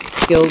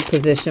skilled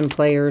position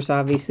players,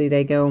 obviously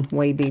they go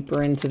way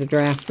deeper into the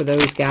draft for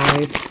those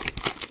guys.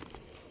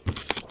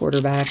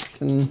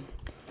 Quarterbacks and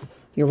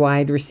your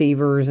wide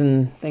receivers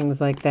and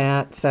things like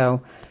that.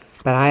 So,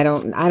 but I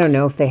don't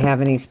know if they have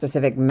any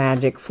specific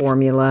magic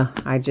formula.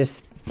 I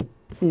just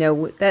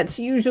know that's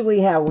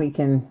usually how we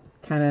can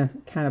kind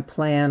of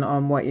plan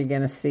on what you're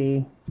going to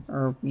see,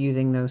 or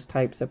using those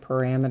types of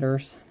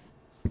parameters.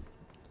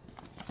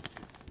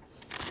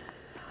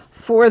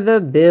 For the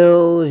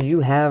Bills, you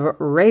have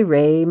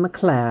Ray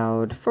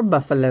McCloud for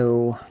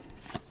Buffalo.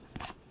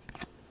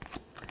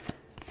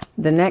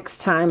 The next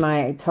time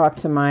I talk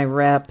to my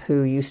rep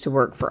who used to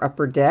work for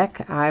Upper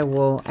Deck, I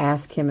will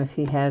ask him if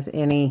he has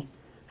any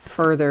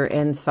further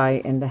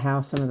insight into how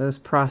some of those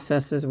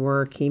processes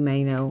work. He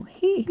may know.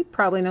 He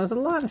probably knows a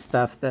lot of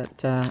stuff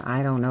that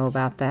I don't know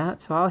about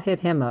that. So I'll hit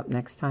him up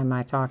next time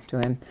I talk to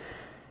him.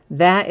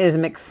 That is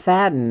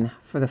McFadden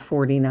for the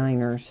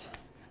 49ers.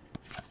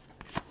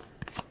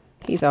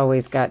 He's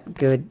always got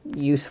good,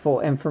 useful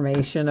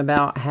information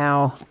about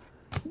how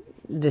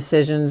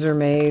decisions are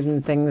made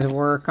and things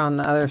work on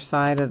the other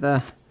side of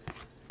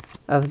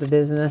the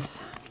business.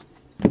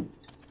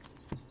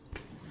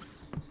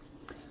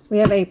 We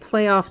have a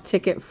playoff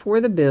ticket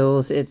for the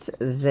Bills. It's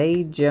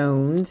Zay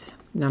Jones,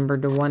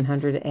 numbered to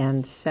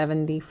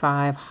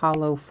 175,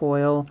 hollow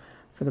foil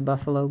for the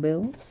Buffalo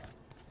Bills.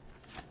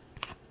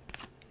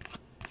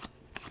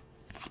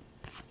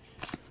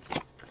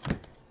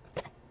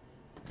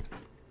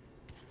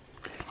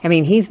 I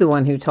mean, he's the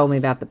one who told me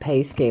about the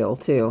pay scale,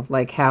 too.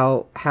 Like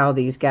how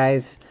these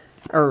guys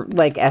are,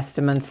 like,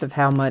 estimates of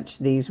how much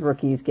these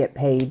rookies get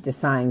paid to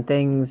sign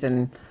things,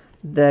 and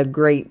the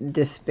great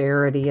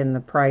disparity in the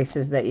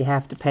prices that you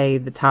have to pay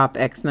the top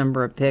X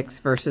number of picks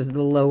versus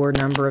the lower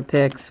number of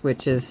picks,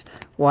 which is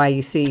why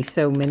you see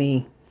so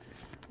many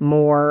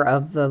more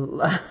of the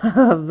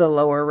of the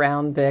lower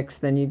round picks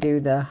than you do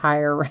the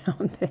higher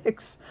round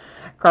picks.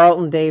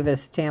 Carlton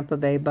Davis, Tampa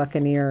Bay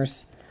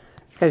Buccaneers.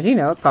 Because, you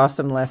know, it costs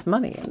them less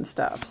money and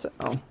stuff, so,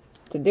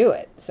 to do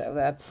it. So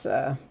that's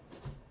how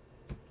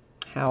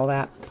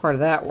that part of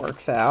that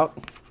works out.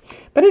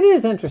 But it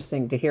is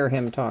interesting to hear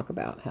him talk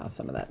about how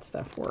some of that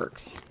stuff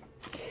works.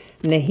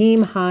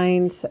 Naheem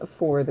Hines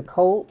for the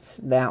Colts.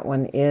 That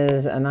one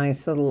is a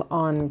nice little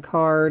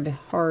on-card,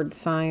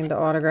 hard-signed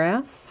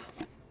autograph.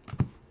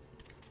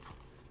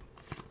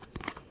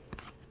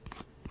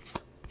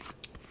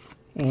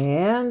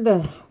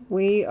 And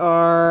we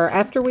are,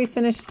 after we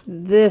finish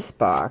this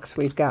box,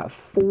 we've got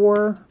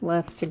 4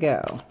 left to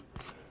go.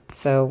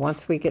 So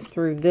once we get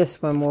through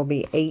this one, we'll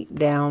be 8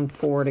 down,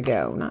 4 to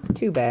go. Not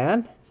too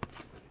bad.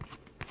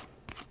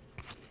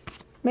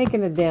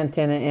 Making a dent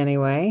in it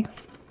anyway.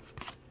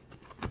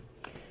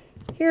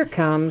 Here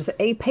comes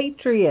a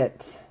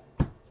Patriot.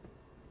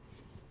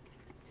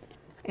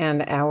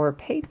 And our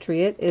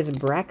Patriot is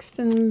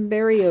Braxton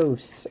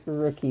Berrios,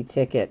 rookie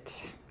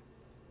ticket.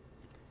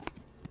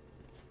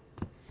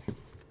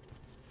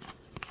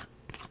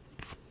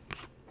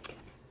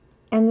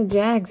 And the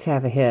Jags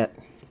have a hit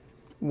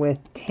with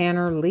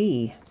Tanner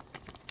Lee.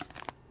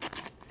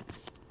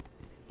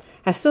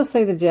 I still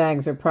say the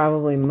Jags are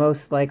probably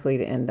most likely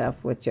to end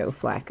up with Joe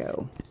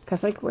Flacco.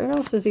 Because, like, where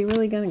else is he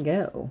really going to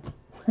go?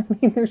 I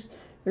mean, there's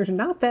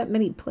not that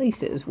many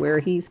places where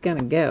he's going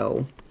to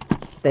go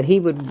that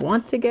he would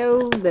want to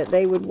go, that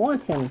they would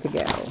want him to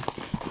go.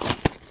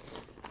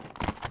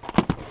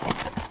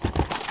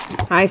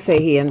 I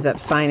say he ends up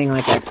signing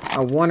like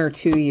a 1 or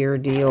 2 year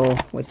deal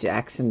with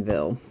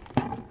Jacksonville.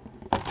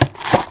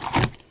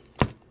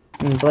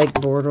 And Blake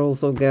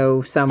Bortles will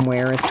go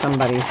somewhere as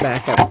somebody's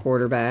backup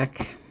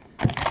quarterback.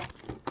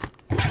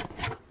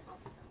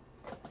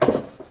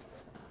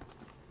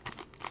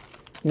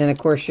 And then, of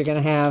course, you're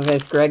going to have,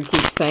 as Greg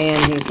keeps saying,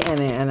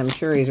 and I'm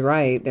sure he's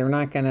right, they're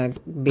not going to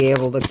be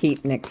able to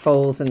keep Nick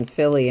Foles in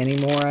Philly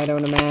anymore, I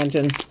don't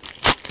imagine.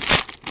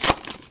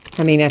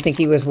 I mean, I think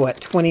he was, what,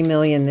 $20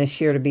 million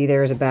this year to be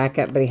there as a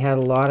backup, but he had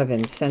a lot of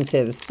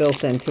incentives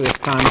built into his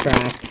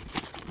contract.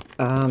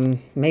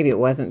 Maybe it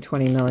wasn't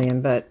 $20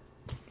 million, but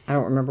I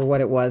don't remember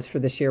what it was for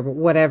this year, but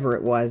whatever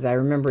it was, I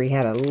remember he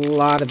had a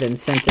lot of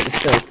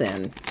incentives built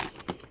in.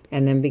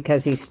 And then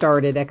because he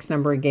started X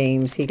number of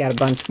games, he got a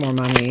bunch more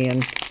money. And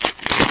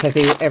because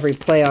every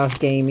playoff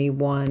game he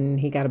won,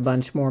 he got a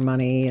bunch more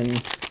money.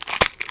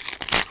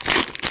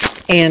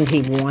 And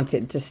he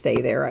wanted to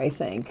stay there, I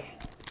think.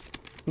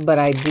 But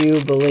I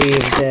do believe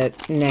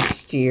that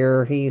next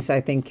year,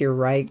 I think you're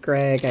right,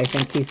 Greg. I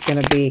think he's going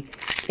to be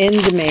in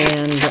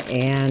demand,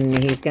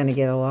 and he's going to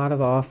get a lot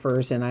of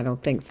offers. And I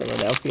don't think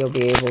Philadelphia will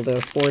be able to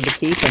afford to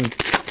keep him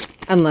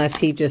unless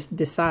he just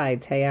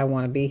decides, hey, I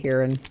want to be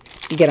here, and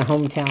get a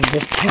hometown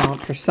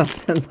discount or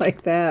something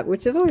like that,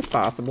 which is always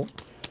possible.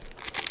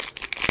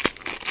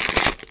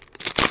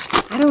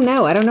 I don't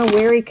know. I don't know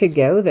where he could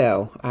go,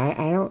 though.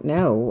 I don't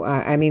know.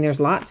 I mean, there's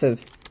lots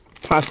of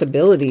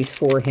possibilities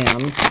for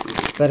him,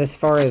 but as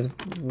far as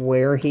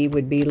where he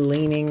would be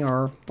leaning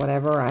or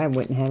whatever, I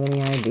wouldn't have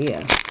any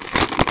idea.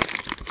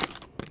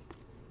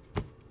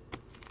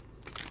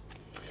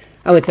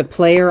 Oh, it's a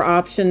player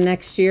option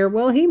next year?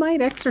 Well, he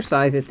might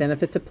exercise it then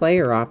if it's a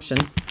player option.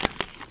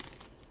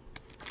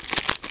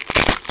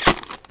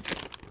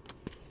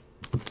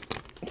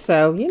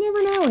 So, you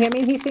never know. I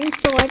mean, he seems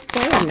to like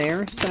playing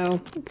there,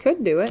 so he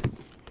could do it.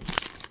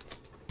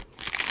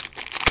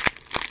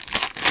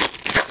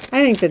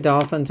 I think the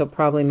Dolphins will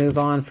probably move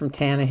on from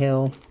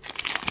Tannehill.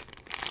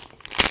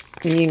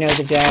 And you know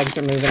the Jags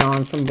are moving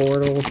on from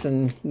Bortles,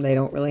 and they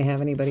don't really have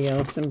anybody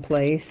else in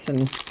place.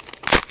 And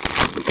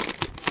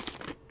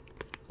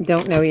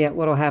don't know yet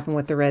what will happen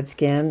with the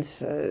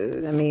Redskins.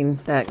 I mean,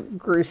 that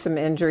gruesome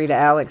injury to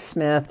Alex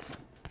Smith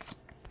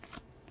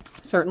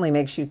certainly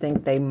makes you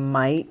think they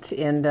might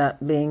end up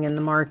being in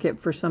the market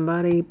for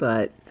somebody,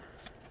 but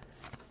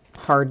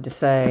hard to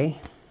say.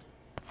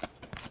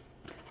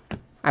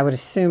 I would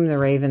assume the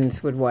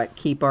Ravens would,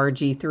 keep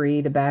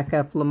RG3 to back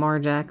up Lamar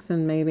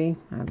Jackson, maybe?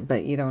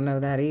 But you don't know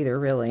that either,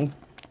 really.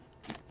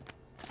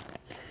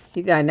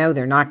 I know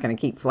they're not going to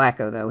keep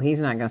Flacco, though.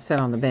 He's not going to sit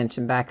on the bench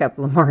and back up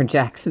Lamar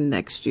Jackson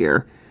next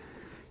year.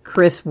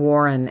 Chris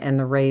Warren and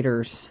the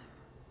Raiders,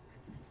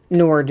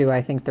 nor do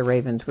I think the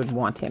Ravens would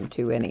want him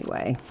to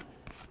anyway.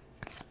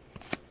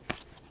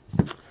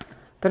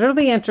 But it'll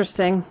be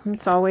interesting.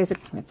 It's always a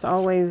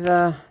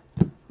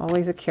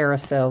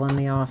carousel in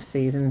the off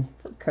season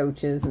for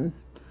coaches and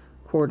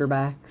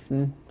quarterbacks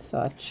and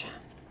such.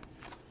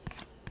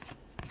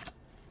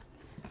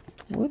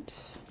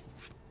 Whoops.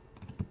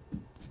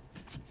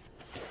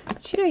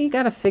 But you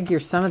got to figure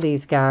some of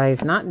these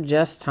guys, not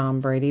just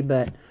Tom Brady,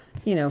 but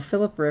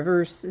Phillip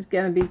Rivers is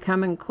going to be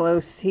coming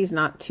close. He's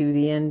not to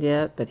the end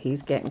yet, but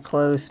he's getting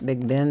close.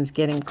 Big Ben's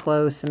getting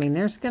close. I mean,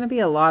 there's going to be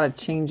a lot of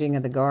changing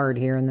of the guard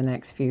here in the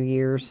next few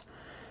years.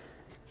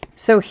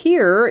 So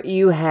here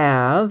you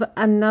have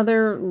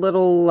another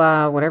little,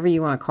 whatever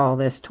you want to call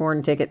this,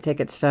 torn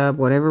ticket stub,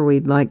 whatever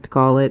we'd like to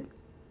call it.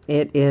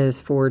 It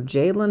is for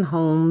Jalen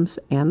Holmes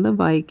and the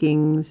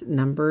Vikings,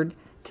 numbered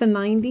to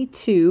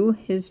 92,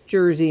 his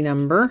jersey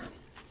number.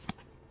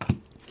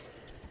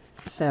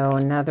 So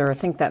another, I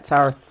think that's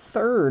our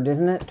third,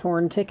 isn't it?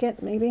 Torn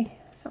ticket, maybe?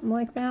 Something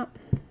like that.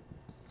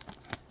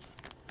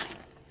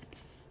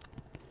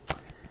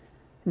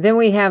 Then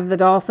we have the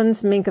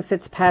Dolphins, Minkah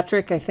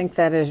Fitzpatrick. I think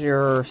that is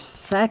your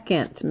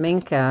second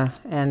Minkah,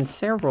 and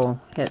several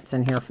hits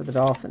in here for the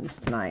Dolphins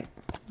tonight.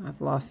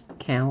 I've lost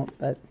count,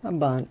 but a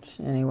bunch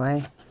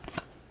anyway.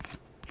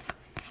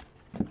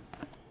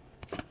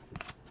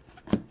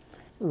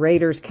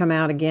 Raiders come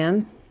out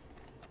again.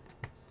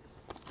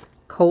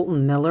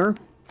 Colton Miller.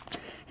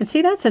 And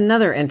see, that's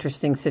another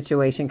interesting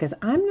situation because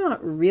I'm not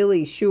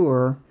really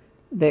sure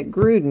that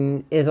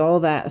Gruden is all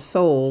that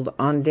sold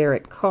on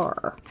Derek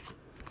Carr.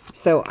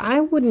 So I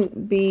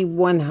wouldn't be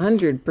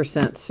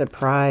 100%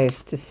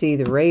 surprised to see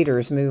the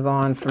Raiders move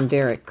on from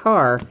Derek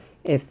Carr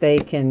if they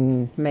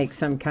can make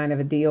some kind of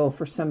a deal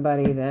for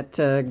somebody that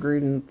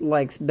Gruden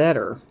likes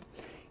better.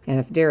 And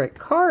if Derek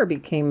Carr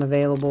became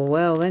available,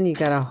 well, then you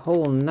got a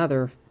whole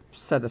nother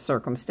set of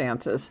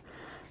circumstances.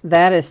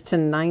 That is to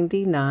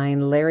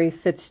 99, Larry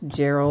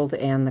Fitzgerald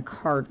and the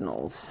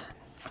Cardinals.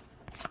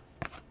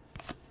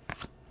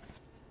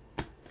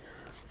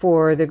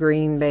 For the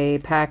Green Bay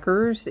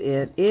Packers,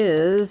 it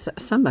is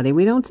somebody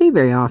we don't see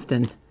very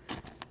often.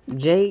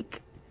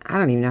 Jake, I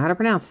don't even know how to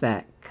pronounce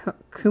that.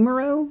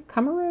 Kumaro?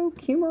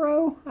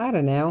 I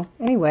don't know.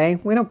 Anyway,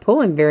 we don't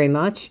pull him very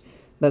much,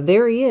 but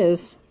there he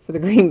is for the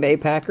Green Bay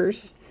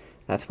Packers.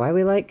 That's why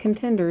we like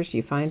contenders.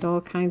 You find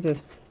all kinds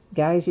of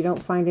guys you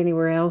don't find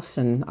anywhere else,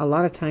 and a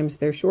lot of times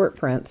they're short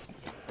prints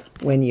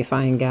when you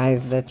find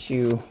guys that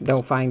you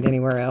don't find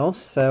anywhere else.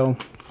 So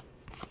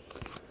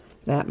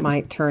that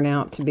might turn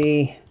out to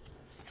be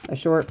a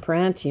short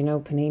print.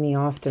 Panini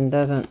often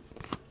doesn't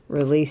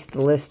release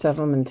the list of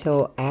them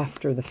until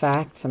after the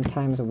fact,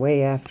 sometimes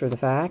way after the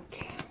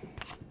fact.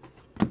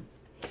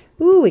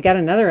 Ooh, we got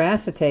another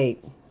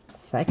acetate.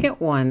 Second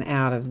one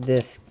out of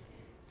this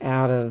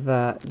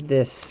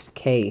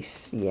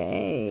case.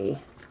 Yay.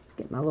 Let's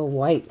get my little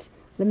white.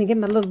 Let me get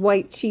my little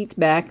white sheet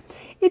back.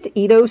 It's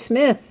Ito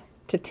Smith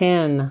to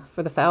 10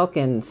 for the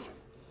Falcons.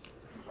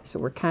 So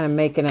we're kind of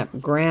making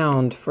up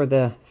ground for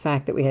the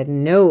fact that we had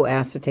no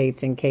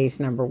acetates in case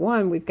number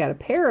 1. We've got a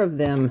pair of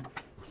them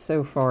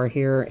so far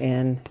here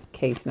in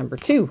case number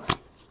 2.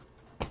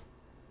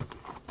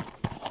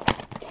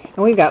 And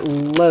we've got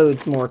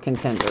loads more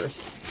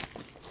contenders.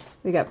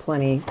 We got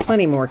plenty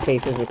more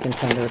cases of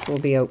contenders. We'll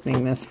be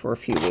opening this for a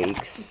few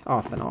weeks,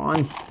 off and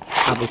on.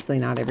 Obviously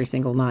not every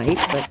single night,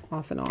 but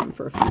off and on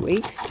for a few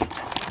weeks.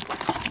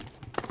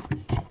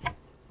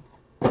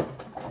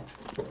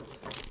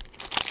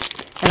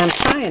 And I'm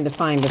trying to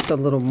find us a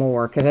little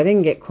more, because I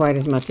didn't get quite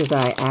as much as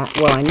I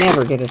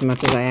never get as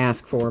much as I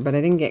ask for, but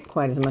I didn't get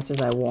quite as much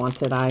as I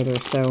wanted either.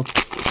 So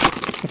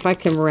if I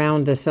can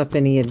round us up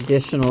any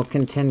additional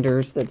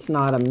contenders that's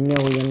not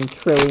 $1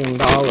 trillion,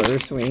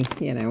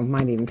 we, you know,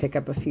 might even pick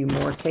up a few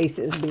more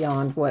cases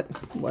beyond what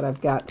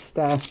I've got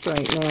stashed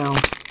right now.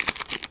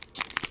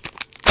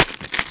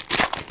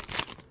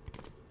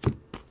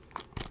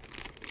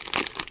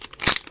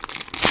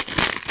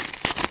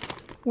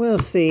 We'll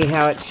see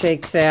how it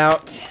shakes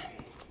out.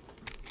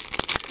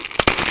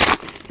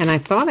 And I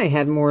thought I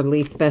had more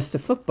Leaf Best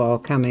of Football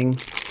coming.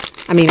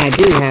 I mean, I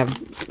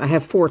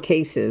have 4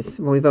 cases.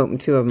 Well, we've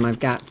opened 2 of them. I've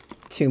got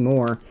 2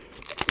 more.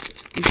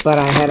 But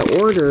I had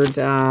ordered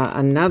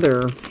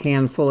another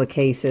handful of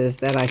cases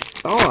that I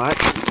thought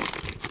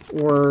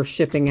were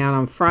shipping out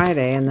on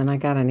Friday. And then I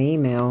got an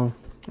email,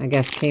 I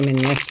guess came in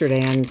yesterday.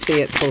 I didn't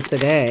see it till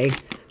today.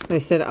 They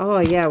said, oh,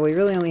 yeah, we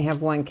really only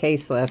have 1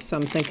 case left. So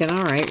I'm thinking,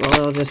 all right, well,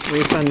 they'll just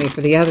refund me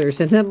for the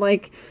others. And then,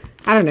 like,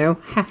 I don't know,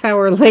 half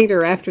hour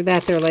later after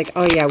that, they're like,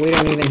 oh, yeah, we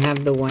don't even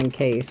have the 1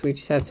 case. We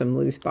just have some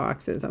loose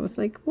boxes. I was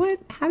like, what?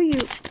 How do you,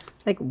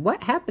 like,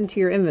 what happened to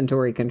your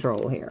inventory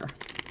control here?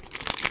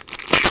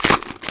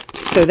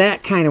 So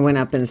that kind of went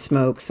up in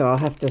smoke. So I'll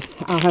have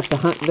to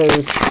hunt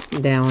those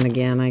down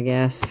again, I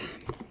guess.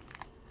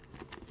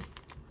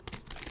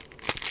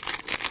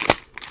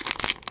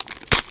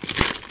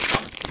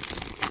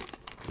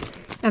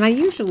 And I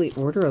usually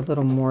order a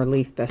little more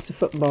Leaf Best of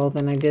Football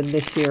than I did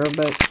this year,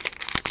 but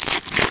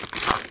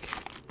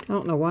I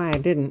don't know why I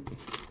didn't.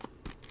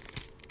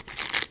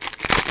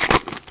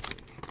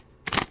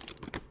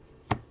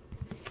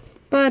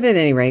 But at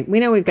any rate, we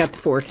know we've got the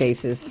 4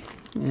 cases,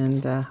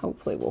 and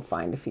hopefully we'll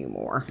find a few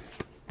more.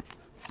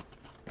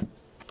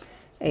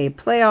 A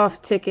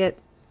playoff ticket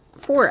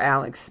for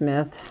Alex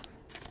Smith,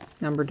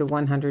 numbered to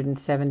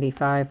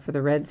 175 for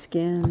the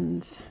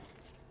Redskins.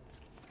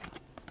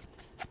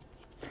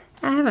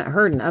 I haven't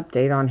heard an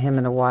update on him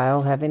in a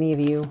while. Have any of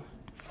you?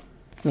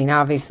 I mean,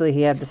 obviously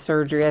he had the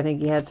surgery. I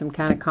think he had some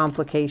kind of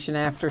complication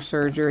after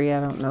surgery. I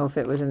don't know if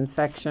it was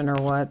infection or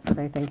what, but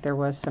I think there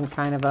was some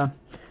kind of a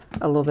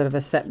little bit of a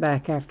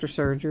setback after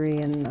surgery,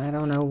 and I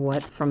don't know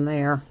what from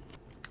there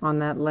on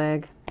that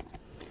leg.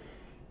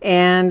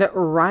 And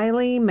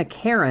Riley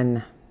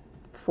McCarron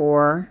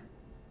for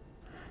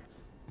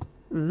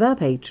the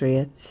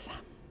Patriots.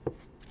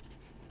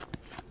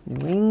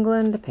 New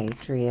England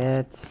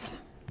Patriots.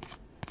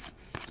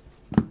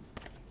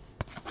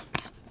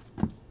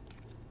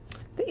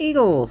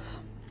 Eagles,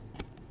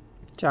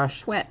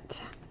 Josh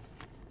Sweat.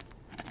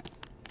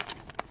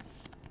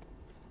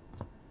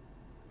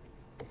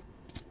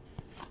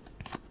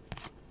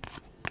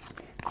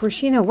 Of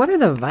course, you know, what are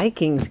the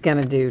Vikings going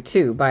to do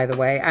too, by the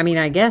way? I mean,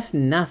 I guess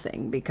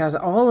nothing, because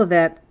all of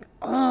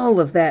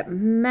that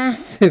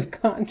massive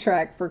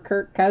contract for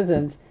Kirk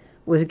Cousins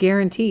was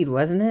guaranteed,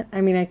 wasn't it? I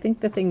mean, I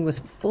think the thing was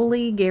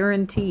fully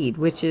guaranteed,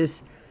 which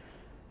is,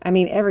 I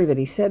mean,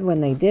 everybody said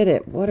when they did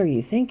it, what are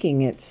you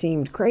thinking? It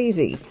seemed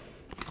crazy.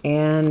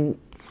 And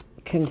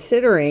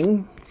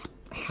considering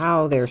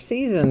how their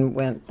season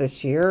went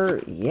this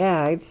year,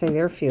 yeah, I'd say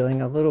they're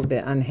feeling a little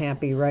bit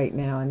unhappy right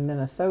now in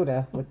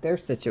Minnesota with their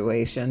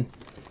situation.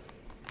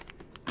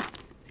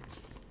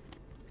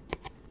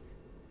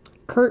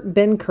 Kurt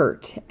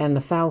Benkert and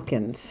the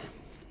Falcons.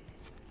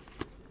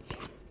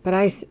 But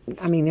I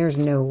mean, there's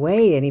no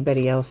way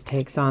anybody else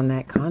takes on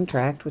that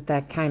contract with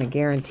that kind of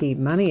guaranteed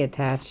money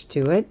attached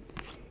to it.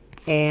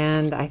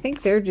 And I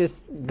think they're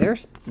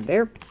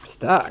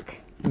stuck.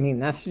 I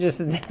mean, that's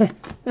just,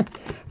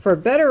 for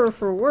better or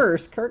for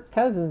worse, Kirk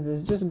Cousins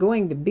is just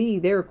going to be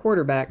their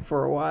quarterback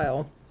for a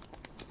while.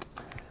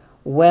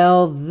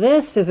 Well,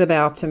 this is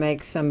about to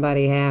make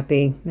somebody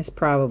happy. This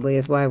probably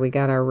is why we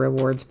got our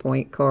rewards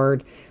point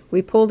card.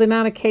 We pulled him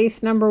out of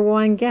case number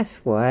 1. Guess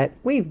what?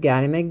 We've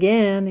got him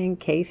again in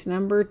case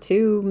number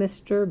 2.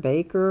 Mr.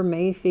 Baker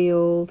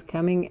Mayfield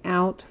coming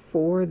out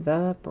for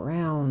the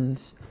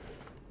Browns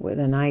with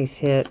a nice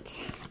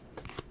hit.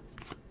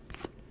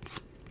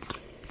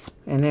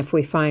 And if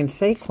we find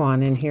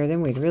Saquon in here,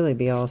 then we'd really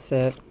be all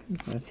set,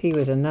 because he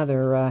was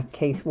another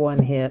case 1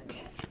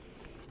 hit.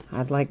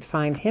 I'd like to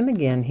find him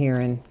again here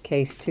in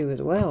case 2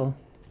 as well.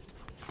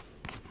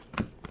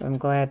 I'm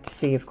glad to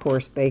see, of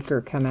course,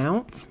 Baker come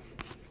out.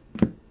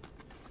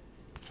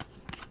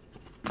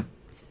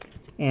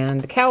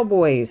 And the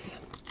Cowboys,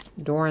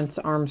 Dorrance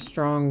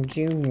Armstrong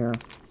Jr.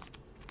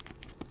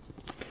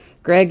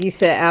 Greg, you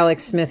said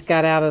Alex Smith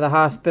got out of the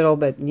hospital,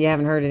 but you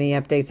haven't heard any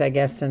updates, I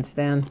guess, since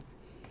then.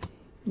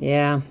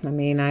 Yeah, I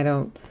mean, I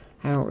don't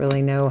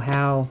really know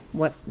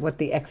what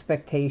the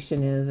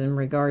expectation is in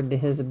regard to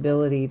his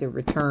ability to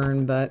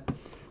return, but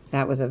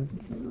that was a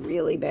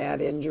really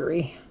bad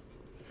injury.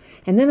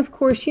 And then, of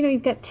course, you know,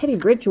 you've got Teddy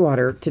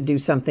Bridgewater to do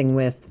something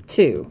with,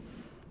 too.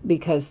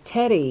 Because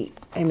Teddy,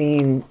 I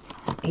mean,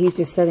 he's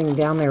just sitting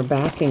down there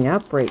backing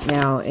up right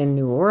now in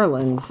New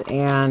Orleans,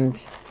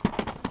 and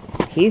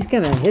he's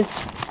going to,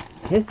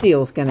 his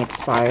deal's going to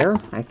expire,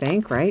 I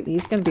think, right?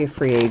 He's going to be a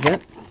free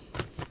agent.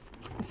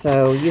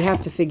 So you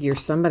have to figure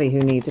somebody who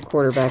needs a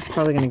quarterback's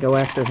probably going to go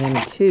after him,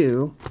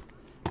 too.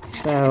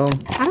 So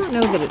I don't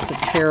know that it's a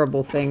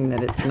terrible thing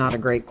that it's not a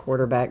great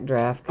quarterback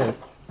draft,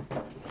 because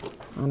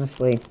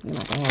honestly, you're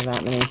not going to have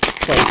that many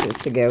places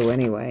to go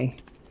anyway.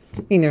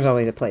 I mean, there's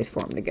always a place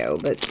for him to go,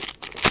 but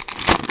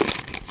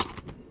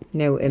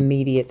no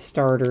immediate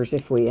starters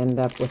if we end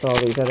up with all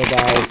these other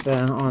guys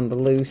on the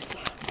loose.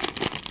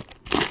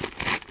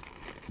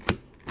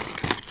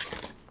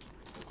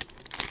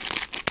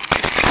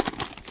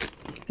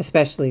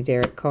 Especially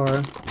Derek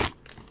Carr.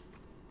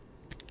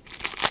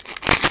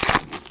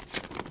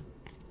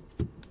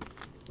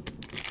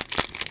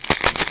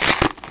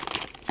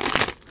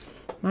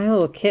 My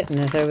little kitten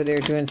is over there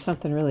doing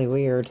something really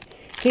weird.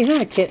 He's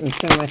not a kitten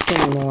so much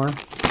anymore.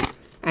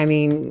 I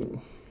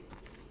mean,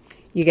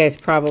 you guys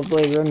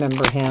probably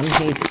remember him.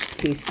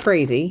 He's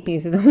crazy.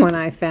 He's the one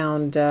I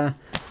found, I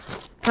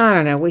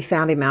don't know, we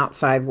found him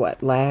outside,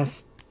 what,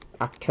 last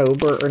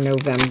October or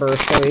November.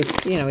 So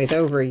he's, you know, he's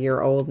over a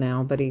year old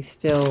now, but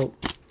he's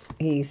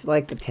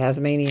like the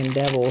Tasmanian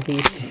devil.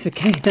 He's just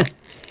kind of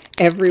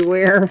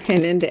everywhere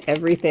and into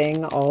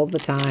everything all the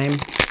time.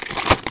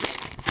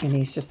 And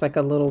he's just like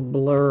a little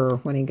blur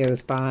when he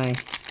goes by.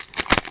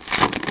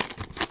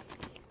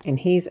 And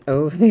he's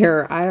over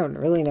there. I don't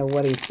really know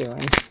what he's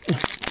doing.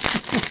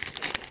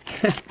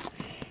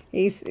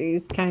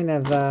 He's kind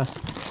of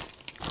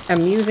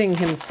amusing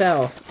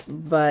himself,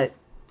 but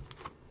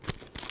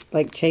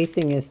like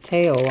chasing his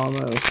tail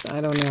almost. I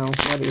don't know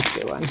what he's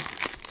doing.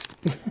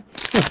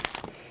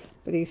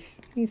 But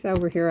he's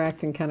over here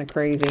acting kind of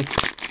crazy.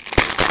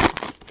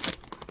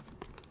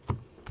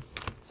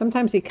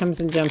 Sometimes he comes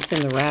and jumps in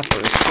the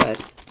wrappers,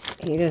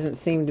 but he doesn't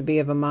seem to be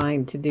of a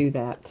mind to do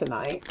that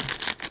tonight.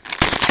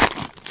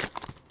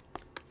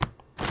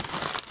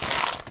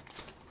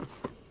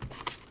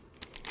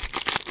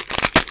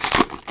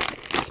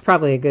 It's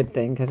probably a good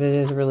thing, because it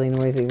is really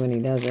noisy when he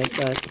does it,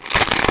 but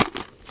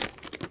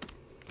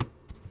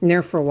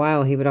there for a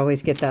while he would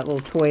always get that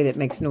little toy that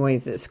makes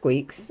noise that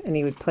squeaks, and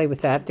he would play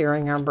with that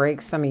during our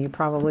breaks. Some of you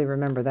probably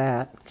remember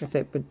that, because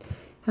it would,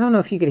 I don't know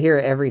if you could hear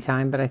it every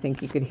time, but I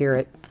think you could hear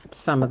it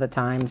some of the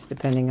times,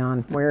 depending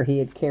on where he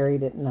had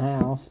carried it in the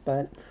house.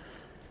 But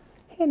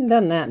he hadn't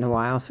done that in a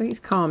while, so he's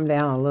calmed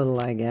down a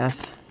little, I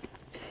guess.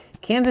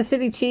 Kansas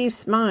City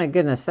Chiefs, my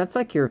goodness, that's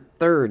like your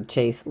third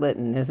Chase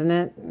Litton, isn't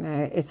it?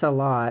 It's a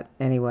lot,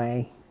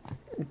 anyway.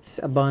 It's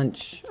a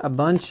bunch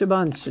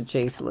of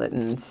Chase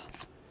Littons.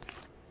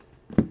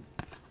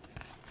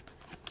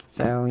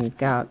 So you've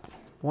got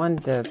one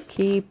to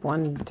keep,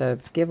 one to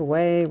give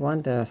away,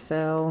 one to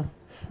sell.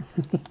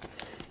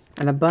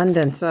 An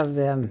abundance of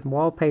them.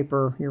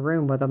 Wallpaper your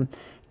room with them.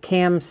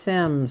 Cam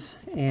Sims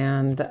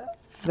and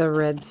the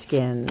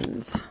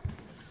Redskins.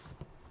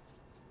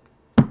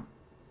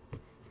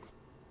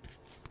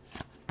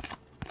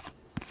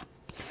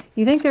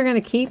 You think they're going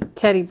to keep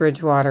Teddy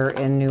Bridgewater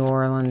in New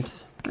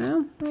Orleans?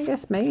 Well, I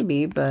guess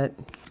maybe, but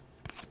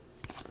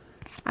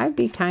I'd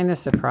be kind of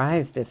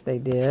surprised if they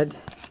did.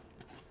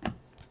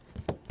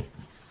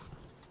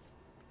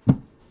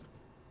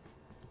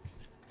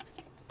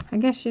 I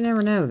guess you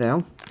never know,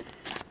 though.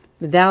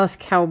 The Dallas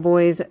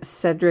Cowboys,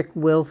 Cedric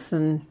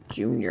Wilson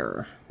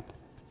Jr.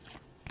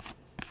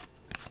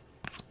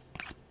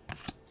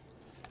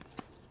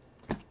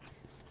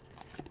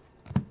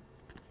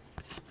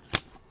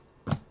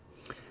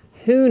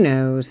 Who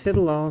knows?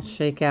 It'll all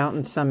shake out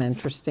in some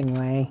interesting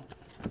way.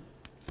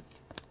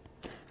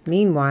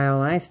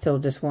 Meanwhile, I still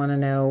just want to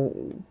know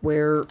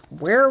where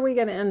are we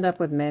going to end up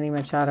with Manny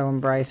Machado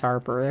and Bryce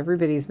Harper?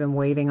 Everybody's been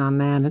waiting on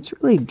that. It's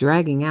really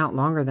dragging out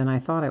longer than I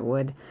thought it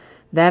would.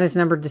 That is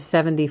numbered to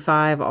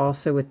 75,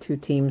 also with 2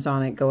 teams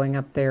on it going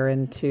up there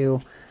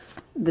into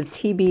the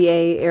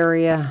TBA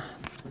area.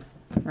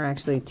 Or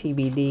actually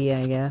TBD,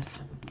 I guess.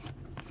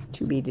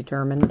 To be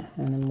determined.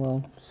 And then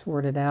we'll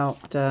sort it out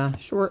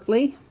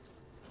shortly.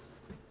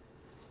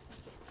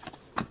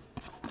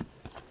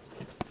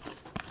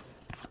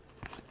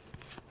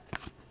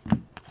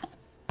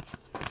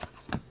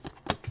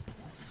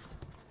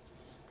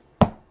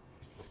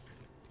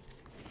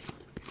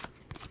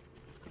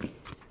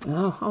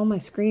 Oh, all my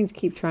screens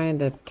keep trying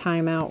to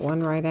time out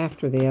one right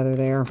after the other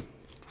there.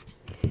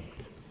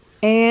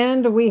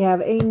 And we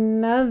have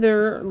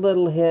another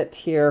little hit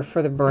here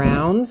for the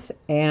Browns,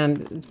 and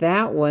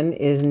that one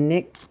is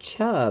Nick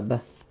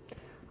Chubb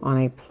on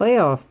a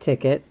playoff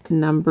ticket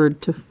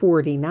numbered to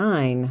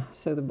 49.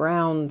 So the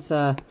Browns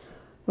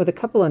with a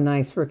couple of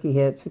nice rookie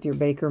hits with your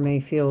Baker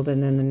Mayfield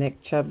and then the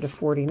Nick Chubb to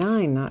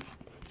 49.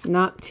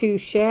 Not too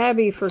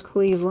shabby for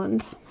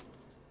Cleveland.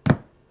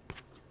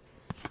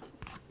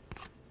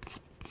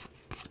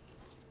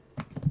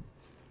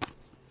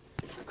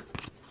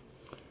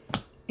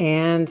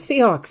 And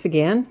Seahawks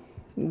again.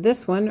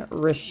 This one,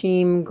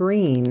 Rasheem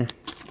Green.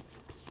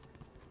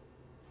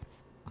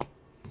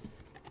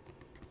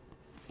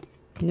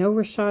 No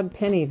Rashad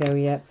Penny, though,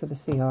 yet for the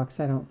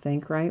Seahawks, I don't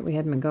think, right? We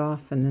had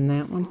McGough and then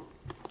that one.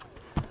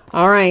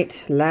 All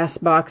right,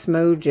 last box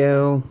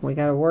mojo. We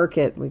got to work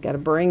it. We got to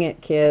bring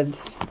it,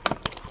 kids.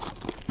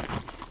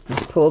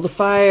 Let's pull the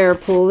fire,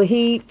 pull the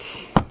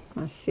heat.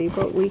 Let's see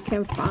what we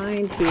can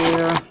find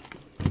here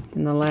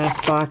in the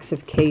last box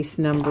of case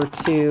number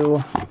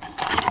 2.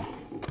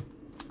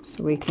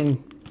 So we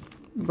can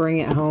bring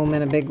it home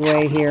in a big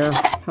way here,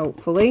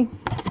 hopefully.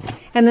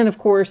 And then, of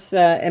course,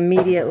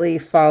 immediately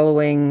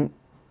following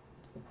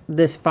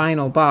this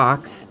final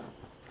box,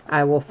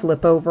 I will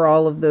flip over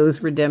all of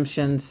those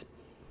redemptions.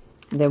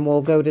 Then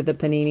we'll go to the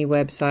Panini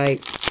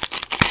website,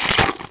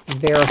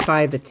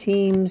 verify the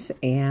teams,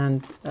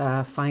 and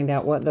find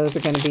out what those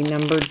are going to be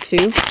numbered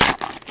to.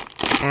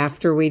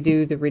 After we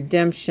do the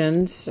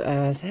redemptions,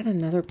 is that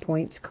another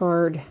points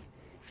card?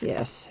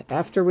 Yes.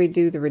 After we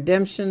do the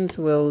redemptions,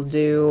 we'll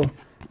do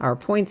our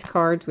points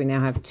cards. We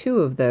now have 2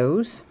 of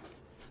those.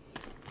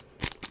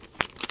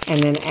 And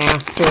then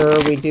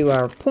after we do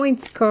our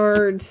points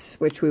cards,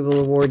 which we will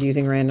award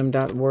using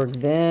random.org,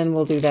 then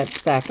we'll do that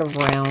stack of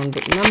round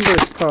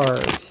numbers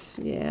cards.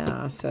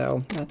 Yeah,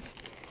 so that's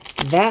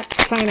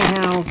kind of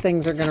how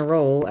things are going to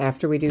roll.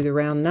 After we do the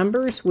round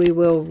numbers, we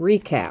will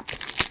recap.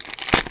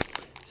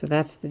 So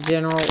that's the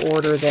general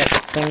order that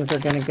things are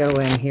going to go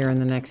in here in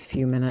the next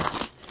few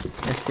minutes,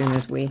 as soon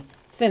as we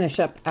finish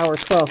up our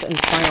 12th and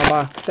final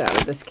box out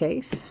of this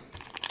case.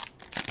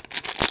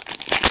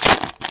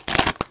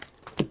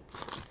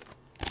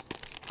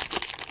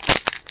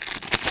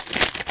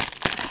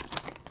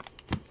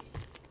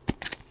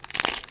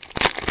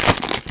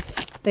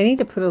 They need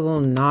to put a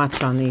little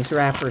notch on these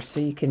wrappers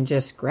so you can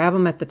just grab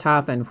them at the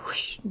top and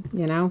whoosh,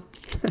 you know,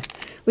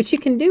 which you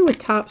can do with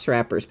Topps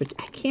wrappers, but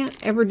I can't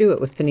ever do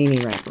it with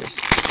Panini wrappers.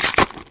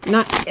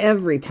 Not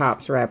every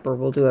Topps wrapper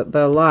will do it,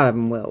 but a lot of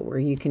them will, where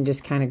you can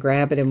just kind of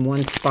grab it in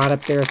one spot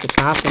up there at the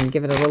top and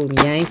give it a little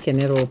yank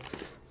and it'll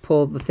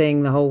pull the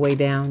thing the whole way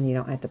down. You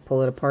don't have to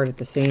pull it apart at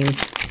the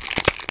seams.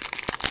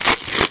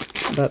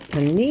 But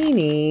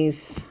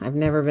Paninis, I've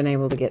never been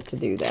able to get to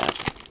do that.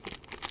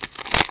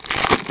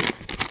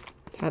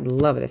 I'd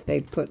love it if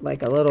they'd put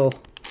like a little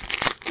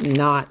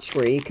notch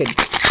where you could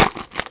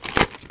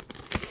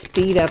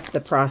speed up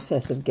the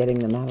process of getting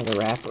them out of the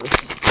wrappers.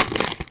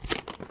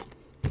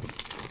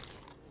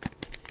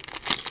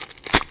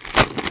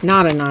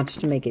 Not a notch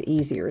to make it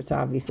easier. It's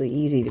obviously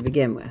easy to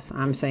begin with.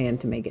 I'm saying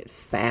to make it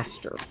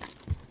faster.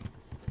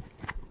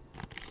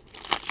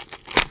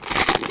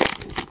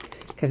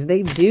 Because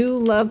they do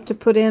love to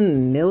put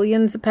in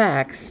millions of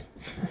packs.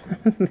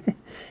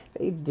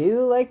 They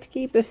do like to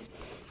keep us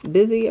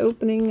busy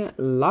opening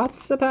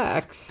lots of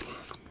packs.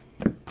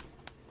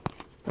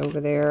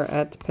 Over there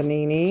at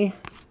Panini.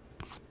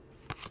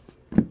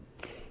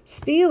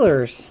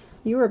 Steelers.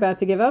 You were about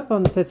to give up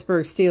on the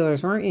Pittsburgh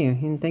Steelers, weren't you? You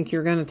didn't think you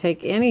were going to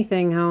take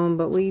anything home,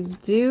 but we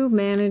do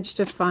manage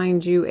to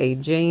find you a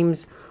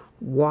James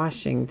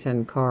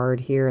Washington card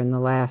here in the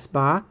last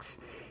box.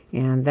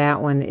 And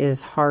that one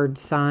is hard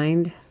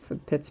signed for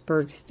the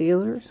Pittsburgh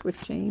Steelers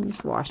with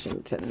James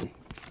Washington.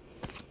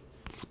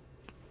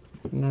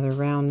 Another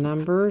round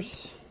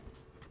numbers.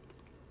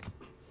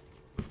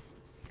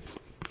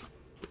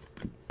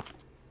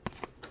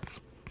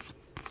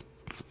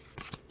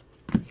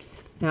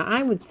 Now,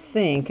 I would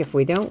think if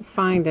we don't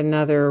find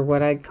another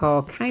what I'd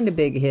call kind of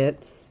big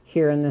hit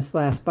here in this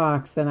last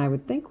box, then I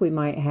would think we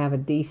might have a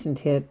decent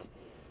hit.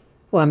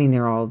 Well, I mean,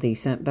 they're all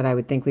decent, but I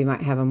would think we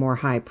might have a more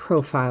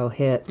high-profile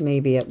hit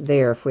maybe up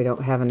there if we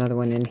don't have another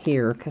one in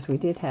here, because we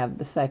did have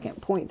the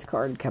second points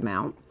card come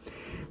out.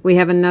 We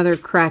have another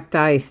cracked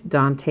ice,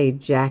 Dante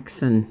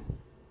Jackson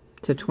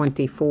to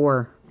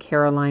 24,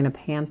 Carolina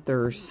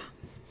Panthers.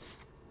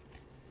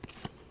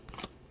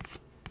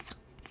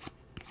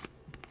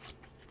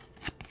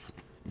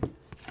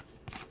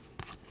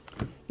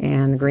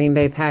 And the Green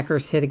Bay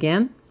Packers hit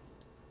again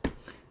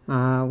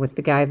with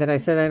the guy that I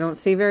said I don't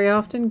see very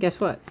often. Guess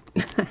what?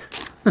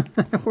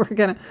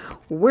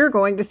 we're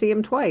going to see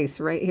him twice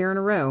right here in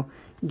a row.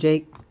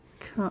 Jake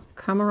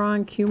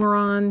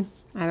Cumaron.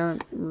 I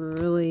don't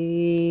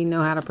really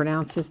know how to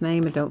pronounce his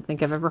name. I don't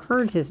think I've ever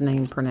heard his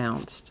name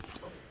pronounced.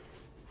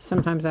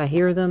 Sometimes I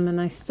hear them and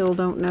I still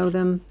don't know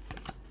them.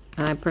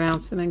 And I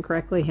pronounce them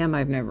incorrectly. Him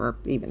I've never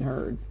even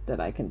heard that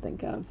I can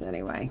think of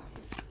anyway.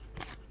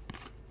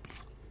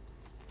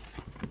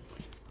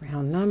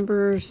 Round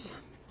numbers.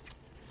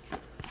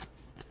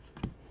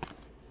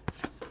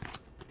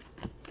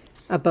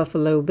 A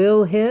Buffalo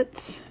Bill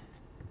hit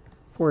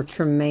for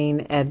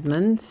Tremaine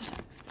Edmonds.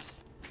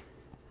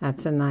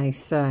 That's a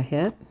nice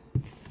hit.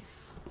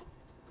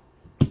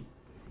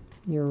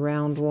 Your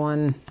round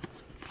one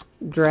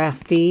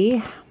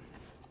draftee.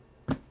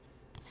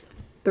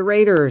 The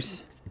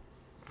Raiders.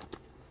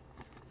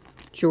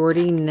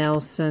 Jordy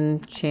Nelson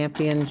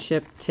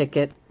championship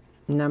ticket,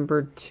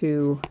 number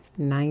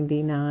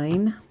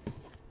 299.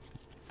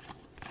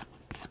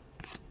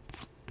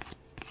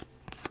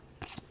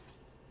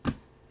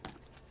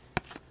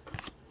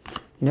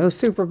 No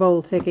Super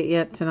Bowl ticket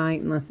yet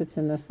tonight unless it's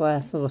in this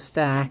last little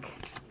stack.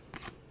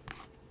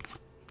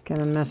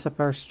 Gonna mess up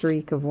our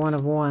streak of one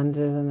of ones,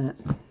 isn't it?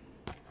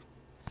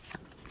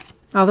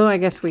 Although I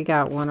guess we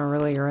got one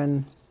earlier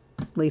in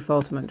Leaf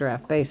Ultimate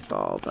Draft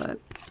Baseball, but...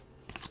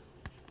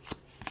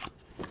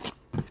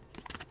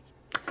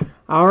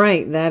 All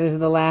right, that is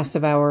the last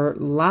of our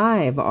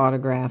live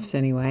autographs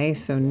anyway.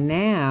 So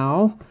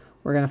now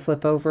we're going to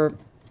flip over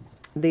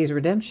these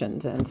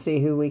redemptions and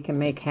see who we can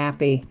make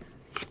happy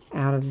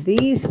out of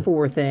these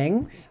four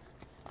things.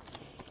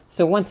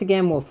 So once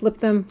again, we'll flip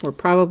them. We're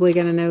probably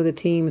going to know the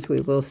teams.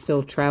 We will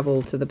still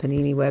travel to the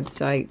Panini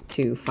website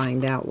to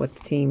find out what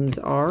the teams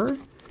are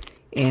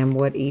and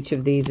what each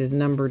of these is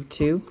numbered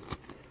to.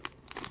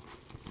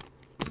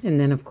 And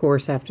then, of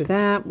course, after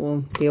that, we'll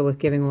deal with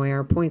giving away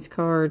our points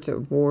cards,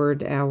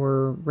 award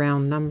our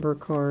round number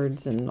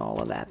cards, and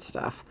all of that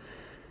stuff.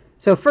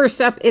 So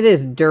first up, it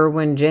is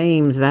Derwin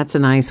James. That's a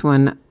nice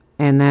one.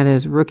 And that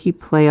is rookie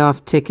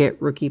playoff ticket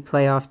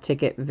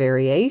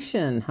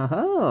variation.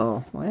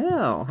 Oh,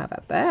 well, how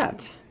about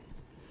that?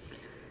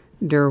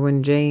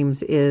 Derwin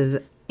James is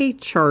a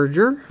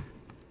Charger.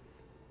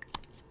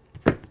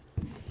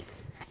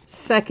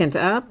 Second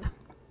up,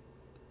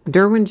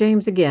 Derwin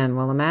James again.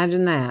 Well,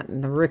 imagine that.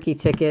 The rookie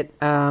ticket.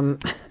 So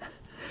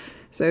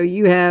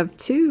you have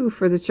two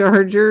for the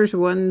Chargers.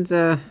 One's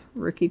a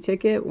rookie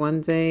ticket.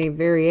 One's a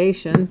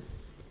variation.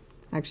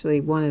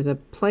 Actually, one is a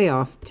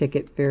playoff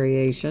ticket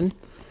variation.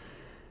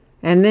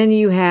 And then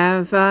you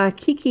have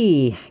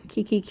Kiki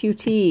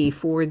QT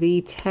for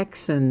the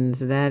Texans.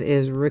 That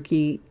is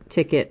rookie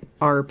ticket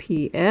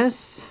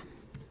RPS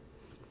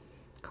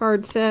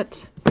card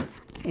set.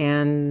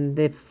 And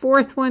the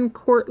fourth one,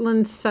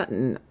 Cortland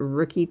Sutton,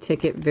 rookie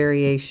ticket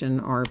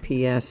variation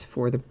RPS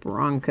for the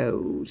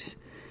Broncos.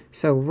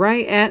 So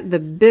right at the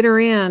bitter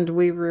end,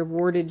 we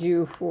rewarded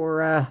you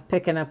for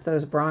picking up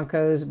those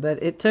Broncos,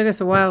 but it took us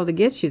a while to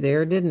get you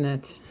there, didn't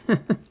it?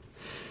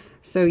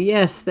 So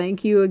yes,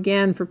 thank you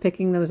again for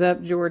picking those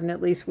up, Jordan.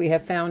 At least we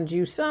have found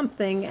you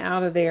something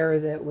out of there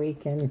that we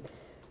can,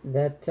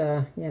 you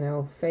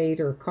know, fate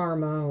or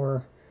karma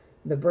or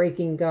the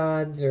breaking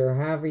gods, or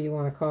however you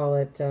want to call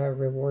it,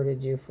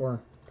 rewarded you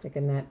for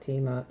picking that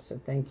team up. So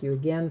thank you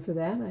again for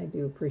that. I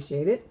do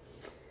appreciate it.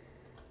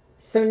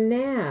 So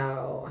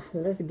now,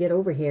 let's get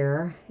over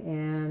here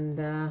and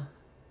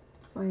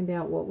find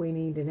out what we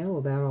need to know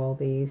about all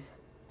these.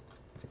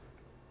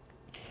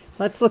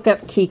 Let's look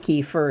up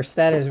Kiki first.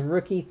 That is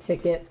rookie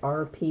ticket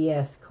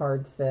RPS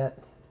card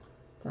set.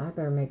 I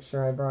better make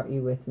sure I brought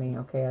you with me.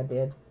 Okay, I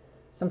did.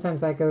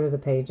 Sometimes I go to the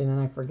page and then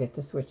I forget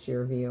to switch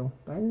your view.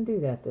 But I didn't do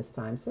that this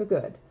time, so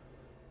good.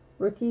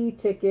 Rookie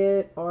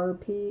ticket,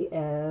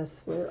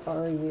 RPS, where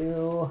are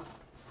you?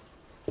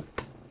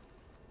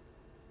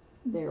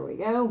 There we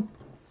go.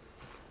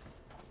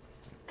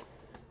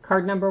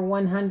 Card number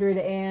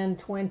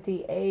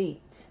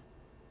 128.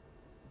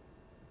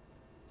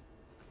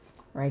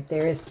 Right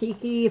there is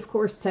Kiki. Of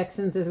course,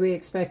 Texans, as we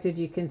expected.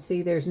 You can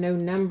see there's no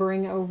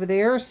numbering over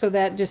there, so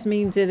that just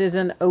means it is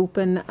an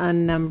open,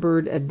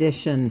 unnumbered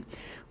edition.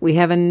 We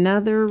have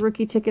another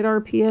rookie ticket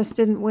RPS,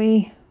 didn't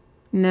we?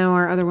 No,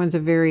 our other one's a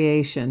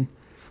variation.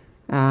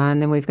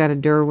 And then we've got a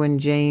Derwin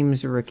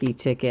James rookie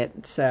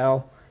ticket.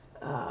 So,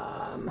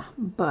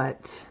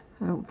 but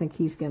I don't think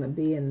he's going to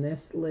be in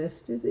this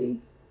list, is he?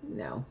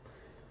 No.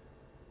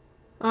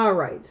 All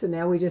right, so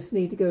now we just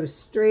need to go to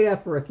straight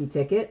up rookie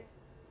ticket.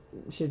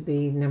 Should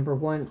be number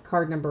one,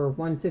 card number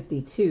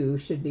 152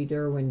 should be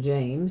Derwin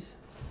James.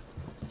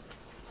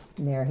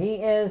 And there he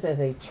is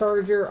as a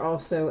Charger,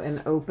 also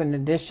an open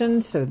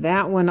edition. So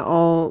that one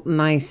all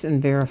nice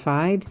and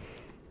verified.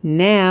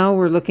 Now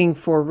we're looking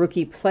for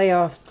rookie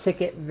playoff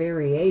ticket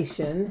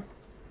variation.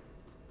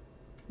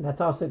 That's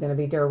also going to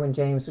be Derwin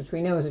James, which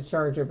we know is a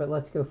Charger, but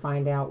let's go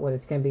find out what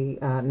it's going to be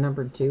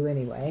numbered to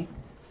anyway.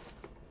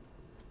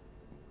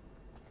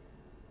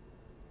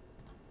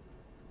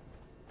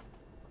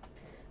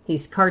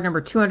 He's card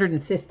number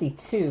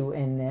 252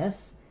 in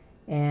this,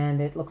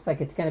 and it looks like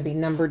it's going to be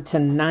numbered to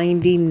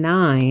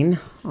 99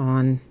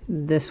 on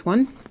this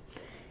one.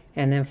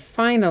 And then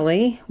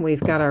finally,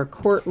 we've got our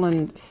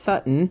Cortland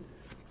Sutton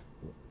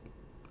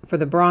for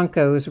the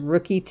Broncos,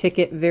 rookie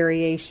ticket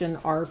variation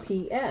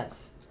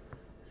RPS.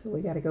 So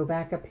we got to go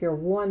back up here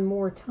one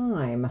more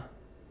time.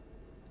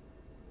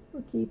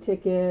 Rookie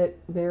ticket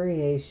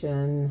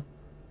variation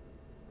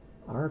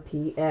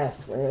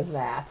RPS. Where is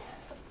that?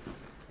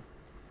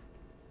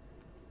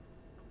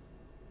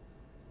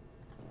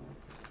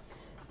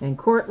 And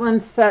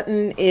Cortland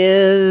Sutton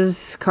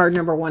is card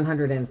number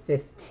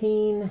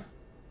 115.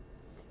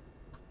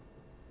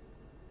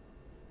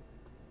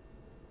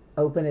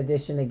 Open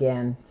edition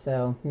again,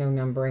 so no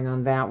numbering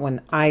on that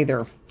one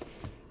either.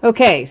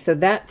 Okay, so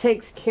that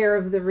takes care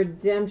of the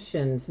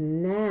redemptions.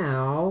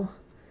 Now,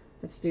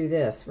 let's do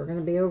this. We're going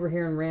to be over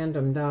here in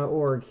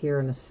random.org here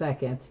in a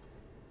second.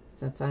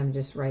 Since I'm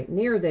just right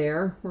near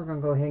there, we're going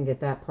to go ahead and get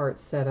that part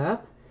set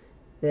up.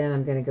 Then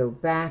I'm going to go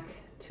back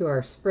to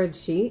our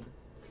spreadsheet.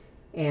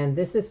 And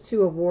this is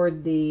to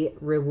award the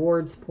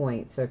rewards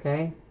points,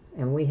 okay?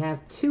 And we have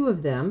 2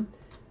 of them.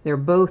 They're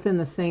both in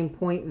the same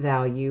point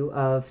value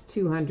of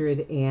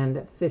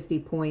 250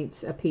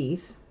 points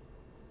apiece.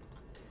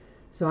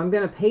 So I'm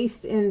going to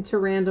paste into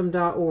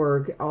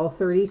random.org all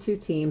 32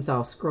 teams.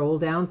 I'll scroll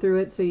down through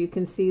it so you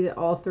can see that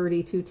all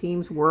 32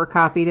 teams were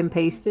copied and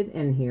pasted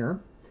in here.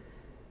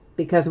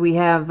 Because we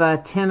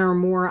have 10 or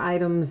more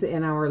items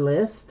in our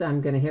list,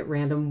 I'm going to hit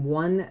random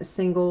one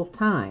single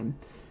time.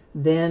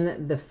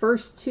 Then the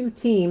first 2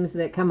 teams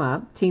that come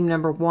up, team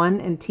number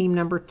 1 and team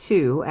number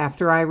 2,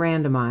 after I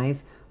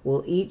randomize,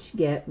 will each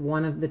get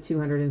one of the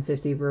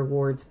 250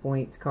 rewards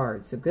points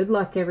cards. So good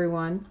luck,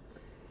 everyone.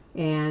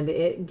 And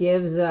it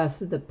gives us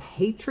the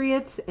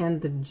Patriots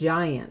and the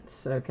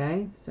Giants,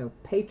 okay? So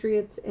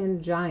Patriots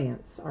and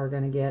Giants are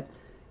going to get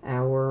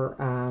our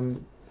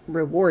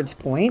rewards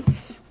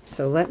points.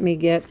 So let me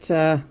get,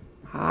 ran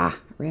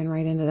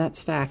right into that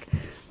stack.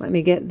 Let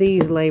me get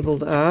these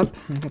labeled up.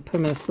 I'm going to put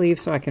them in a sleeve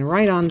so I can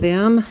write on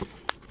them.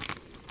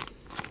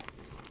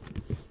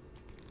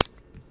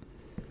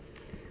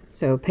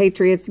 So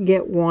Patriots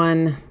get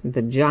one.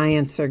 The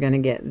Giants are going to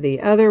get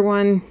the other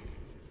one.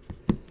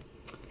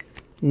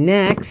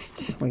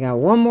 Next, we got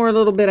one more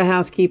little bit of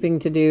housekeeping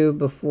to do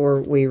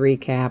before we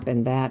recap,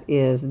 and that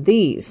is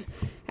these,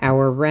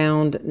 our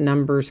round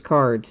numbers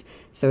cards.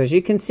 So as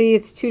you can see,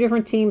 it's 2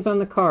 different teams on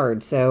the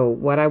card. So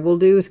what I will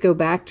do is go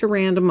back to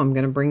random. I'm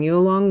going to bring you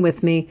along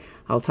with me.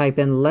 I'll type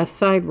in left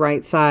side,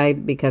 right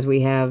side, because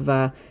we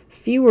have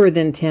fewer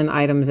than 10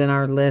 items in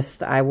our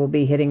list. I will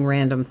be hitting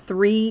random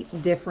 3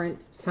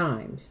 different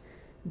times.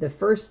 The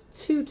first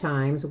 2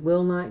 times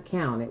will not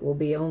count. It will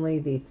be only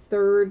the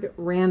 3rd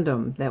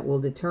random that will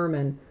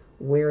determine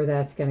where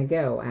that's going to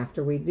go.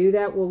 After we do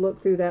that, we'll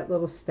look through that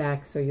little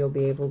stack so you'll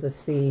be able to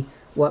see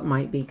what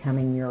might be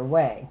coming your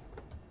way.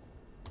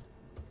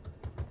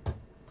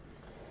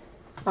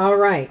 All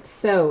right,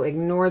 so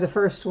ignore the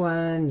first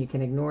one. You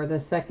can ignore the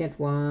second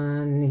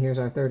one. Here's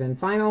our 3rd and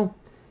final.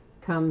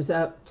 Comes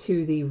up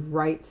to the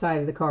right side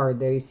of the card.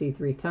 There you see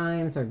 3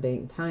 times, our date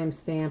and time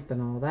stamp and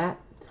all that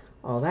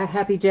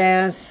happy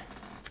jazz.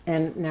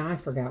 And now I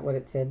forgot what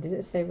it said. Did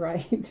it say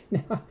right?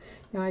 Now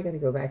I got to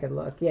go back and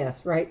look.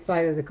 Yes, right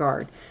side of the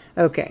card.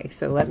 Okay,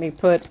 so let me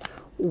put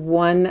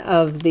one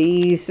of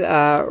these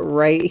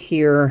right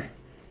here.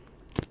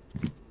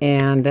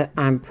 And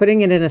I'm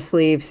putting it in a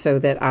sleeve so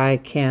that I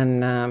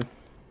can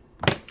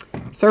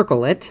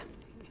circle it.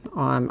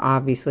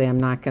 Obviously, I'm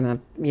not going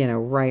to,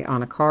 write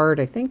on a card.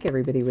 I think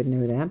everybody would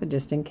know that, but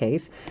just in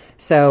case.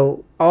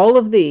 So all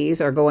of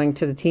these are going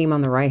to the team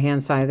on the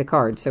right-hand side of the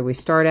card. So we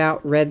start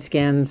out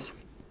Redskins.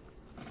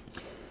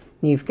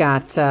 You've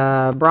got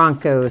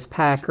Broncos,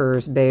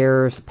 Packers,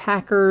 Bears.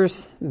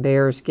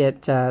 Bears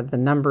get the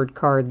numbered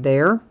card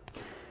there.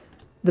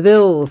 The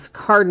Bills,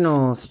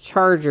 Cardinals,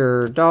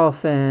 Charger,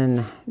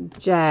 Dolphin,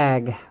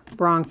 Jag,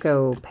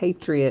 Bronco,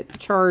 Patriot,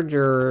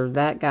 Charger.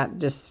 That got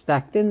just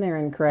stacked in there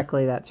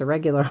incorrectly. That's a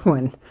regular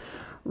one.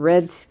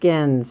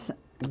 Redskins,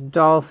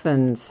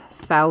 Dolphins,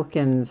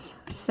 Falcons,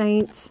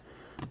 Saints,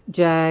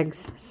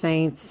 Jags,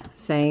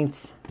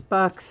 Saints,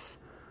 Bucks,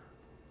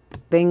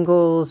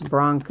 Bengals,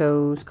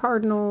 Broncos,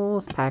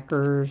 Cardinals,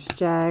 Packers,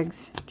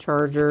 Jags,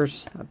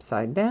 Chargers,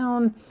 upside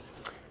down,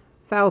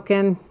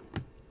 Falcon,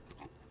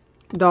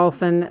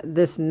 Dolphin.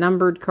 This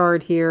numbered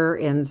card here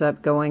ends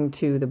up going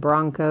to the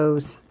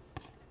Broncos,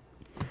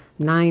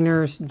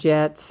 Niners,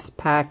 Jets,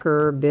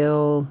 Packer,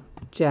 Bill,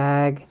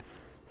 Jag,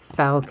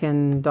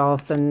 Falcon,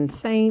 Dolphin,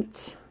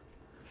 Saint,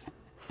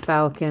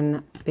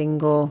 Falcon,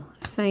 Bengal,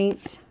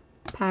 Saint,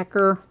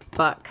 Packer,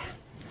 Buck.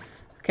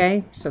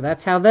 Okay, so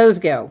that's how those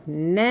go.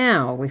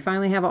 Now, we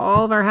finally have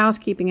all of our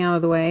housekeeping out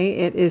of the way.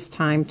 It is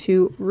time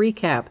to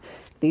recap.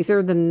 These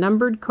are the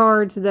numbered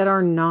cards that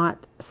are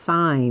not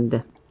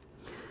signed.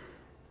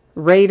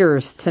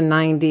 Raiders to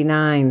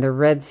 99, the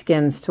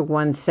Redskins to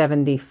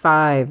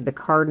 175, the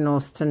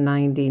Cardinals to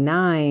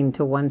 99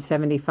 to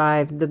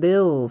 175, the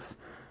Bills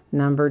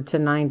numbered to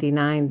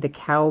 99, the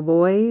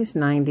Cowboys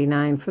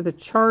 99 for the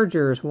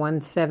Chargers,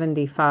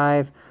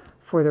 175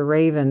 for the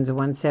Ravens,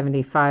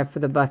 175 for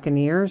the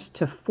Buccaneers,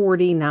 to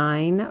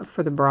 49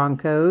 for the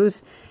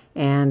Broncos,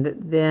 and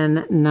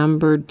then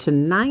numbered to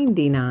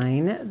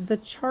 99, the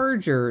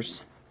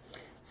Chargers.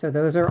 So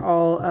those are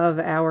all of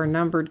our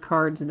numbered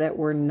cards that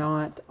were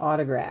not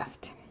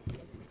autographed.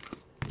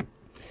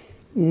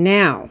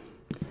 Now,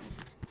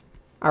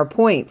 our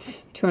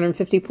points.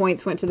 250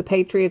 points went to the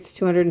Patriots.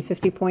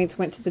 250 points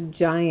went to the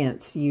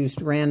Giants.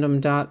 Used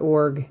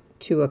random.org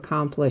to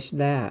accomplish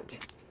that.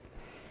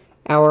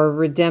 Our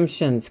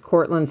redemptions,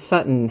 Cortland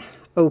Sutton,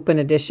 open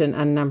edition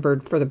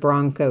unnumbered for the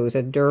Broncos.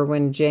 A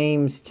Derwin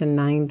James to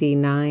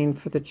 99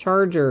 for the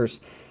Chargers.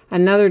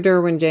 Another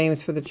Derwin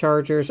James for the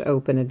Chargers,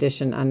 open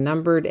edition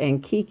unnumbered.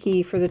 And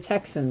Kiki for the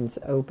Texans,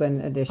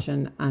 open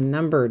edition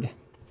unnumbered.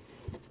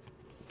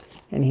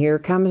 And here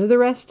comes the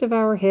rest of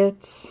our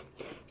hits.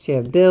 So you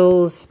have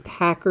Bills,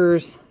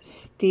 Packers,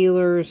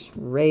 Steelers,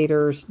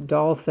 Raiders,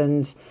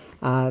 Dolphins.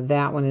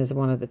 That one is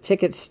one of the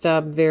ticket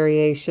stub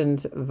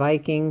variations.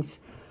 Vikings,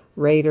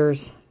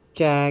 Raiders,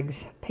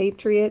 Jags,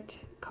 Patriot,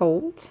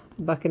 Colts,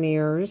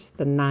 Buccaneers,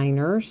 the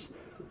Niners,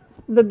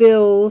 the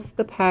Bills,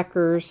 the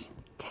Packers,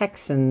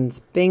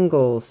 Texans,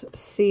 Bengals,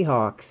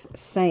 Seahawks,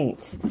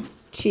 Saints,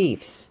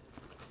 Chiefs,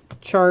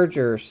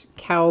 Chargers,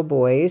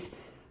 Cowboys,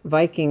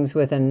 Vikings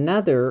with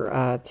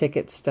another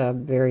ticket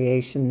stub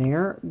variation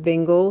there,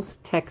 Bengals,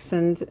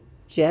 Texans,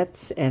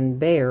 Jets, and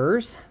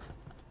Bears.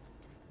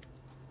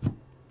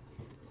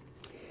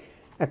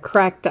 A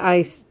cracked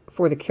ice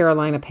for the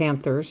Carolina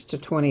Panthers to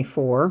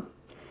 24.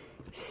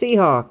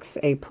 Seahawks,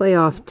 a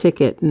playoff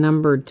ticket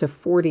numbered to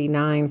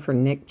 49 for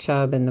Nick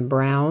Chubb and the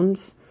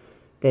Browns.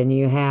 Then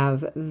you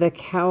have the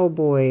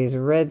Cowboys,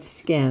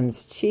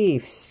 Redskins,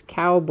 Chiefs,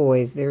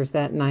 Cowboys. There's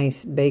that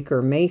nice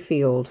Baker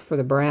Mayfield for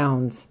the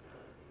Browns.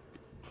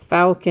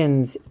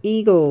 Falcons,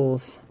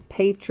 Eagles,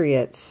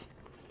 Patriots.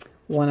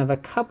 One of a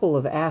couple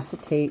of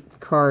acetate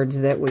cards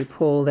that we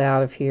pulled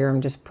out of here.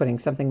 I'm just putting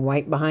something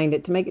white behind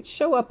it to make it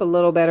show up a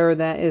little better.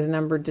 That is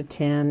numbered to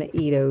 10,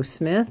 Ito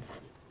Smith.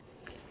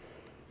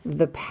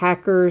 The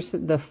Packers,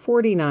 the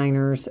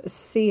 49ers,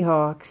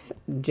 Seahawks,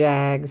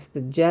 Jags,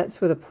 the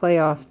Jets with a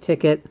playoff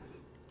ticket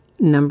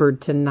numbered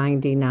to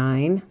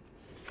 99.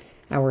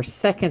 Our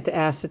second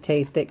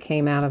acetate that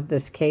came out of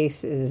this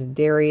case is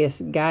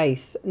Darius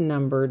Geis,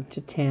 numbered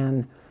to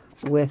 10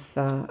 with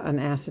an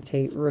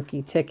acetate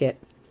rookie ticket.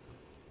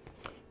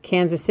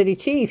 Kansas City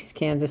Chiefs,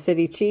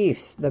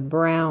 the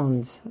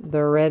Browns,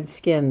 the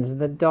Redskins,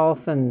 the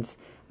Dolphins,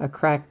 a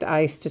cracked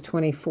ice to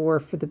 24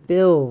 for the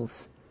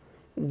Bills.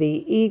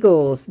 The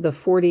Eagles, the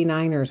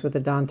 49ers with a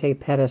Dante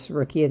Pettis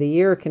Rookie of the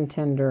Year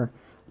contender.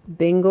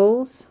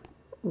 Bengals,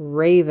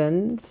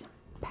 Ravens,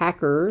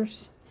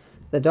 Packers.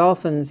 The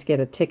Dolphins get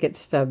a ticket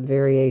stub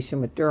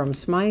variation with Durham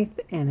Smythe,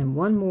 and then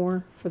one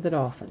more for the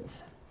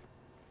Dolphins.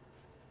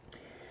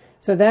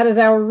 So that is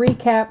our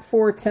recap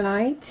for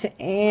tonight.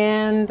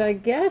 And I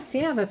guess,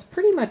 yeah, that's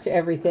pretty much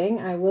everything.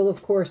 I will,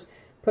 of course,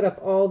 put up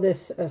all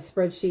this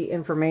spreadsheet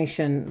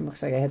information.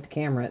 Looks like I hit the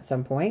camera at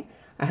some point.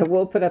 I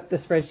will put up the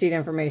spreadsheet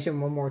information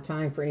one more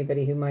time for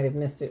anybody who might have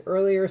missed it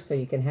earlier, so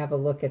you can have a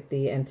look at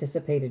the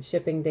anticipated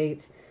shipping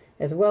dates,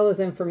 as well as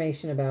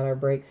information about our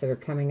breaks that are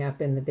coming up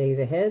in the days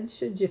ahead,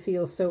 should you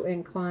feel so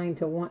inclined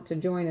to want to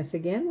join us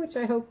again, which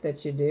I hope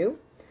that you do.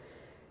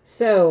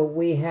 So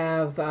we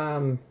have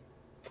an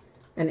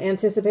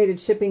anticipated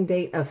shipping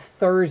date of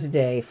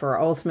Thursday for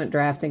Ultimate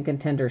Draft and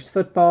Contenders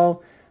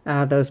Football.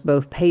 Those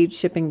both paid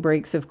shipping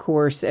breaks, of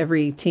course.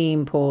 Every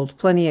team pulled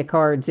plenty of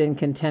cards in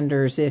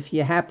Contenders. If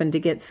you happen to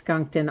get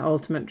skunked in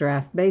Ultimate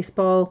Draft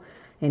Baseball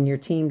and your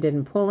team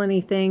didn't pull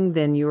anything,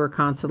 then your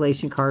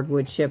consolation card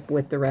would ship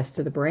with the rest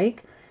of the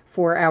break.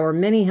 For our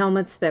mini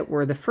helmets that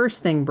were the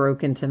first thing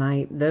broken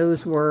tonight,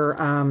 those were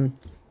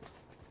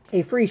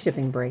a free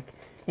shipping break.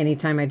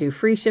 Anytime I do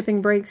free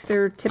shipping breaks,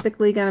 they're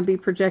typically going to be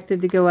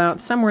projected to go out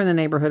somewhere in the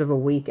neighborhood of a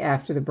week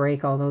after the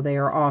break, although they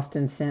are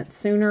often sent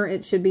sooner.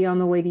 It should be on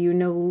the way to you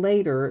no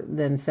later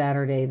than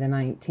Saturday the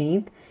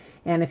 19th.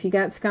 And if you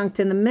got skunked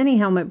in the mini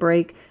helmet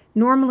break,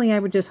 normally I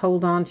would just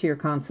hold on to your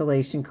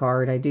consolation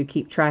card. I do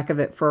keep track of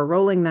it for a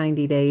rolling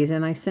 90 days,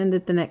 and I send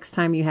it the next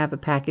time you have a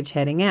package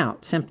heading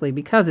out, simply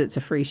because it's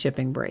a free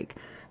shipping break.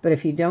 But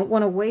if you don't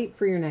want to wait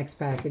for your next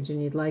package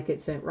and you'd like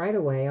it sent right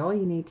away, all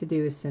you need to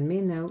do is send me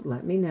a note,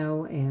 let me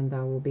know, and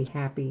I will be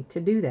happy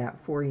to do that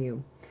for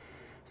you.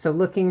 So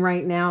looking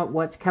right now at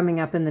what's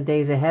coming up in the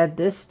days ahead,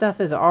 this stuff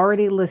is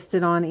already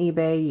listed on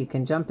eBay. You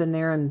can jump in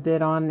there and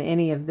bid on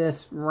any of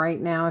this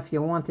right now if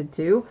you wanted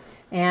to.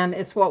 And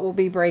it's what we'll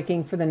be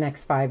breaking for the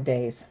next 5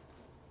 days.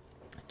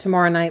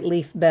 Tomorrow night,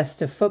 Leaf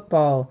Best of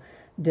Football,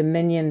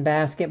 Dominion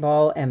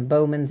Basketball, and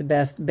Bowman's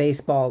Best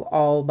Baseball,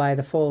 all by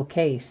the full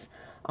case.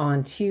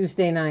 On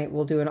Tuesday night,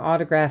 we'll do an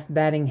autographed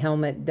batting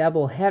helmet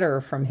double header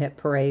from Hit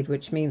Parade,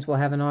 which means we'll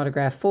have an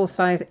autographed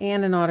full-size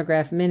and an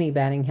autographed mini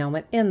batting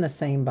helmet in the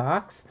same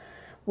box.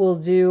 We'll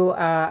do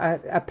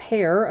a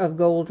pair of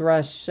Gold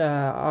Rush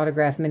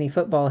autographed mini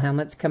football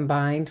helmets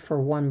combined for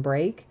one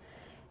break,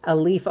 a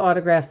Leaf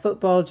autographed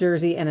football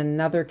jersey, and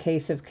another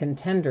case of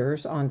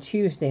Contenders on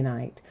Tuesday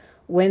night.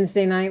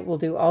 Wednesday night, we'll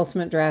do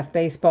Ultimate Draft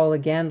Baseball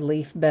again,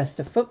 Leaf Best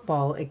of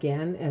Football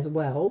again as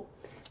well.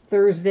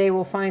 Thursday,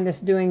 we'll find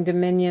us doing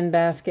Dominion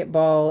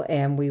Basketball,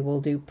 and we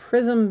will do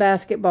Prism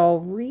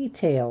Basketball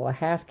Retail, a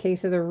half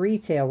case of the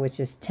retail, which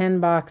is 10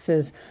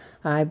 boxes.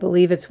 I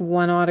believe it's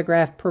one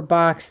autograph per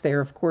box. There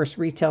are, of course,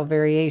 retail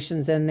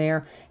variations in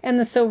there. And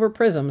the silver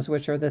prisms,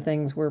 which are the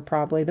things we're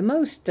probably the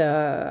most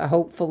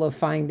hopeful of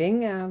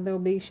finding.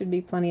 Should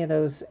be plenty of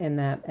those in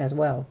that as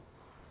well.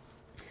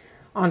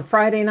 On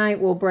Friday night,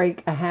 we'll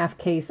break a half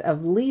case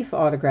of Leaf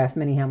autograph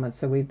mini helmets.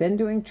 So we've been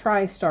doing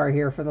TriStar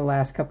here for the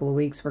last couple of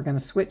weeks. We're going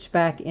to switch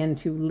back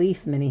into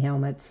Leaf mini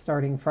helmets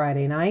starting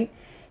Friday night.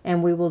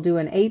 And we will do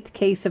an 8th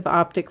case of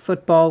Optic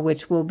football,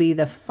 which will be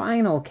the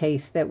final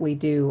case that we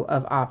do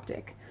of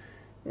Optic.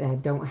 I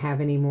don't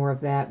have any more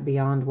of that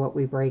beyond what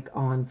we break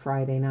on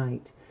Friday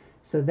night.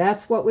 So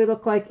that's what we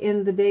look like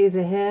in the days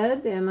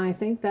ahead. And I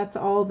think that's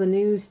all the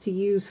news to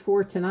use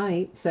for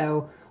tonight.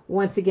 So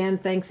once again,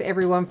 thanks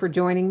everyone for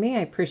joining me.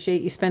 I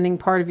appreciate you spending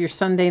part of your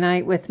Sunday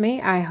night with me.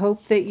 I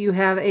hope that you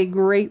have a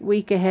great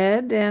week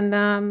ahead,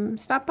 and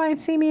stop by and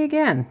see me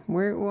again.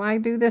 I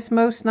do this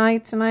most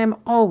nights, and I am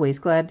always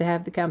glad to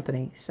have the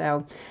company.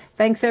 So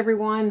thanks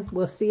everyone.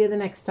 We'll see you the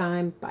next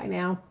time. Bye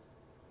now.